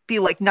 Be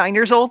like 9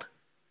 years old.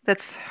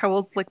 That's how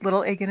old like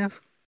little Aegon is.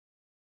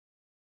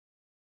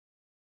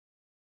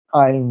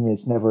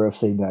 It's never a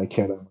thing that I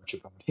care that much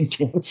about in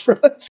Game of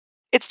Thrones.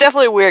 It's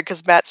definitely weird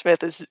because Matt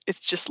Smith it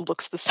just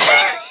looks the same.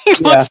 He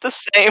Yeah. looks the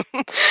same,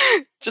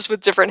 just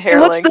with different hair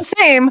He looks the lengths.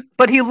 same,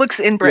 but he looks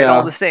inbred Yeah.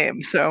 all the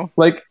same. So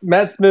Like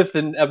Matt Smith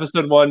in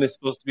episode 1 is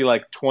supposed to be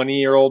like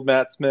 20-year-old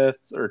Matt Smith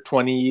or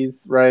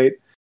 20s, right?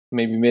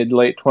 Maybe mid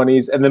late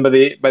 20s, and then by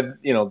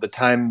the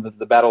time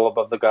the Battle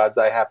Above the God's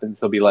Eye happens,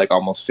 he'll be like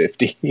almost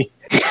 50.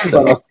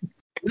 So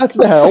Matt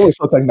Smith always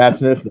looked like Matt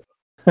Smith.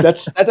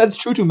 That's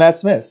true to Matt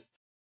Smith.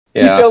 He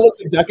yeah, still looks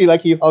exactly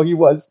like how he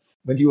was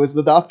when he was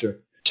the Doctor.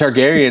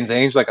 Targaryens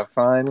age like a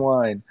fine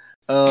wine.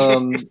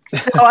 So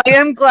I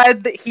am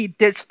glad that he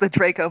ditched the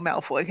Draco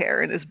Malfoy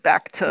hair and is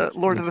back to That's-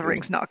 Lord of that's the good.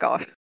 Rings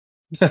knockoff.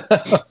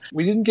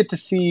 We didn't get to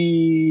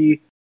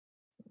see.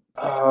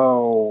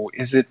 Oh,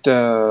 is it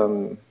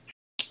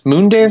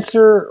Moondancer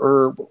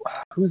or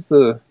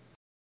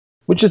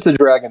which is the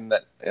dragon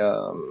that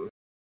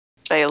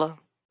Bela.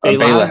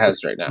 Bela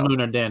has right now?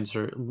 Moon and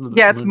Dancer.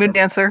 Yeah, it's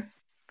Moondancer.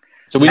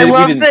 So we I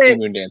love didn't that- see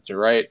Moondancer,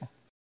 right?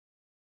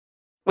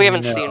 We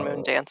haven't No. seen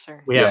Moondancer.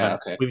 We Yeah,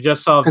 haven't. okay. We've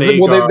just saw Because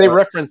Vagar. they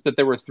referenced that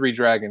there were 3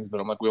 dragons, but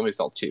I'm like, we only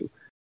saw 2.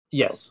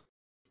 Yes.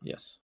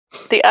 Yes.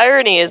 The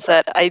irony is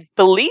that I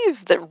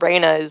believe that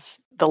Rhaena is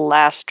the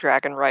last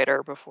dragon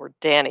rider before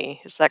Dany.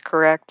 Is that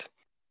correct?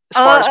 As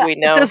far as we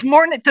know.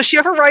 Does she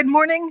ever ride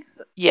Morning?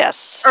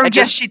 Yes. Or I yes,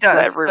 just she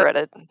does, reread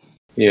it.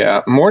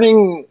 Yeah,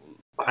 Morning.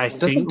 I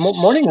Doesn't think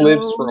Morning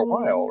lives so. for a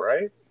while,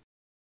 right?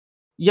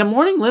 Yeah,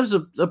 Morning lives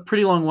a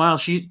pretty long while.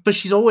 But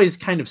she's always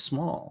kind of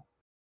small.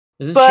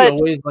 Isn't But- she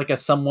always like a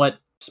somewhat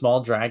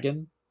small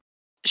dragon?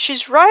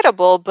 She's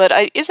rideable, but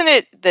isn't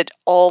it that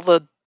all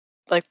the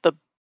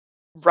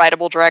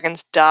rideable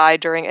dragons die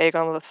during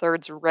Aegon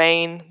III's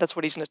reign? That's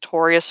what he's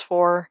notorious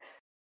for.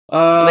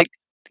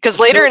 Because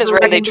later in his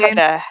reign, they tried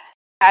to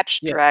hatch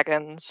Yeah.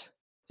 dragons.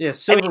 Yeah,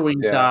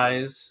 Silverwing Yeah.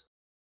 dies.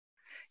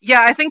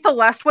 Yeah, I think the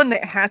last one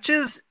that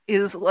hatches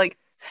is like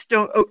is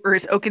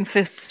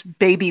Oakenfist's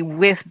baby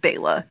with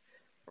Bela,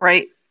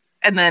 right?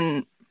 And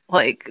then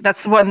like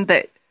that's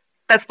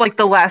like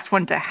the last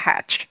one to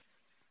hatch.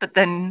 But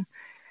then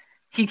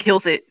he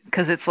kills it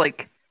because it's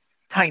like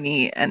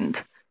tiny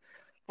and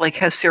like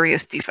has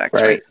serious defects,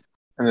 right?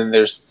 And then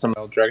there's some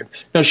other dragons.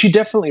 No, she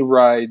definitely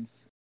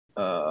rides.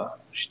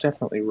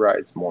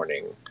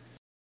 Morning.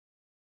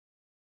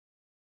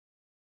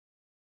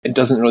 It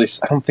doesn't really.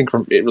 I don't think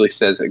it really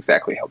says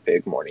exactly how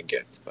big Morning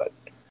gets, but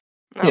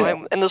No, You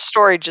know. and the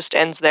story just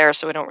ends there,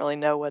 so we don't really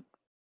know what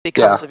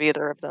becomes of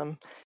either of them.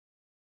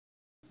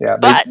 yeah,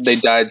 But- they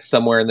died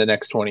somewhere in the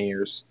next 20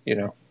 years. You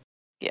know.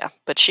 Yeah,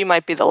 but she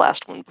might be the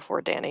last one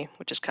before Dany,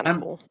 which is kind of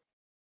cool.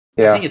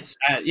 I Yeah. think it's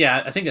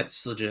I think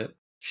that's legit.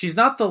 She's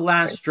not the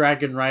last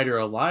dragon rider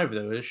alive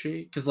though, is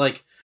she? Because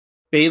like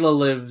Bela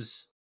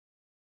lives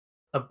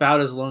about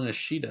as long as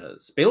she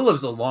does. Bela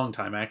lives a long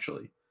time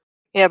actually.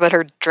 Yeah, but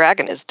her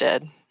dragon is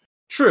dead.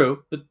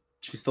 True, but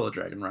she's still a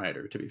dragon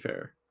rider. To be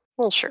fair.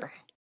 Well, sure.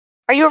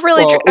 Are you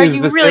really? Well, Are is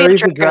you really a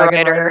Viserys a dragon,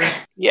 dragon rider? rider?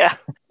 Yeah.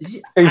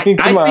 I mean,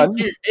 come on.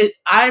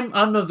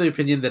 I'm of the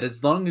opinion that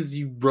as long as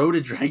you rode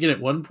a dragon at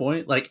one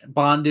point, like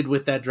bonded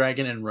with that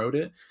dragon and rode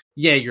it,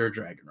 yeah, you're a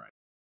dragon rider.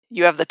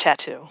 You have the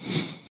tattoo.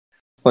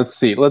 Let's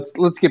see. Let's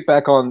get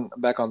back on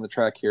the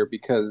track here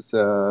because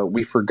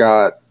we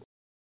forgot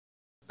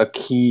a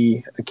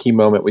key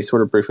moment. We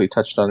sort of briefly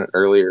touched on it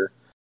earlier,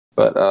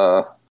 but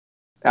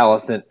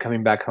Alicent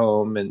coming back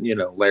home, and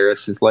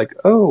Larys is like,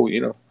 "Oh,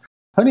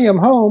 honey, I'm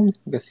home."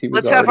 I guess he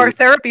was. Let's have our already-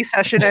 therapy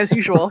session as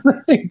usual.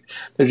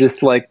 They're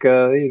just like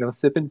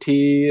sipping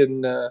tea,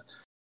 and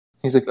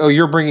he's like, "Oh,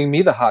 you're bringing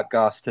me the hot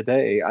goss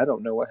today. I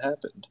don't know what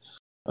happened,"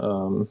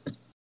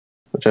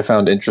 which I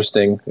found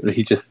interesting.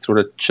 He just sort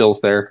of chills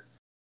there,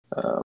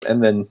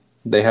 and then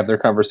they have their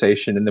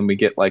conversation, and then we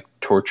get like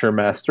torture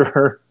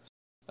master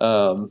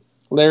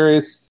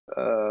Larys.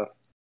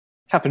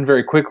 Happened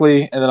very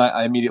quickly, and then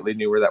I immediately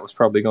knew where that was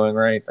probably going.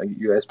 Right,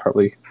 you guys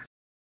probably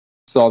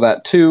saw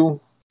that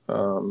too.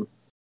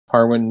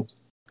 Harwin,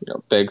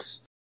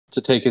 begs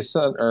to take his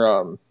son,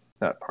 or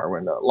not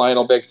Harwin.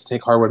 Lionel begs to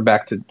take Harwin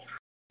back to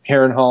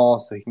Harrenhal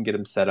so he can get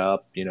him set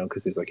up.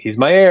 Because he's like, he's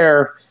my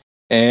heir,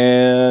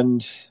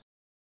 and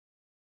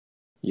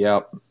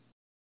yep.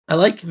 I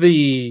like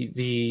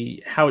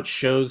the how it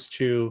shows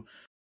to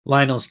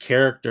Lionel's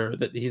character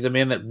that he's a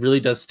man that really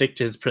does stick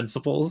to his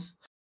principles,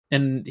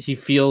 and he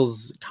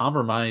feels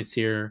compromised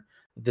here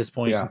at this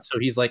point. Yeah. So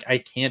he's like, I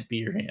can't be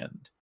your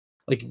hand.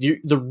 Like,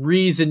 the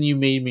reason you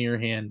made me your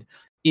hand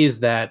is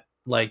that,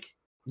 like,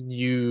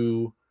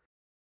 you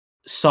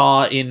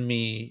saw in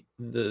me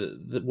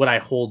the what I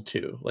hold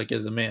to, like,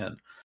 as a man.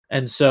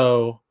 And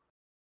so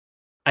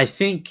I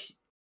think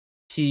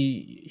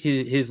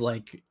his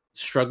like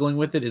struggling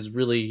with it is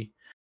really,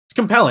 it's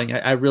compelling.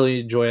 I really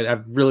enjoy it.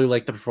 I've really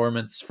liked the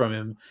performance from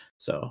him.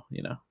 So,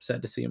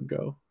 sad to see him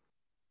go.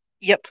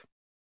 Yep.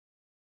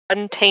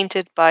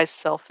 Untainted by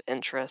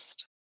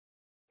self-interest.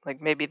 Like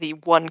maybe the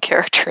one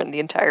character in the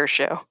entire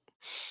show.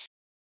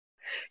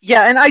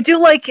 Yeah, and I do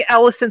like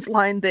Alicent's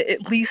line that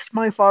at least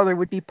my father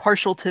would be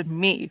partial to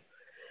me.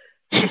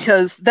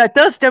 Because that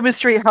does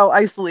demonstrate how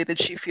isolated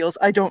she feels.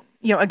 I don't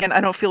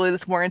feel it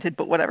is warranted,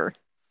 but whatever.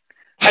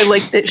 I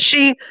like that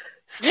she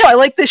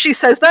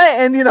says that,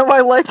 and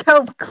I like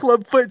how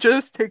Clubfoot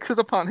just takes it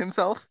upon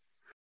himself.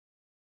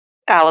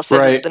 Alicent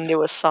is Right. the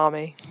newest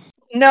Sami.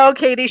 No,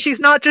 Katie, she's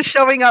not just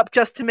showing up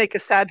just to make a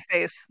sad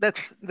face.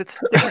 That's a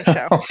different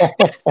show.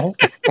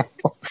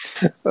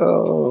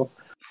 Oh,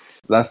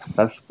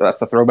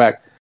 that's a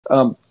throwback.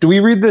 Do we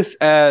read this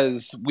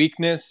as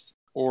weakness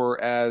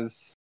or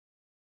as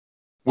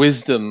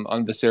wisdom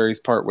on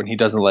Viserys' part when he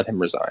doesn't let him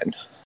resign?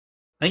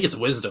 I think it's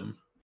wisdom.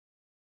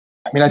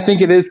 I mean, I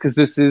think it is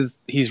because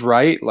he's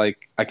right.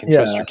 Like, I can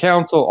trust your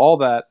counsel, all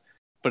that.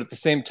 But at the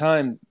same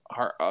time,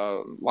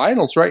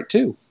 Lionel's right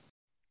too.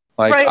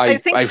 Like,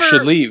 Right, I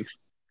should leave.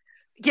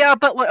 Yeah,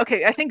 but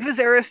okay, I think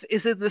Viserys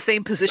is in the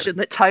same position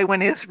that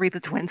Tywin is re the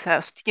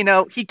Twincest.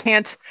 He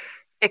can't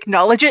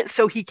acknowledge it,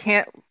 so he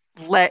can't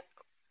let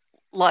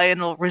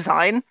Lionel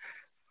resign,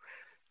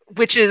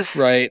 which is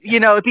Right.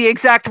 The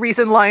exact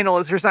reason Lionel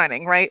is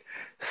resigning, right?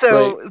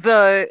 So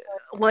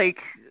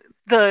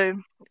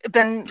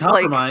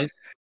Compromise.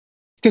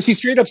 Because he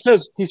straight up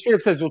says,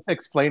 "We'll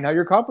explain how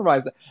you're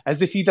compromised,"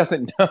 as if he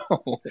doesn't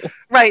know.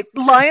 Right,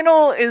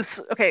 Lionel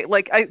is okay.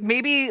 Like,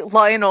 maybe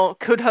Lionel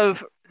could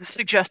have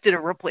suggested a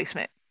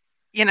replacement,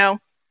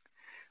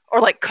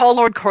 or like call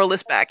Lord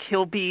Corlys back.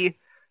 He'll be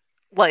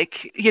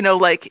like,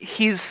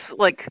 he's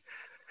like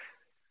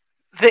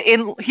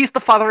he's the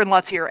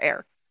father-in-law to your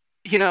heir.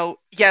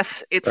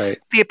 Yes, it's Right.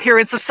 the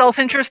appearance of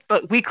self-interest,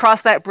 but we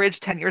crossed that bridge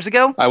 10 years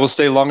ago. I will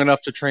stay long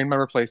enough to train my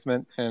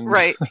replacement. And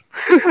Right.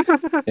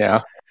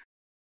 Yeah.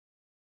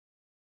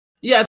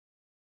 Yeah, I'll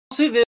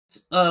say this.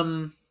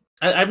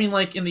 I mean,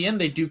 like, in the end,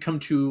 they do come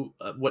to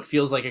what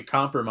feels like a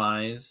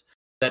compromise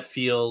that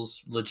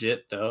feels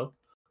legit, though.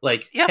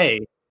 Like, Yeah.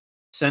 Hey,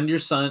 send your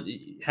son,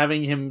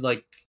 having him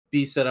like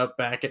be set up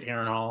back at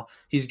Harrenhal.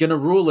 He's gonna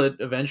rule it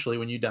eventually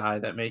when you die.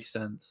 That makes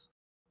sense.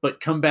 But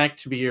come back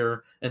to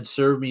here and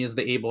serve me as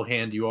the able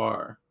hand you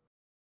are.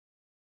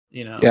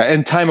 Yeah,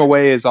 and time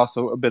away is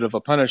also a bit of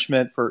a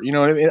punishment for,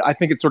 what I mean? I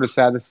think it sort of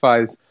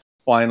satisfies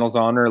Lionel's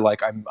honor.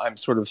 Like, I'm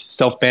sort of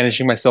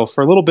self-banishing myself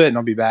for a little bit, and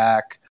I'll be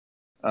back.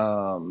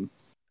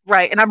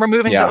 Right, and I'm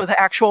removing the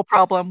actual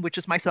problem, which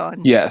is my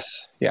son.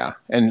 Yes, yeah,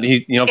 and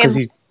he's because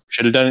he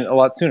should have done it a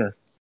lot sooner.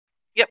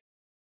 Yep.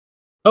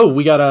 Oh,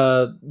 we got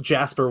a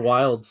Jasper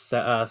Wild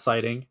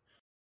sighting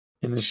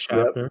in this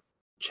chapter.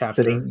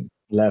 Sitting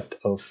left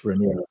of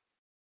Rhaenyra.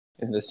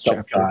 In this Some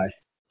chapter. guy.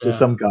 Just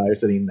some guy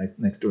sitting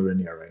next to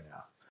Rhaenyra right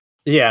now.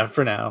 Yeah,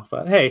 for now.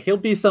 But hey, he'll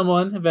be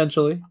someone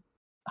eventually.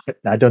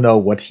 I don't know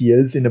what he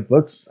is in the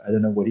books. I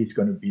don't know what he's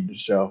going to be in the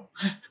show.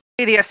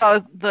 Katie, I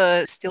saw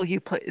the still you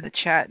put in the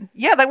chat.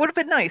 Yeah, that would have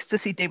been nice to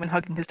see Daemon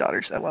hugging his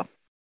daughters so well.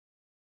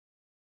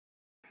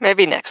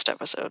 Maybe next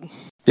episode.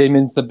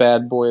 Daemon's the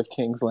bad boy of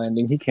King's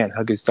Landing. He can't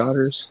hug his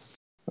daughters.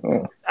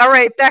 Oh. All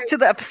right, back to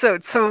the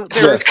episode. So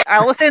there's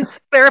Alicent's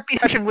therapy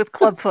session with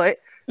Clubfoot,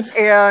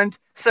 and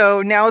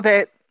so now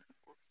that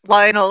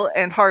Lionel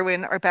and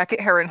Harwin are back at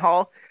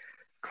Harrenhal,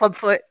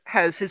 Clubfoot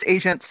has his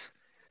agents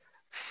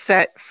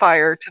set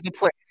fire to the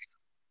place.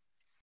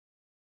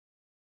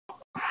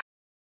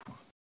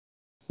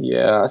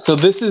 Yeah, so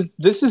this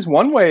is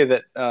one way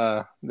that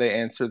they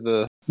answer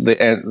the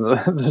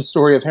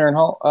story of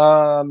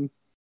Harrenhal.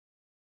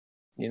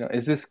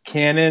 Is this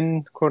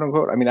canon, quote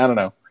unquote? I mean, I don't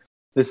know.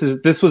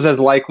 This was as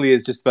likely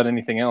as just about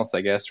anything else,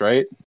 I guess,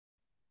 right?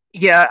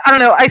 Yeah, I don't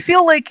know. I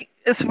feel like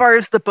as far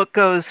as the book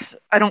goes,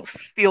 I don't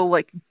feel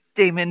like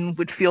Daemon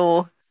would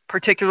feel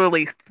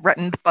particularly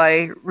threatened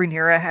by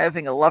Rhaenyra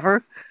having a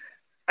lover.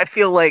 I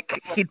feel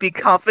like he'd be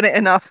confident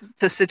enough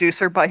to seduce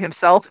her by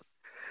himself.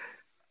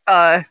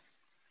 And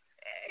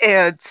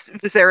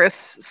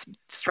Viserys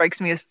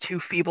strikes me as too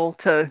feeble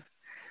to,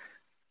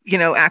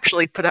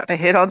 actually put up a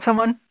hit on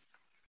someone.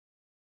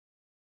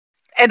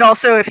 And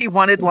also, if he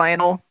wanted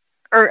Lionel,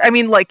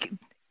 in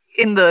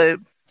the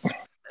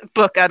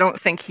book, I don't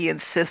think he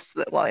insists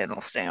that Lionel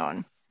stay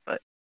on.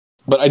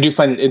 But I do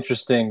find it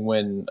interesting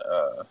when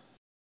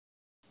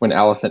when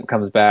Alicent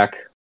comes back.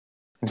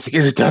 And it's like,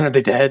 is it done? Are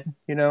they dead?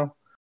 You know?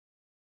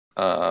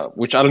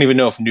 Which I don't even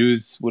know if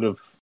news would have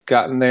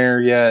gotten there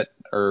yet,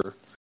 or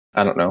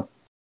I don't know.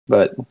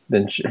 But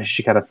then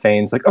she kind of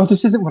feigns like, oh,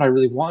 this isn't what I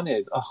really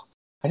wanted. Oh,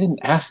 I didn't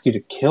ask you to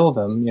kill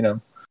them, you know?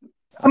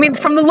 I mean,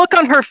 from the look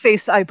on her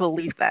face, I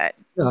believe that.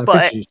 Yeah,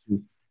 But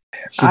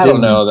I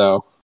don't know,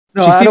 though.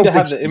 No, She I seemed don't to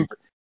have think the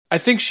I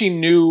think she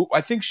knew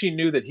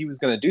that he was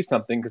going to do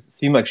something because it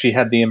seemed like she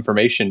had the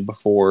information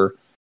before,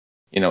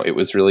 you know, it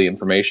was really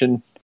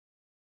information.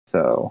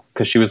 So,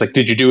 because she was like,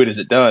 "Did you do it? Is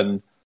it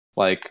done?"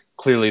 Like,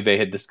 clearly they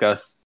had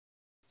discussed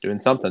doing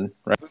something,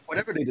 right?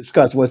 whatever they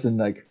discussed wasn't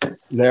like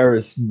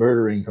Laris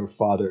murdering her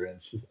father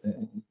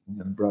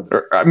and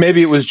brother. Or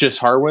maybe it was just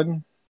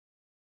Harwin.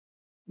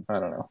 I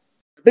don't know.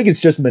 I think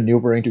it's just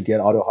maneuvering to get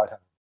Otto Hightower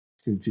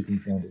to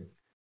King's Landing.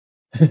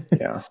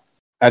 Yeah.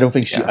 I don't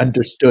think she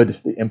understood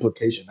the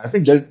implication. I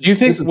think that. Do you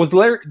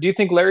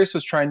think Larys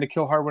was trying to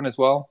kill Harwin as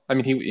well? I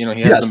mean, he has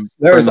Yes, them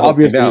Larys burn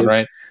obviously down, is.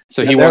 right?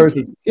 So Yeah, he Larys wants,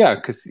 is-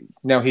 because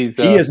now he's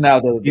he is now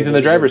the he's in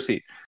the driver's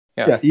seat.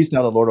 Yeah, he's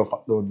now the Lord of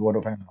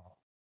Panama.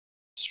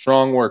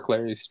 Strong work,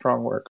 Larry.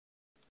 Strong work.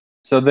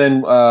 So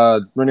then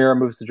Rhaenyra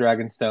moves to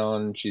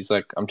Dragonstone. She's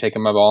like, I'm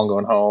taking my ball and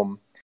going home.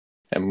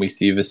 And we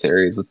see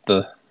Viserys with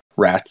the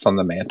rats on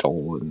the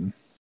mantle and,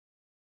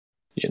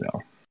 you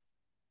know.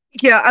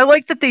 yeah, I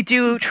like that they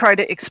do try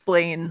to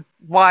explain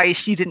why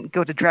she didn't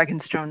go to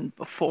Dragonstone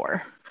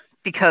before.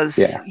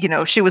 Because, you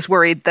know, she was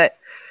worried that,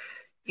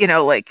 you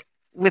know, like,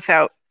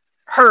 without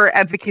her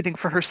advocating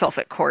for herself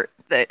at court,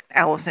 that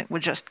Alicent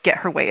would just get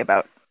her way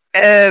about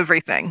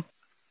everything.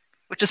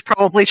 Which is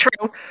probably true.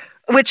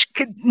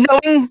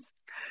 Knowing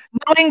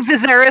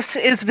Viserys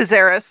is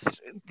Viserys,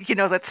 you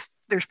know,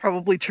 there's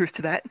probably truth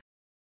to that.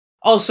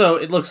 Also,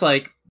 it looks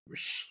like,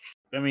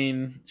 I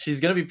mean, she's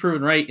gonna be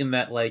proven right in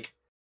that, like,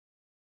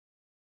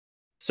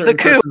 certain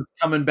The coup. person's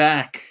coming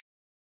back,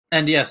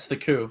 and yes, the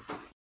coup.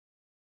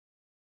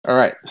 All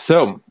right.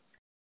 So,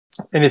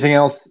 anything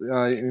else?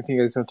 Anything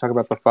you guys want to talk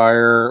about the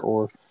fire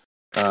or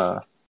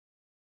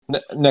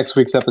next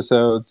week's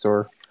episodes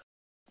or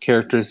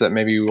characters that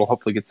maybe we'll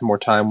hopefully get some more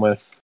time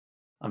with?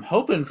 I'm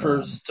hoping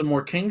for some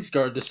more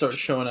Kingsguard to start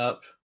showing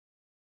up.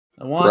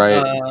 I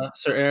want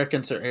Sir Eric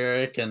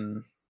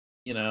and,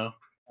 you know.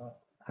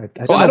 I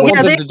Well, I don't want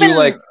them they've to do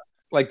been-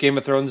 like Game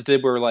of Thrones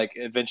did, where like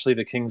eventually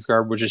the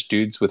Kingsguard were just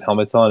dudes with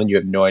helmets on, and you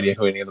have no idea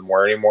who any of them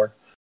were anymore.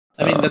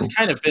 I mean, that's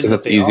kind of been because what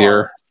it's they easier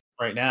are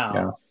right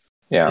now.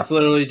 Yeah. It's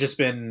literally just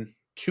been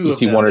two. You of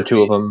see them one or that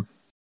two of them.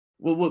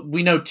 Well,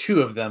 we know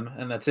two of them,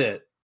 and that's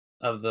it.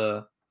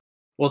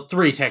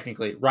 Three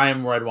technically.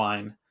 Ryan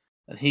Redwine,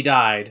 and he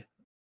died.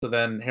 So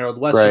then Harold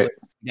Westerly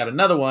got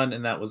another one,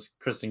 and that was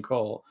Kristen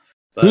Cole.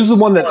 But Who's the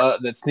one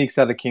that sneaks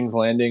out of King's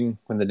Landing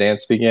when the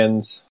dance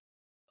begins?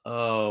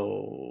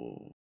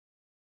 Oh,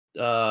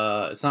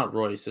 it's not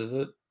Royce, is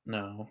it?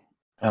 No,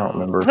 I don't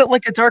remember. Is it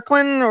like a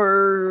Darklin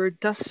or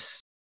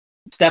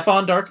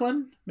Stefan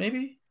Darklin,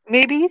 maybe.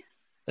 maybe?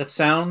 That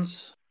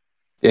sounds.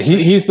 Yeah,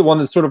 he's the one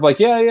that's sort of like,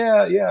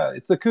 yeah,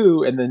 it's a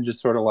coup, and then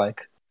just sort of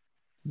like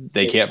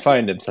they can't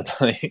find him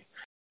suddenly.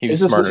 He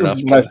was smart enough.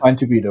 This is what I find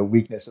to be the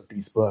weakness of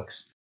these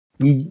books.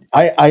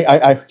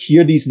 I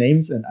hear these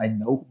names and I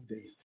know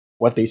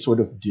what they sort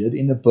of did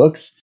in the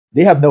books.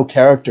 They have no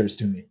characters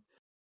to me.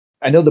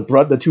 I know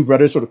the two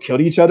brothers sort of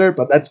killed each other,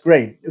 but that's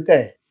great.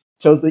 Okay,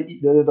 shows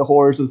the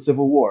horrors of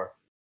Civil War.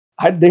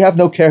 They have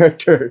no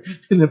character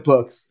in the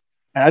books,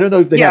 and I don't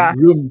know if they have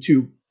room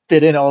to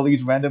fit in all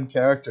these random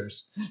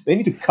characters. They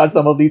need to cut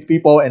some of these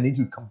people and need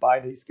to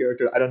combine these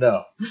characters. I don't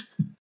know.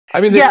 I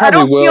mean, they I probably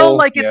don't will. feel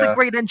like it's a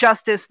great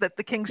injustice that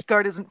the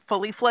Kingsguard isn't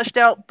fully fleshed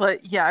out,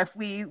 but yeah, if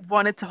we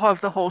wanted to have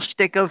the whole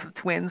shtick of the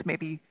twins,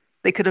 maybe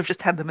they could have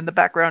just had them in the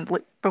background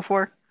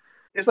before.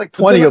 There's like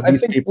 20 of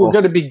these I think people. we're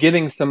going to be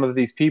getting some of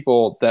these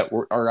people that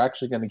are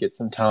actually going to get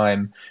some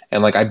time,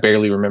 and like I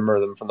barely remember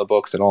them from the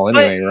books at all,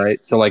 anyway,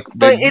 right? So like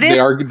they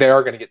are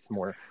going to get some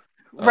more.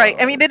 Right.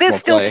 I mean, it is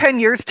still play. 10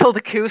 years till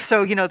the coup,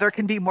 so you know there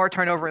can be more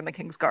turnover in the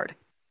Kingsguard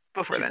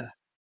before then.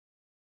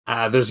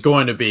 There's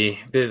going to be.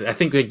 I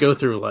think they go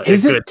through like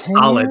Is a it good 10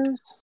 solid.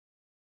 years?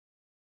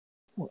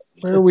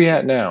 Where are we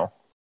at now?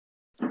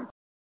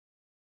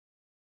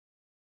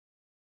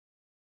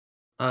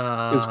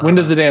 When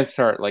does the dance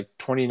start? Like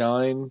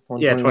 29?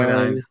 Yeah,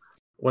 29.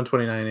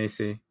 129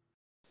 AC.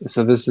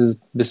 So this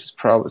is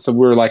probably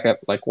we're like at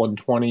like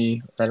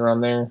 120, right around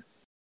there.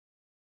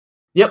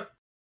 Yep.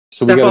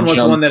 So Stefan was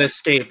the one that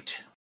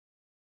escaped.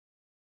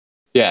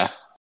 Yeah.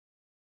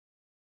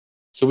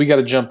 So we got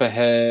to jump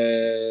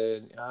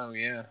ahead. Oh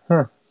yeah.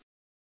 Huh.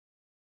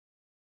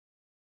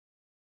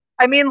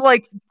 I mean,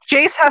 like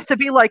Jace has to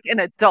be like an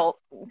adult,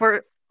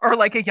 or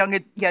like a young.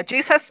 Yeah,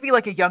 Jace has to be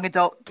like a young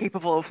adult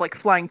capable of like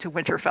flying to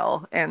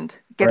Winterfell and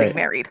getting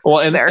married. Well,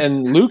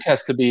 and Luke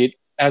has to be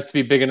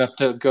big enough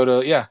to go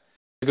to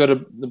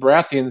the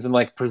Baratheons and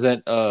like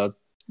present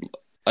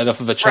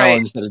enough of a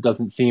challenge that it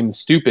doesn't seem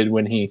stupid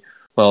when he.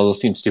 Well, it'll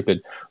seem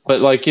stupid,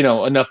 but like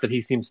enough that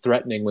he seems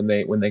threatening when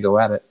they go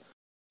at it.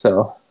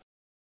 So.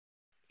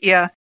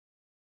 Yeah.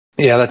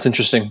 Yeah, that's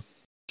interesting.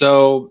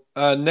 So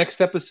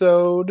next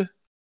episode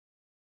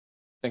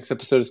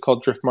is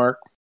called Driftmark.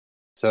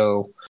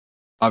 So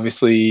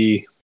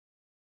obviously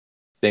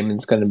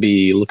Damon's going to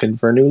be looking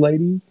for a new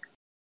lady,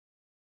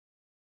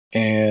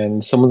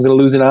 and someone's going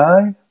to lose an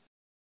eye,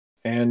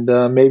 and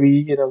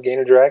maybe gain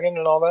a dragon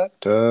and all that.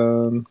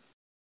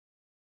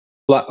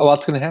 A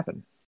lot's going to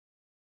happen.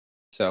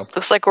 So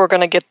Looks like we're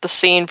gonna get the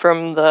scene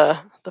from the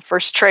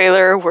first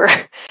trailer where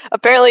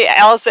apparently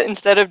Allison,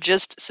 instead of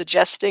just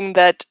suggesting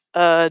that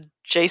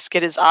Jace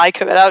get his eye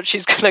cut out,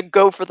 she's gonna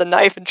go for the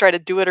knife and try to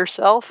do it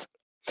herself.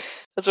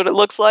 That's what it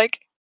looks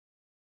like.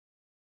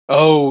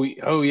 oh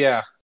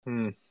yeah,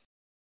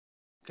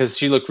 because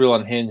she looked real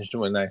unhinged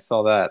when I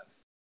saw that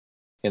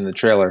in the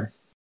trailer.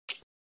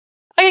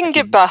 I can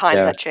get behind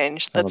Yeah. that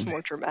change. That's That'll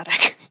more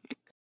dramatic.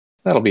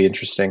 That'll be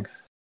interesting.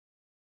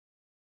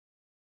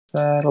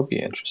 That'll be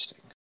interesting.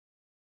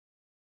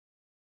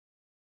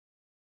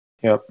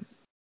 Yep.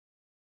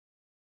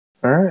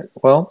 All right.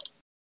 Well,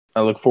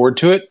 I look forward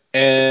to it,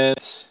 and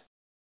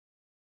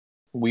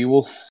we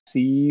will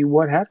see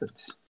what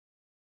happens.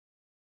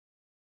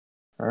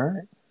 All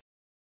right.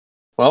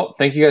 Well,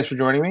 thank you guys for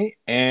joining me,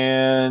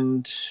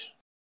 and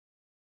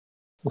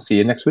we'll see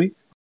you next week.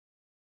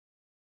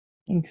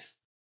 Thanks.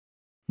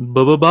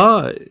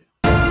 Bye.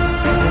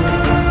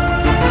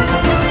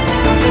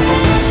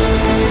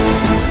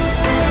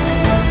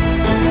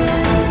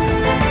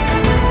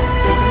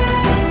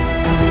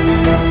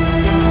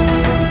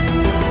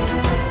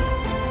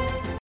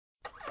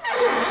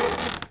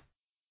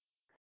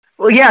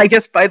 Well, yeah, I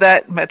guess by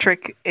that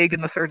metric,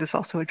 Aegon the Third is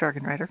also a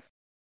Dragon Rider.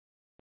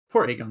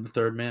 Poor Aegon the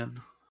Third,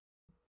 man.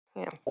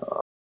 Yeah.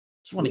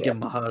 Just want to give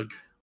him a hug.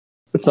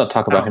 Let's not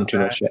talk about Oh, him too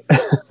God. much yet.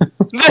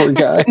 Poor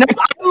guy.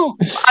 No,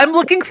 I'm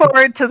looking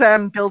forward to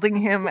them building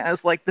him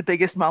as like the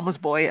biggest mama's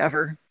boy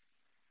ever,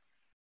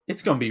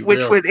 It's gonna be which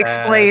real would sad.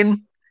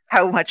 explain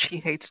how much he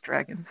hates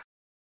dragons.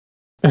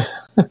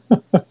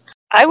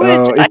 I would.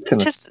 Oh, it's I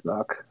gonna just-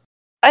 suck.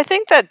 I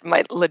think that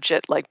might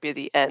legit be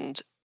the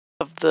end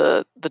of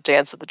the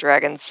Dance of the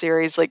Dragon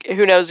series. Like,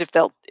 who knows if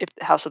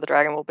House of the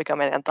Dragon will become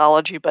an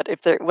anthology? But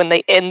when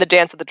they end the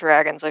Dance of the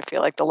Dragons, I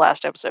feel like the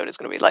last episode is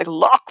going to be like,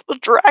 lock the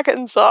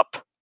dragons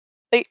up.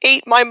 They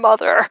ate my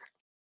mother.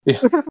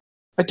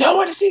 I don't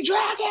want to see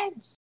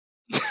dragons.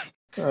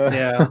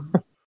 Yeah.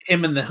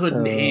 Him in the hood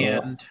in Uh,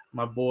 hand,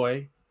 my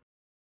boy.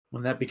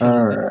 When that becomes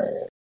All the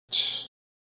right.